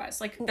her otherwise.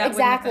 Like, that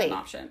wouldn't have been an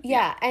option.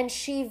 Yeah, and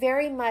she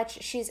very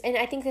much, and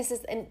I think this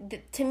is,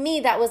 and to me,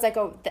 that was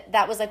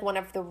like one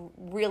of the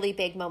really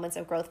big moments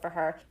of growth for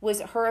her,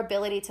 was her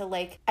ability to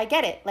like, I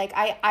get it. Like,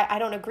 I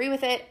don't agree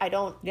with it. I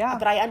don't,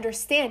 but I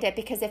understand it,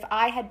 because if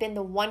I had been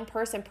the one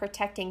person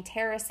protecting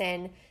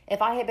Terrasen,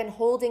 if I had been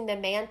holding the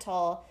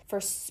mantle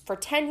for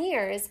 10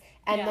 years,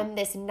 and then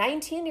this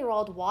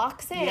 19-year-old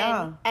walks in,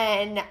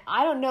 and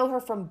I don't know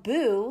her from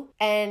Boo,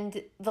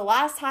 and the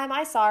last time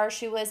I saw her,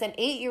 she was an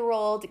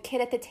 8-year-old kid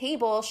at the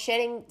table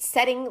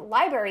setting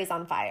libraries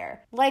on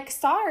fire. Like,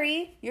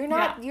 sorry, you're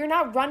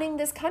not running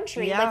this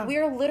country. Like,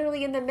 we're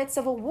literally in the midst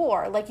of a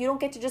war. Like, you don't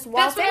get to just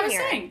walk in here. That's what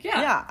I was saying.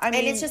 Yeah. I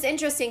mean, and it's just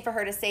interesting for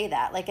her to say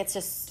that. Like, it's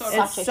just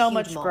it's so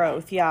much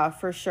growth. Yeah,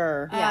 for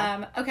sure.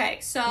 Okay,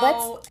 so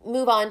let's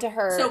move on to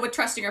her. So with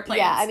trusting her plans.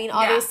 Yeah, I mean,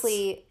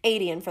 obviously,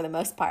 Aedion for the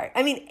most part.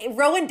 I mean,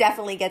 Rowan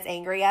definitely gets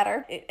angry at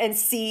her and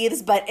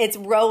seethes, but it's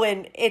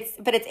Rowan. It's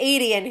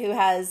Aedion who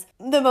has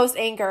the most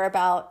anger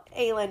about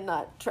Aelin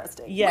not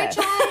trusting. Yes.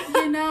 Which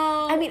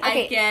I mean,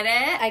 okay,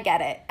 I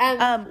get it.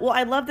 Well,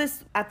 I love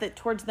this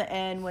towards the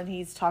end when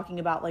he's talking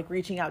about like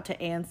reaching out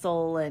to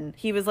Ansel, and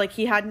he was like,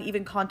 he hadn't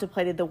even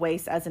contemplated the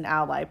Waste as an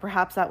ally.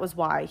 Perhaps that was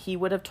why he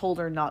would have told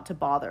her not to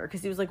bother,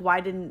 because he was like, why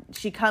didn't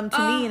she come to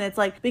me? And it's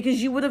like,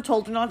 because you would have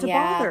told her not to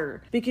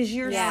bother, because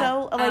you're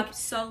so like,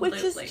 absolutely.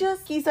 Which is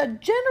just, he's a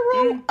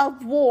general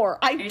of war.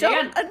 I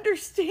don't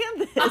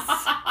understand this.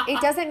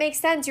 It doesn't make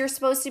sense. You're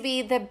supposed to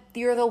be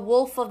you're the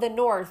wolf of the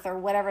north, or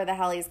whatever the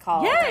hell he's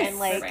called. Yes. And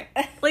like,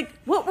 like,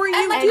 what were you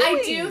doing?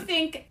 I do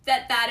think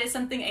that is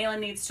something Aelin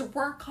needs to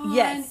work on.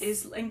 Yes.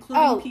 Is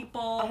including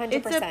people.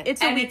 100%.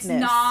 It's a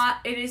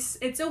weakness.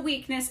 It's a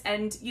weakness,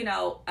 and you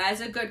know,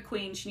 as a good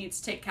queen, she needs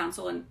to take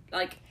counsel, and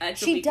like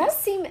she does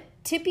seem,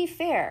 to be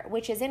fair,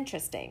 which is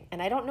interesting,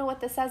 and I don't know what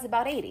this says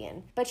about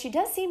Aedion, but she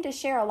does seem to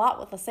share a lot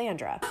with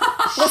Lysandra.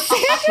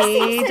 Lysandra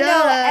seems to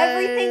know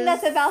everything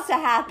that's about to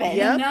happen.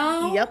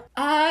 Yep.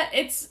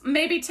 It's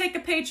maybe take a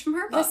page from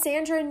her book.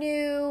 Lysandra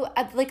knew,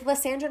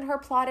 Lysandra and her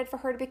plotted for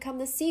her to become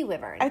the Sea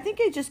Wyvern. I think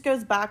it just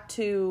goes back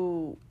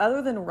to,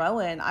 other than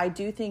Rowan, I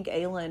do think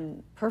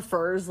Aelin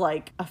prefers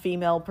like a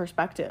female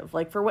perspective.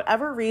 Like, for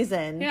whatever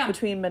reason,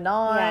 between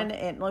Manon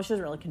and, well, she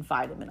doesn't really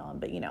confide in Manon,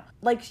 but you know,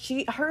 like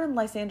her and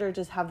Lysandra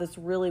just have this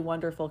really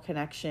wonderful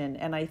connection,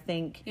 and I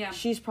think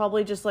she's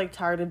probably just like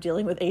tired of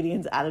dealing with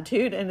Aedion's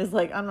attitude and is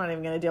like, I'm not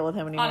even going to deal with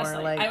him anymore.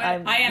 Honestly, like,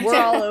 we're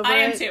all over I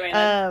am it. too,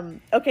 Aelin.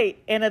 Okay,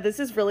 Anna, this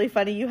is really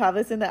funny. You have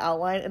this in the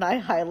outline, and I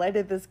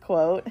highlighted this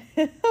quote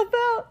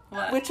about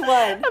what? Which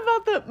one?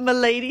 About the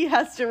Milady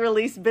has to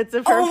release bits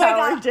of her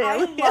power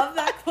daily. I love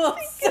that quote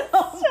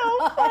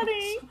so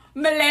funny.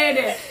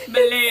 Milady.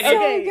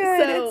 Okay,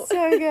 it's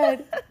so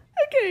good.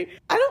 Okay.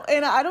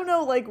 I don't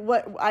know like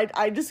what I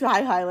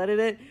highlighted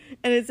it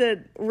and it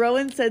said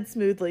Rowan said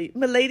smoothly,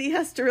 "Milady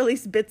has to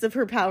release bits of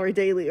her power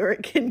daily or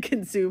it can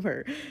consume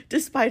her.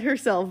 Despite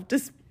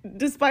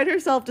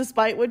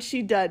what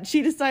she'd done,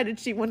 she decided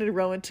she wanted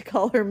Rowan to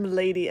call her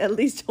Milady at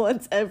least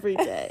once every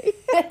day."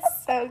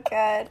 It's so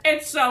good.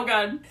 It's so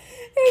good.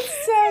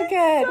 It's so good.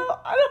 I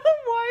don't know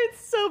why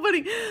it's so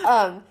funny.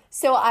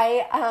 So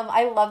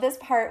I love this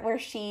part where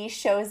she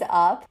shows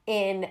up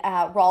in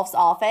Rolf's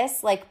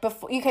office, like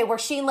before. Okay, where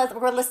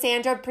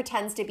Lysandra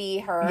pretends to be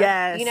her.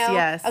 Yes, you know.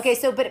 Yes. Okay,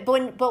 so but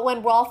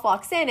when Rolf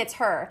walks in, it's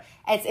her.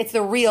 It's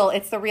the real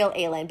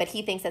Aelin, but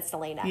he thinks it's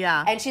Selena.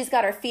 Yeah. And she's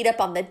got her feet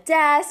up on the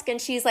desk, and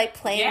she's like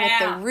playing with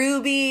the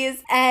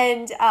rubies,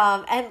 and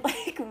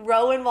like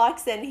Rowan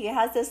walks in, he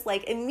has this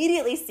like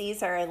immediately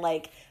sees her and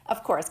like.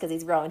 Of course, because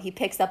he's Rowan. He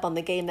picks up on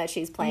the game that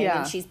she's playing,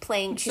 and she's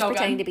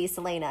pretending to be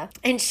Selena.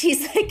 And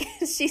she's like,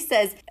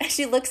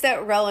 she looks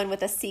at Rowan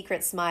with a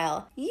secret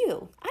smile.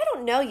 I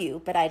don't know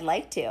you, but I'd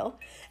like to.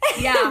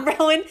 Yeah.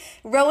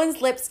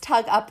 Rowan's lips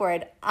tug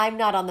upward. I'm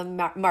not on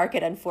the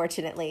market,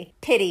 unfortunately.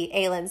 Pity,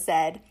 Aelin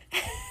said.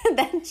 And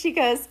then she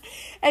goes,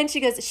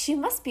 she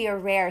must be a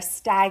rare,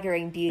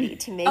 staggering beauty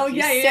to make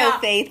so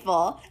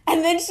faithful.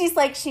 And then she's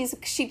like,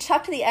 she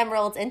chucked the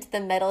emeralds into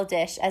the metal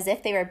dish as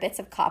if they were bits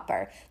of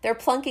copper. They're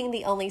plunking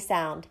the only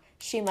sound.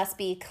 She must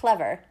be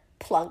clever,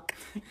 plunk,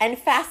 and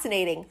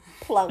fascinating,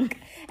 plunk,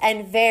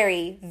 and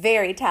very,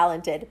 very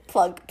talented,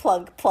 plunk,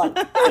 plunk, plunk.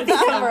 With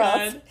the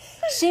emeralds.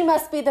 She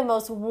must be the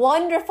most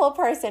wonderful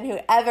person who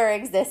ever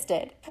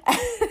existed.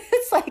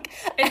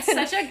 It's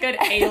such a good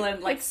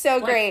Aelin, like it's so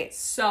great,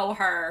 so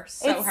her.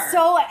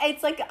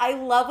 It's like I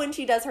love when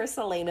she does her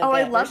Selena. Oh,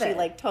 bit I love it. She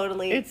like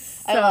totally. It's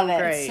so I love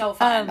great. It. It's so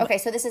fun. Okay,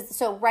 so this is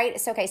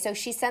so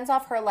she sends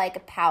off her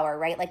like power,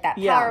 right? Like that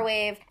power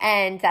wave,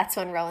 and that's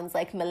when Rowan's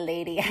like,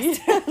 "Milady has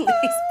to release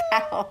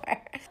power."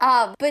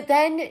 But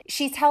then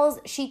she tells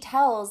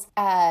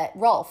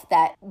Rolf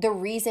that the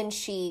reason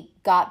she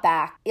got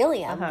back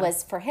Ilium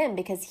was for him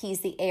because he's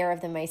the heir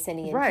of the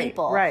Mycenaean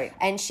people. Right.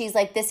 And she's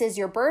like, "This is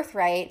your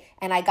birthright,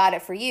 and I got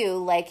it for you.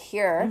 Like,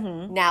 here,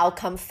 now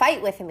come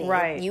fight with me.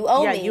 Right. You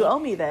owe me. Yeah, you owe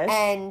me this."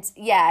 And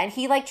and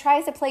he like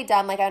tries to play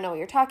dumb, like, "I don't know what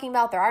you're talking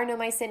about. There are no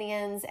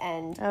Mycenaeans."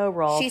 And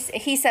Rolf.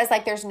 he says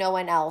like, "There's no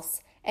one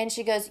else." And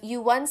she goes,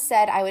 "You once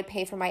said I would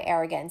pay for my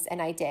arrogance,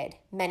 and I did,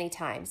 many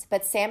times.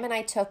 But Sam and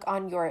I took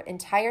on your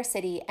entire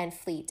city and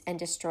fleet and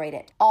destroyed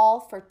it,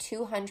 all for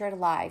 200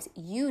 lives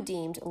you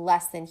deemed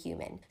less than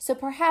human. So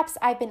perhaps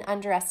I've been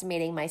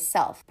underestimating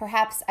myself.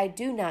 Perhaps I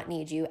do not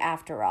need you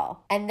after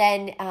all." And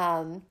then,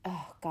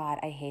 oh God,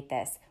 I hate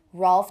this.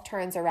 Rolf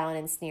turns around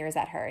and sneers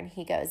at her, and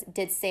he goes,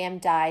 "Did Sam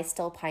die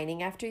still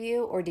pining after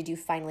you, or did you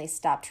finally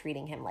stop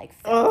treating him like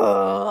filth?"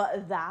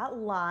 Ugh, that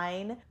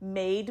line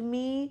made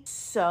me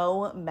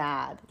so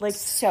mad. Like,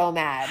 so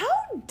mad.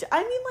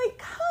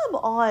 Come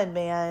on,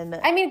 man.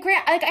 I mean,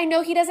 Grant, like, I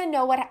know he doesn't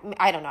know what,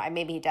 I don't know,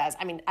 maybe he does.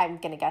 I mean, I'm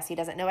gonna guess he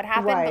doesn't know what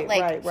happened, but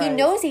like, he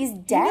knows he's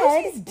dead. He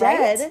knows he's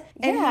dead, right?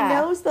 and he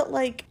knows that,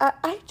 like,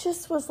 I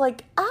just was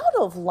like, out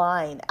of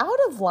line,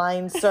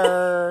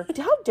 sir.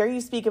 How dare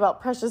you speak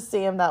about precious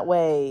Sam that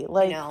way?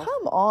 Like,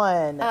 come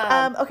on.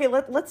 Okay,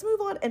 let's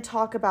move on and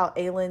talk about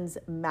Aelin's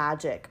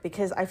magic,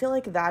 because I feel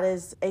like that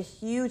is a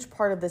huge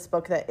part of this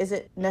book that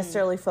isn't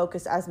necessarily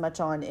focused as much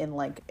on in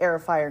like Heir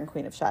of Fire and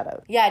Queen of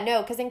Shadows. Yeah,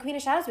 no, because in Queen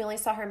of Shadows we only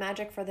saw her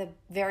magic for the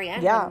very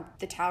end when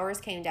the towers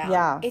came down.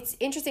 Yeah. It's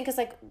interesting because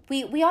like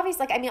we obviously,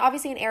 like, I mean,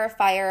 obviously in Heir of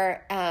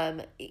Fire,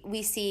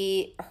 we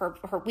see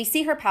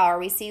her power.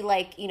 We see,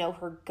 like, you know,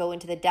 her go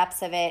into the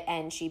depths of it,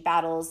 and she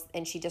battles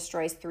and she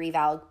destroys 3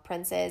 Val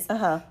princes.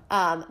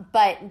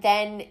 But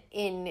then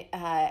in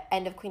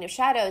End of Queen of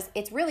Shadows,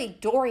 it's really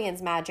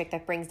Dorian's magic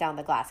that brings down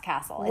the glass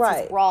castle.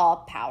 It's his raw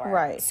power.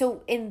 Right.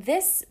 So in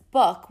this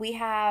book, we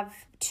have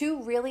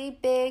 2 really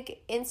big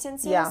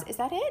instances. Yeah. Is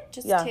that it?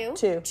 Just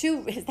 2?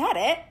 2. Is that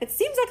it? It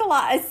seems like a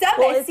lot.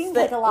 It seems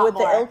like a lot with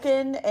more. With the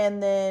Ilkin,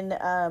 and then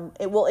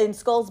in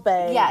Skulls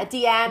Bay. Yeah,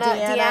 Deanna,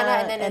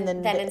 and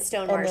then in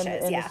Stone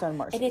Marshes. The Stone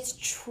Marshes. And it's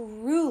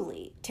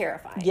truly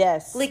terrifying.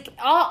 Yes. Like,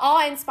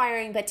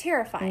 awe-inspiring, but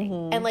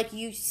terrifying. And like,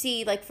 you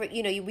see, like,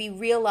 we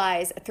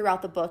realize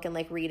throughout the book, and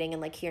like reading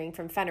and like hearing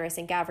from Fenris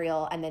and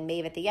Gavriel and then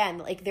Maeve at the end,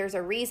 like, there's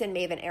a reason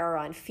Maeve and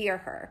Araron fear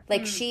her.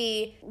 Like,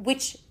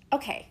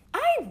 okay,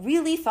 I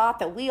really thought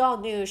that we all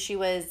knew she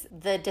was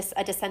a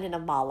descendant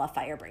of Mala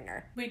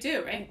Firebringer. We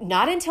do, right?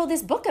 Not until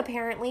this book,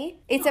 apparently.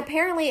 It's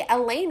apparently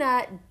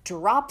Elena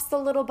drops the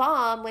little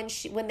bomb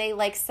when they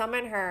like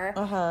summon her,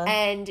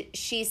 and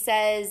she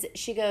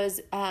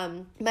goes,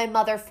 "My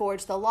mother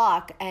forged the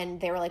lock,"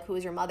 and they were like, "Who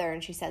is your mother?"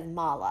 And she says,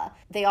 "Mala."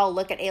 They all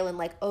look at Aelin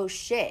like, "Oh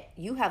shit,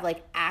 you have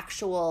like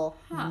actual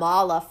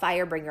Mala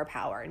Firebringer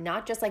power,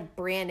 not just like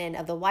Brannon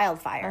of the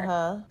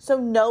Wildfire." So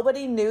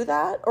nobody knew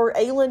that, or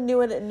Aelin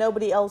knew it and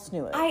nobody else else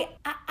knew it.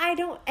 I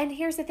don't, and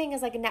here's the thing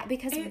is like now,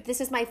 because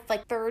this is my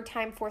like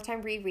fourth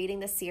time rereading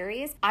the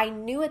series, I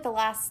knew it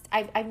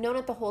I've known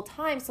it the whole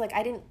time, so like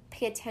I didn't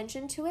pay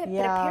attention to it, but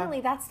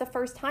apparently that's the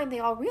first time they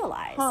all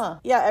realized.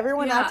 Yeah,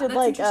 everyone acted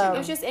like it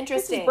was just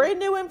interesting. This is brand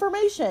new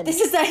information.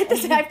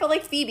 I feel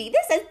like Phoebe,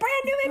 this is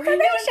brand new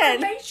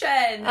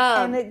information.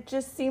 And it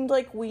just seemed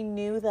like we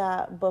knew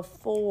that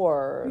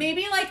before.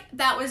 Maybe like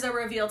that was a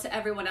reveal to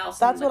everyone else.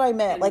 That's what I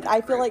meant. Like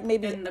I feel like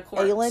maybe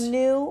Aelin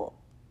knew,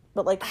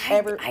 but like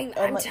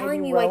I'm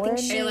telling you, Rowan? I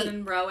think Aelin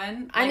and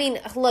Rowan. I mean,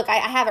 look, I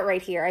have it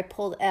right here. I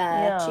pulled.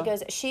 She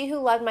goes, "She who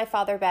loved my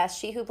father best,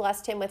 she who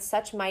blessed him with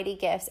such mighty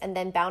gifts, and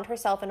then bound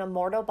herself in a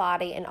mortal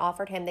body and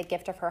offered him the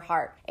gift of her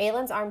heart."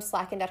 Aelin's arms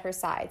slackened at her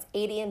sides.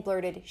 Aedion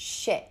blurted,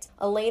 "Shit."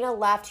 Elena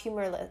laughed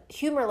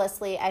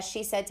humorlessly as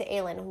she said to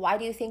Aelin, "Why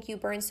do you think you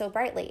burn so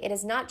brightly? It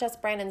is not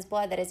just Brandon's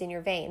blood that is in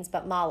your veins,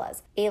 but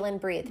Mala's." Aelin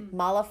breathed.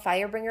 "Mala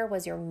Firebringer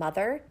was your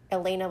mother?"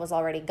 Elena was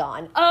already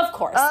gone. Of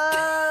course.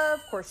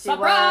 Of course she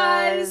was.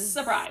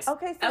 Surprise.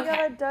 Okay, so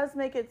yeah, that does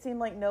make it seem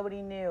like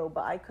nobody knew,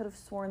 but I could have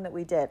sworn that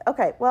we did.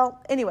 Okay, well,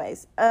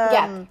 anyways.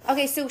 Yeah.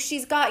 Okay, so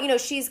she's got,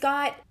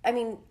 I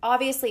mean,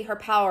 obviously her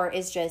power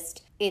is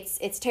just,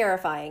 it's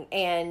terrifying.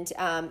 And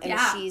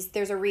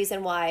there's a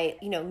reason why,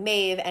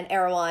 Maeve and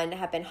Erewhon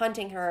have been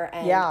hunting her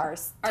and are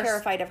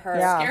terrified of her.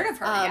 Scared of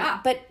her,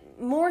 But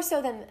more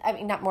so than,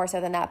 not more so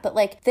than that, but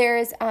like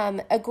there's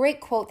a great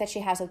quote that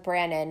she has with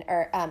Brandon,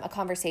 or a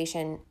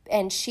conversation,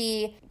 and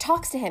she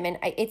talks to him, and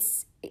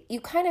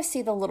you kind of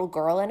see the little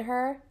girl in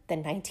her, the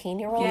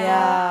 19-year-old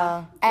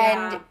girl.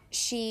 And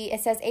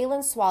it says,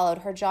 Aelin swallowed,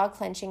 her jaw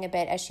clenching a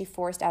bit as she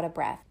forced out a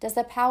breath. "Does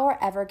the power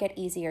ever get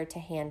easier to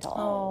handle?"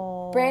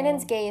 Oh.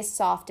 Brandon's gaze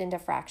softened a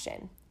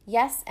fraction.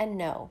 "Yes and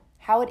no.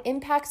 How it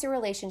impacts your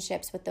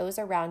relationships with those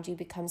around you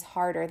becomes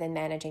harder than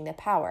managing the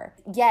power.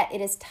 Yet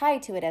it is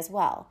tied to it as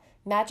well.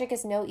 Magic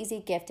is no easy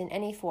gift in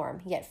any form,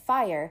 yet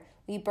fire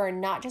we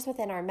burn not just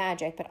within our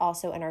magic, but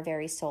also in our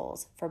very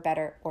souls, for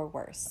better or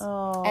worse."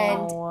 Oh.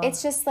 And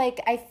it's just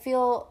like, I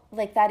feel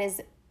like that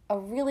is a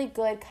really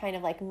good kind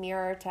of like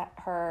mirror to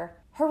her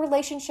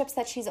relationships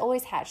that she's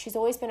always had. She's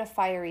always been a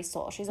fiery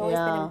soul. She's always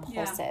been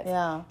impulsive.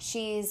 Yeah.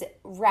 She's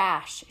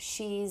rash.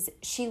 She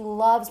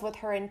loves with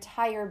her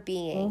entire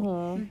being.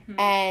 Mm-hmm.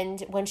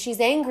 And when she's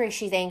angry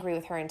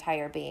with her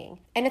entire being.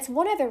 And it's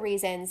one of the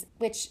reasons,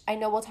 which I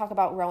know we'll talk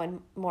about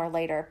Rowan more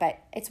later, but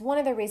it's one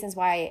of the reasons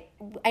why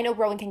I know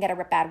Rowan can get a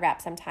bad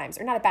rap sometimes.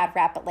 Or not a bad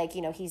rap, but like,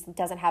 he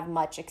doesn't have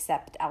much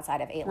except outside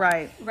of Aelin.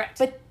 Right.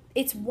 But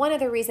it's one of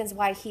the reasons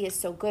why he is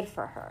so good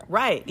for her.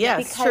 Right.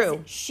 Yes, because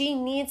true. She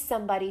needs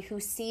somebody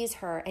who sees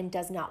her and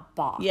does not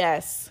balk.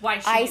 Yes.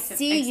 I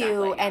see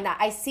you and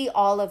I see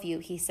all of you,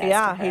 he says.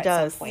 Yeah, to her he at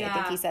does. Some point. I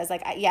think he says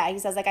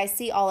I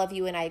see all of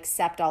you and I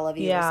accept all of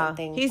you or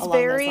something. He's along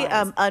very those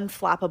lines.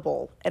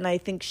 unflappable, and I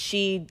think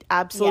she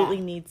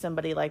absolutely needs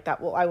somebody like that.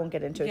 Well, I won't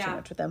get into it too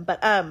much with them,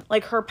 but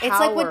like her power. It's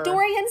like what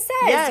Dorian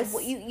says. Yes.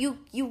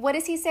 You what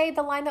does he say?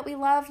 The line that we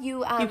love?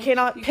 You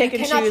cannot pick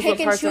and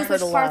choose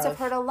what parts of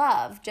her to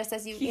love, just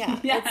as you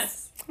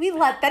Yes. We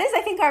love that is,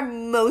 I think, our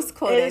most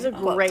quoted. It is a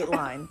great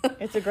line.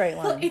 It's a great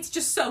line. Well, it's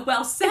just so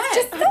well said. It's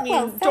just so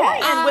well said.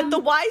 Dorian with the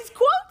wise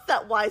quote,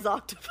 that wise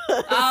octopus.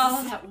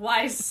 Oh, that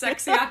wise,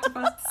 sexy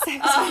octopus.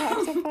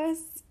 Octopus.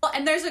 Well,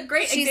 and there's a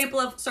great example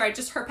of,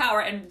 just her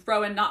power and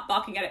Rowan not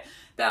balking at it.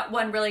 That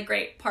one really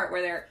great part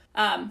where they're,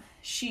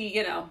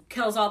 she,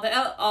 kills all the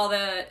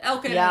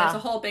Elkin, and it's a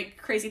whole big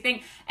crazy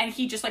thing, and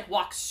he just like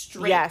walks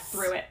straight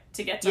through it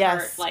to get to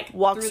her, like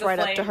walks through the right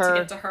flame up to her, to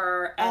get to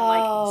her, and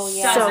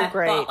does so it,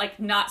 great, but like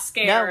not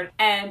scared. No.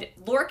 And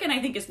Lorcan, I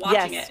think, is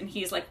watching it, and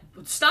he's like,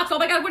 "Stop! Oh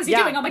my god, what is he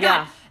doing? Oh my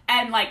god!"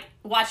 And like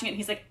watching it, and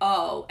he's like,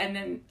 "Oh," and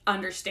then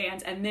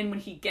understands, and then when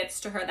he gets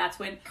to her, that's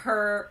when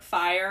her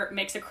fire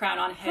makes a crown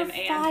on him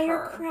and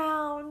her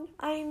crown.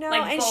 I know,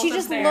 like, and she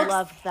just looks,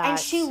 love that. and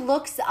she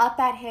looks up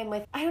at him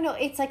with, I don't know,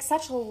 it's like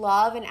such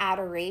love and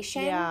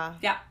adoration.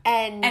 Yeah,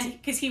 and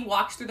because he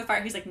walks through the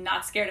fire, he's like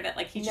not scared of it,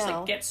 like he just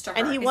like gets to her,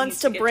 and he wants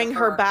to bring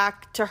her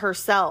back to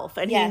herself,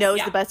 and he knows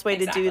the best way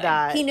to do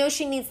that. He knows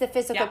she needs the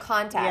physical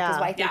contact, is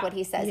what I think what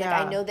he says. Like,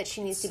 I know that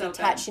she needs to be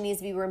touched. Good. She needs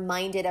to be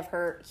reminded of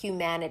her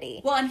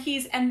humanity. Well,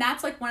 and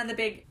that's like one of the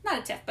big, not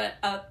a tiff, but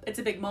it's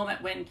a big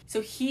moment when, so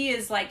he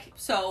is like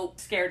so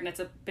scared, and it's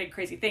a big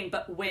crazy thing,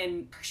 but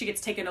when she gets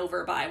taken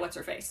over by what's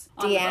her face,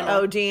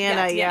 Deanna.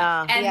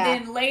 Deanna. And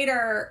then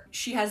later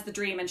she has the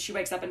dream, and she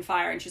wakes up in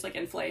fire, and she's like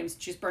in flames.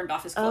 She's burned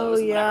off his clothes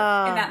and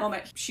whatever. In that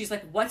moment, she's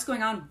like, "What's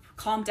going on?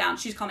 Calm down."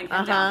 She's calming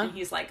him down, and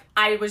he's like,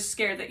 "I was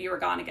scared that you were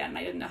gone again, and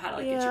I didn't know how to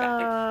like get you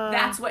back." Like,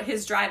 that's what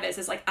his drive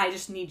is like, I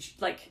just need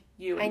like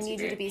you. And I need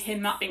you to be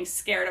him not being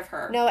scared of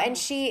her. No, and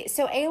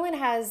so Aelin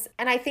has,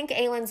 and I think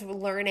Aelin's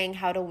learning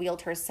how to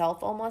wield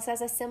herself almost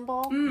as a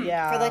symbol.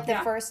 For like the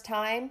first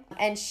time.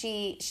 And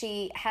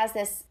she has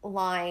this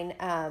line,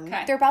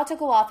 they're about to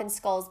go off in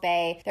Skulls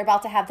Bay. They're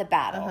about to have the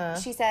battle.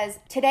 She says,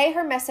 today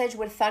her message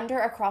would thunder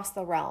across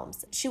the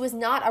realms. She was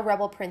not a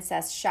rebel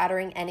princess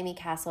shattering enemy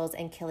castles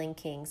and killing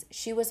kings.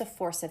 She was a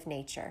force of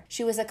nature.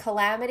 She was a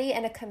calamity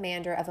and a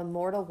commander of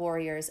immortal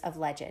warriors of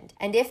legend.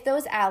 And if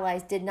those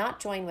allies did not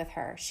join with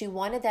her, she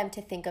wanted them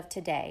to think of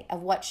today,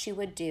 of what she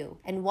would do,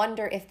 and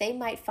wonder if they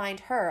might find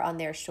her on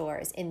their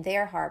shores, in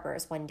their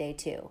harbors one day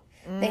too.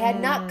 They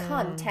had not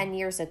come 10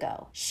 years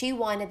ago. She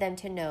wanted them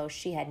to know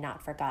she had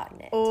not forgotten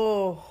it.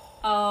 Oh,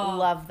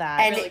 love that.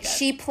 And really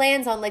she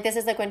plans on, like, this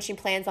is like when she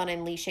plans on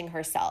unleashing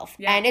herself.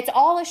 Yeah. And it's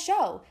all a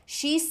show.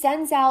 She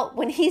sends out,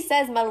 when he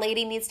says, my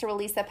lady needs to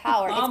release the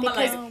power, it's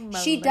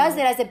because she does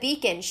it as a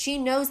beacon. She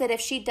knows that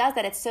if she does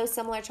that, it's so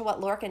similar to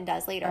what Lorcan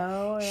does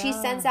later. She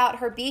sends out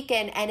her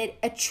beacon and it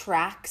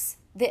attracts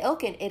the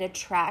Ilkin, it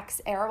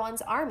attracts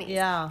Erewhon's army.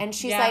 Yeah. And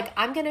she's like,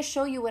 I'm going to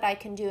show you what I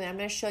can do, and I'm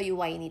going to show you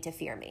why you need to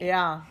fear me.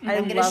 Yeah.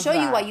 I'm going to show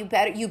you why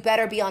you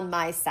better be on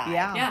my side.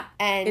 Yeah.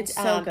 And it's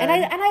so good. And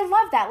I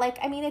love that. Like,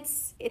 I mean,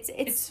 it's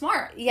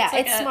smart. Yeah, it's,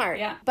 like smart.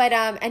 Yeah. But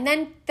and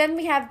then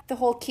we have the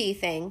whole key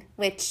thing,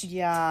 which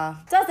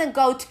doesn't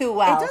go too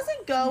well. It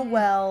doesn't go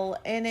well,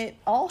 and it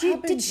all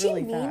happens Did she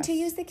really mean fast. to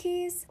use the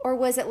keys, or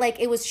was it like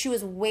she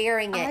was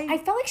wearing it? I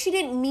felt like she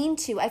didn't mean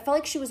to. I felt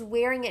like she was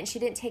wearing it and she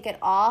didn't take it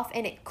off,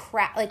 and it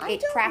cracked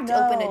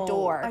open a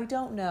door. I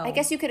don't know. I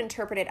guess you could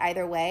interpret it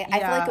either way. I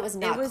feel like it was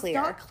not clear. It was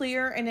not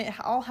clear, and it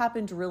all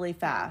happened really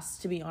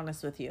fast, to be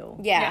honest with you.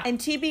 Yeah. And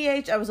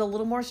TBH, I was a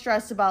little more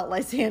stressed about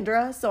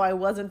Lysandra, so I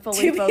wasn't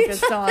fully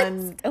focused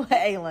on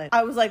Aelin.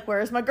 I was like,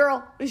 where's my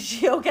girl? Is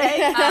she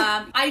okay?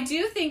 I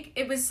do think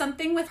it was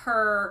something with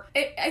her.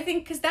 I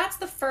think because that's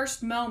the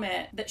first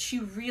moment that she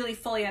really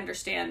fully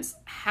understands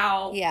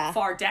how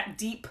far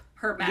deep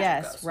her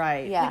magic goes.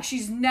 Right. Yeah. Like,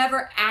 she's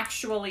never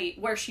actually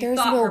where she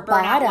thought her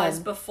burnout was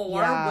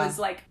before was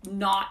like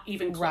not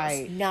even close.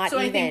 Right. Not so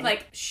even. I think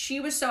like she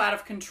was so out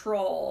of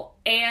control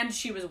and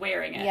she was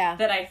wearing it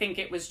that I think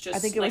it was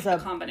just was a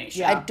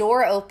combination. A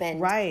door opened.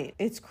 Right.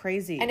 It's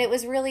crazy. And it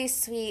was really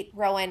sweet,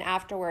 Rowan,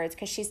 afterwards,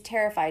 because she's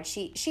terrified.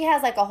 She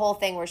has like a whole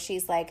thing where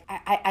she's like,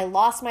 I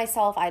lost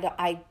myself.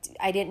 I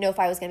didn't know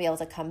if I was going to be able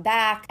to come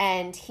back.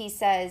 And he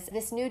says,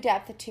 this new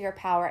depth to your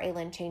power,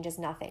 Aelin, changes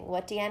nothing.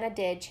 What Deanna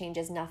did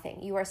changes nothing.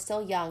 You are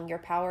still young, your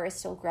power is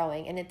still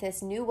growing, and if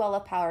this new well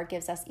of power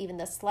gives us even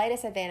the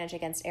slightest advantage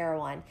against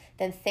Erewhon,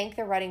 then thank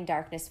the rutting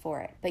darkness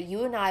for it. But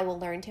you and I will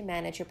learn to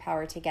manage your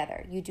power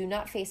together. You do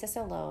not face us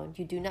alone.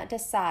 You do not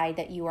decide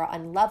that you are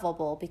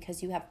unlovable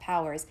because you have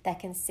powers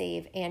that can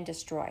save and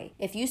destroy.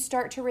 If you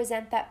start to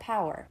resent that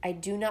power, I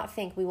do not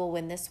think we will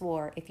win this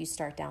war if you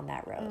start down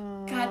that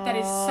road. God, that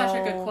is such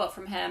a good quote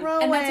from him.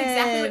 Rowan. And that's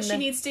exactly what she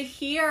needs to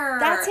hear.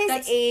 That's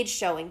his age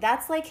showing.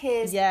 That's like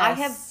his, I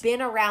have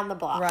been around the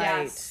block. Right.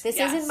 Yes. This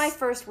isn't my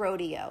first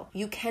rodeo.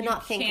 You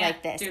cannot think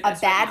like this. Do A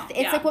this bad right now.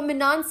 it's like what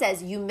Manon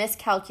says, you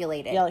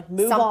miscalculated. Yeah, like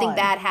move Something on.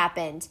 bad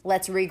happened.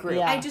 Let's regroup.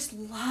 I just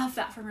love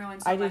that from Rowan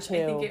so I do much. too.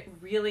 I think it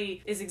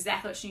really is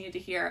exactly what she needed to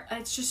hear.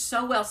 And it's just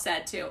so well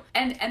said too.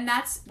 And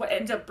that's what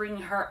ends up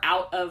bringing her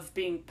out of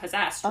being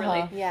possessed,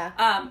 really.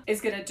 Yeah.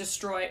 Is gonna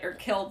destroy or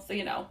kill,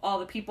 all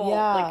the people,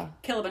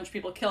 like kill a bunch of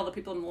people, kill the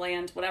people in the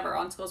land, whatever,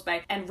 on Skulls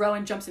Bay. And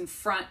Rowan jumps in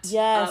front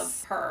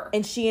of her.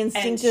 And she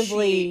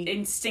instinctively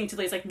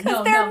is like,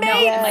 no,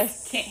 and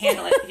like can't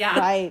handle it. Yeah.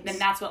 Right. And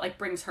that's what like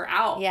brings her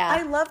out. Yeah.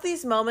 I love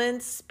these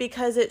moments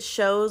because it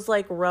shows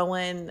like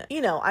Rowan,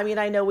 I mean,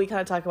 I know we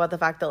kind of talk about the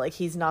fact that like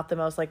he's not the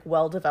most like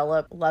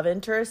well-developed love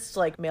interest,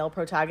 like male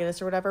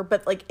protagonist or whatever,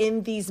 but like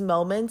in these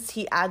moments,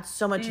 he adds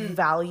so much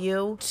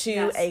value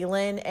to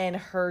Aelin and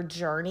her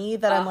journey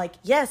that I'm like,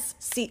 yes,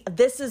 see,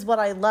 this is what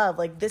I love.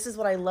 Like, this is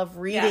what I love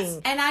reading.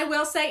 Yes. And I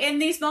will say in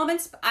these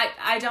moments,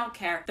 I don't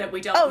care that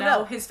we don't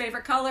know his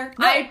favorite color.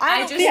 No,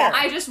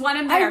 I just want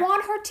him there. I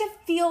want her to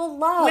feel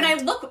love. When I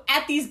look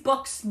at these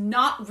books,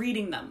 not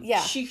reading them,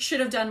 she should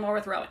have done more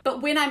with Rowan.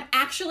 But when I'm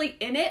actually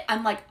in it,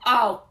 I'm like,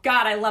 oh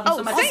God, I love him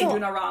so much. He can do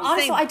no wrong.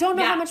 Also, I don't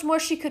know how much more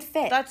she could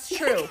fit. That's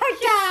true.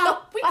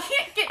 We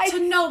can't get to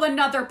know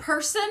another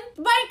person.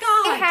 My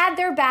God. They had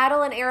their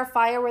battle in Air of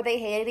Fire where they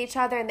hated each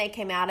other and they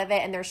came out of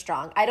it and they're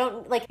strong. I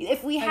don't, like,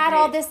 if we had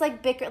all this,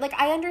 like, bicker, like,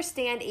 I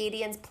understand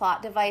Adian's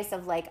plot device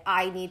of, like,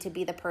 I need to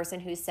be the person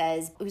who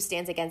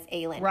stands against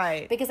Aelin.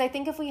 Right. Because I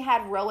think if we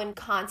had Rowan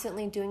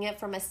constantly doing it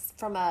from a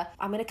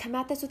I'm going to come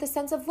at this with a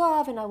sense of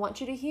love and I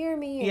want you to hear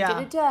me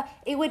and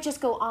it would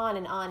just go on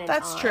and on and on.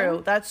 That's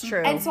true. That's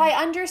true. And so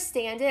I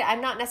understand it.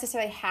 I'm not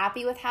necessarily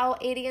happy with how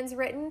Adian's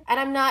written. And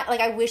I'm not, like,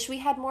 I wish we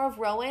had more of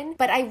Rowan,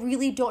 but I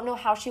really don't know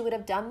how she would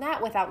have done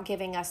that without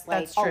giving us,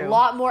 like, a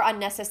lot more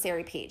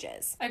unnecessary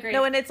pages. Agreed.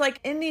 No, and it's like,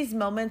 in these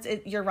moments,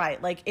 you're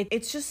right. Like,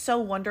 it's just so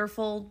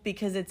wonderful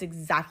because it's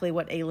exactly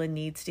what Aelin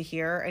needs to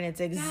hear, and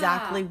it's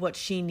exactly what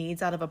she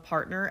needs out of a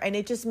partner, and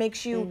it just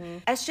makes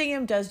you,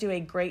 SJM does do a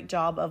great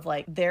job of,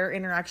 like, their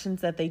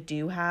interactions that they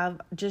do have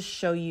just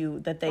show you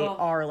that they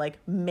are like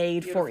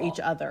made for each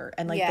other,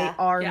 and like they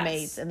are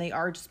mates, and they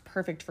are just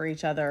perfect for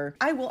each other.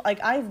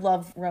 I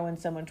love Rowan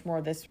so much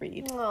more this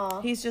read.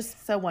 Aww. He's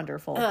just so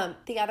wonderful.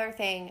 The other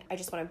thing I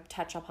just want to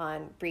touch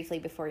upon briefly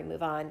before we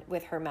move on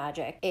with her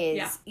magic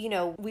is, you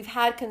know, we've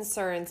had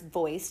concerns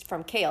voiced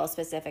from Kale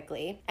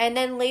specifically, and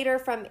then later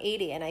from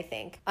Adian, I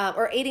think,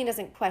 or Adian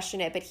doesn't question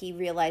it, but he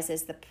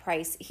realizes the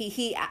price.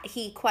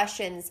 He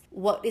questions,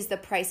 what is the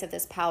price of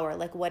this power?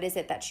 Like, what is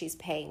it that she's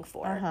paying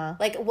for?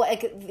 Like, what,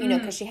 like, you know,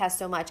 because she has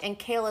so much. And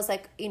Kale is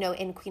like, you know,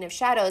 in Queen of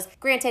Shadows,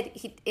 granted,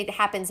 it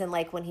happens in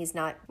like when he's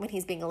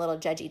being a little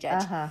judgy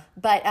judge,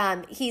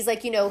 but he's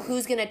like, you know,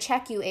 who's gonna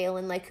check you,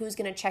 Aelin? Like, who's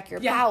gonna check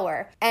your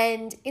power?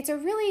 And it's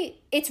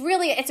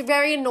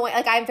very annoying.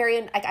 Like,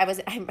 I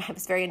was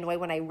very annoyed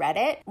when I read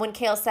it, when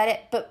Kale said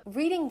it. But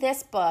reading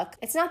this book,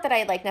 it's not that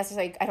I like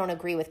necessarily, I don't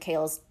agree with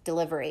Kale's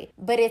delivery,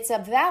 but it's a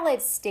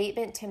valid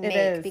statement to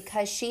make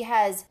because she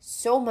has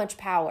so much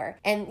power.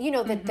 And you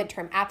know, the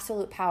term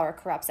absolute power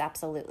corrupts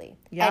absolutely.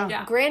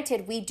 And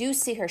granted, we do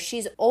see her,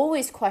 she's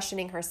always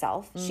questioning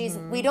herself.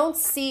 We don't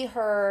see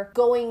her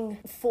going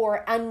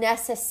for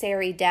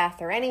unnecessary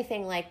death or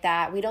anything like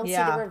that. We don't see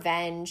the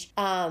revenge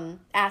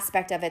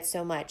aspect of it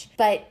so much.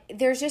 But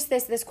there's just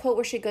this quote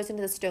where she goes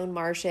into the stone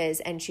marshes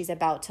and she's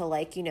about to,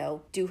 like, you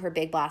know, do her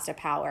big blast of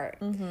power.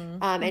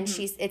 And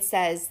it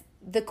says,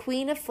 "The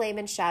queen of flame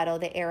and shadow,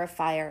 the heir of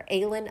fire,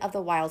 Aelin of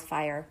the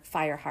wildfire,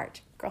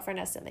 Fireheart." Girlfriend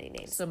has so many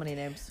names. So many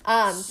names.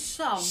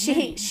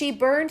 She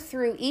burned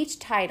through each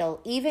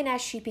title, even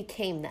as she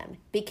became them.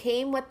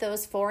 Became what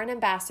those foreign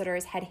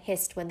ambassadors had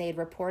hissed when they had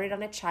reported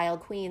on a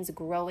child queen's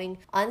growing,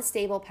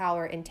 unstable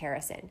power in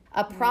Terrasen.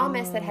 A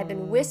promise that had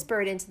been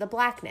whispered into the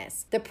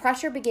blackness. The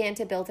pressure began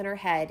to build in her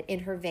head,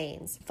 in her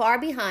veins. Far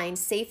behind,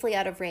 safely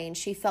out of range,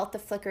 she felt the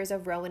flickers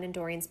of Rowan and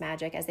Dorian's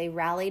magic as they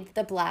rallied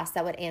the blast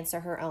that would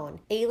answer her own.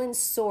 Aelin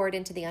soared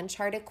into the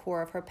uncharted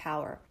core of her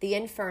power. The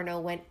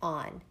inferno went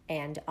on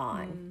and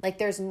on. Like,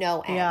 there's no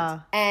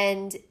end.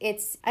 And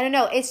it's, I don't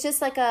know, it's just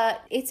like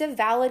it's a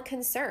valid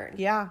concern.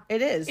 Yeah,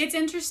 it is. It's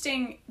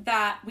interesting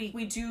that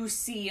we do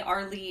see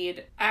our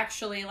lead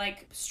actually,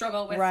 like,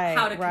 struggle with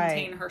how to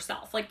contain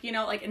herself. Like, you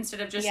know, like,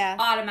 instead of just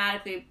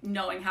automatically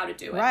knowing how to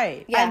do it.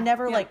 Right. Yeah. And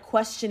never, like,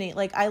 questioning.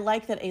 Like, I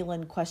like that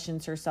Aelin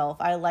questions herself.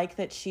 I like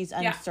that she's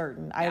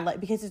uncertain. I like,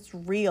 because it's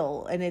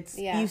real. And it's,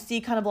 you see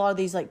kind of a lot of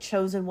these, like,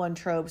 chosen one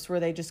tropes where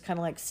they just kind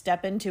of, like,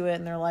 step into it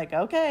and they're like,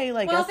 okay,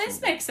 like, well,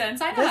 this makes sense.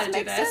 I know how to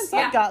do this.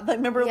 I've got, like,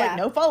 remember, like,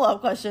 no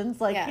follow-up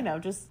questions, like, you know,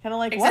 just kind of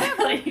like,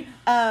 exactly.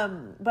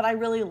 Whatever. But I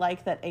really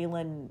like that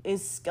Aelin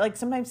is, like,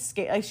 sometimes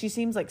scared, like, she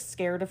seems, like,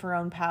 scared of her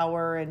own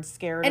power and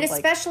scared and of,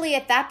 especially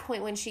at that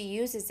point when she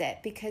uses it,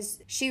 because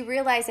she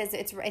realizes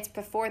it's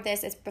before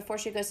this, it's before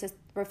she goes to,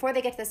 before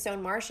they get to the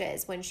stone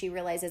marshes, when she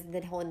realizes the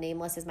whole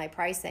nameless is my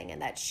price thing,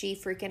 and that she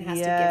freaking has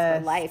to give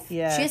her life. She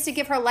has to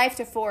give her life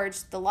to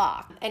forge the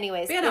lock.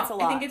 Anyways, it's a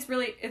lot. I think it's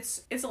really,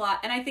 it's a lot.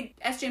 And I think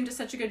SJM does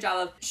such a good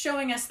job of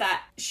showing us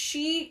that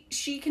she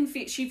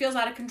feels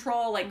out of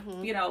control, like,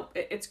 you know,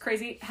 it's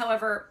crazy.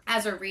 However,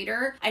 as a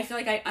reader, I feel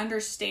like I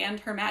understand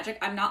her magic.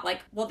 I'm not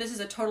like, well, this is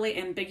a totally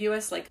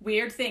ambiguous, like,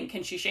 weird thing.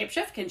 Can she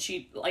shapeshift? Can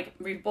she, like,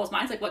 read people's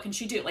minds? Like, what can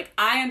she do? Like,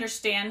 I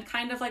understand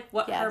kind of, like,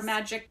 what her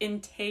magic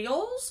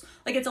entails.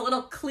 Like, it's a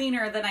little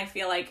cleaner than I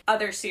feel like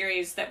other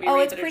series that we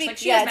read that are just like,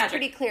 she has magic. It's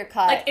pretty clear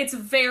cut. Like, it's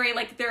very,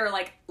 like, there are,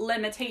 like,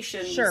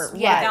 limitations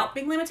without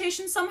being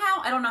limitations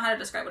somehow. I don't know how to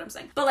describe what I'm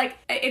saying. But, like,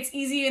 it's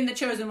easy in the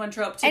chosen one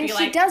trope to be like, and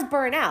she does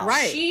burn out.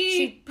 Right.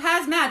 She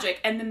has magic,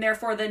 and then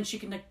therefore then she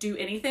can, like, do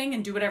anything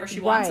and do whatever she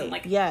wants. And,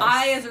 like,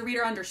 I as a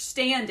reader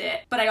understand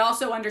it, but I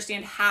also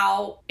understand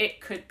how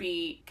it could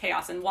be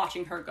chaos and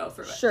watching her go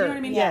through it. Sure. Do you know what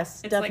I mean?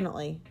 Yes,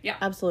 definitely. Like,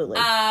 absolutely.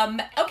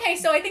 Okay,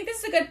 so I think this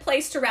is a good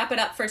place to wrap it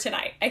up for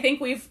tonight. I think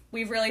we've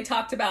really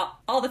talked about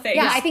all the things.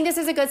 Yeah, I think this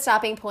is a good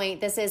stopping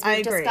point. We've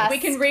discussed. We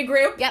can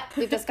regroup. Yep,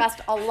 we've discussed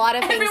a lot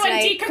of things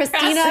tonight.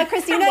 Decompress.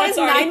 Christina is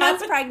 9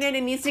 months pregnant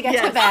and needs to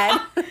get to bed.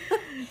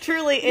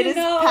 Truly, it is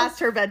past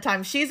her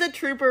bedtime. She's a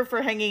trooper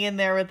for hanging in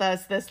there with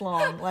us this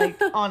long. Like,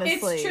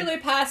 honestly. It's truly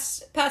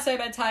past her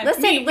bedtime.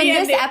 Listen, when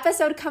this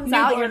episode comes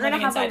out, you're going to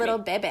have a little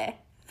baby.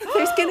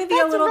 There's going to be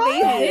a little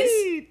baby. That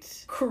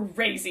is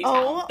crazy,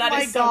 Tal. Oh, that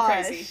is so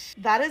crazy.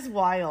 That is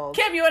wild.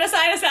 Kim, you want to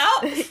sign us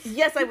out?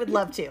 Yes, I would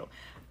love to.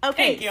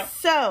 Okay,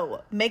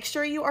 so make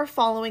sure you are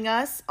following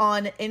us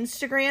on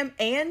Instagram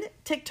and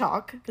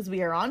TikTok, because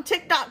we are on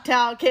TikTok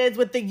now, kids,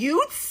 with the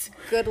youths.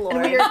 Good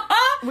Lord. And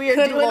we are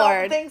doing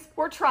all the things.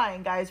 We're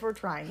trying, guys. We're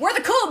trying. We're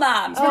the cool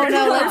moms. Oh,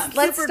 no,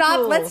 let's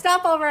stop. Cool. Let's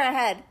stop over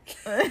ahead.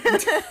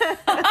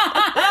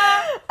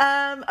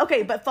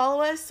 Okay, but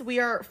follow us. We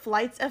are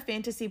Flights of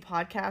Fantasy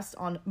Podcast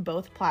on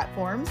both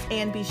platforms.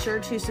 And be sure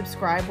to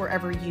subscribe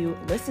wherever you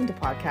listen to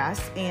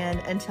podcasts. And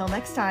until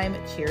next time,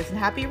 cheers and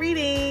happy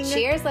reading.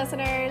 Cheers,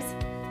 listeners.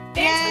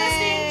 Thanks for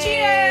listening.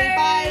 Cheers.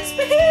 Bye.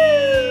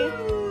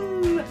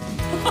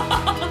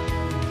 Woohoo.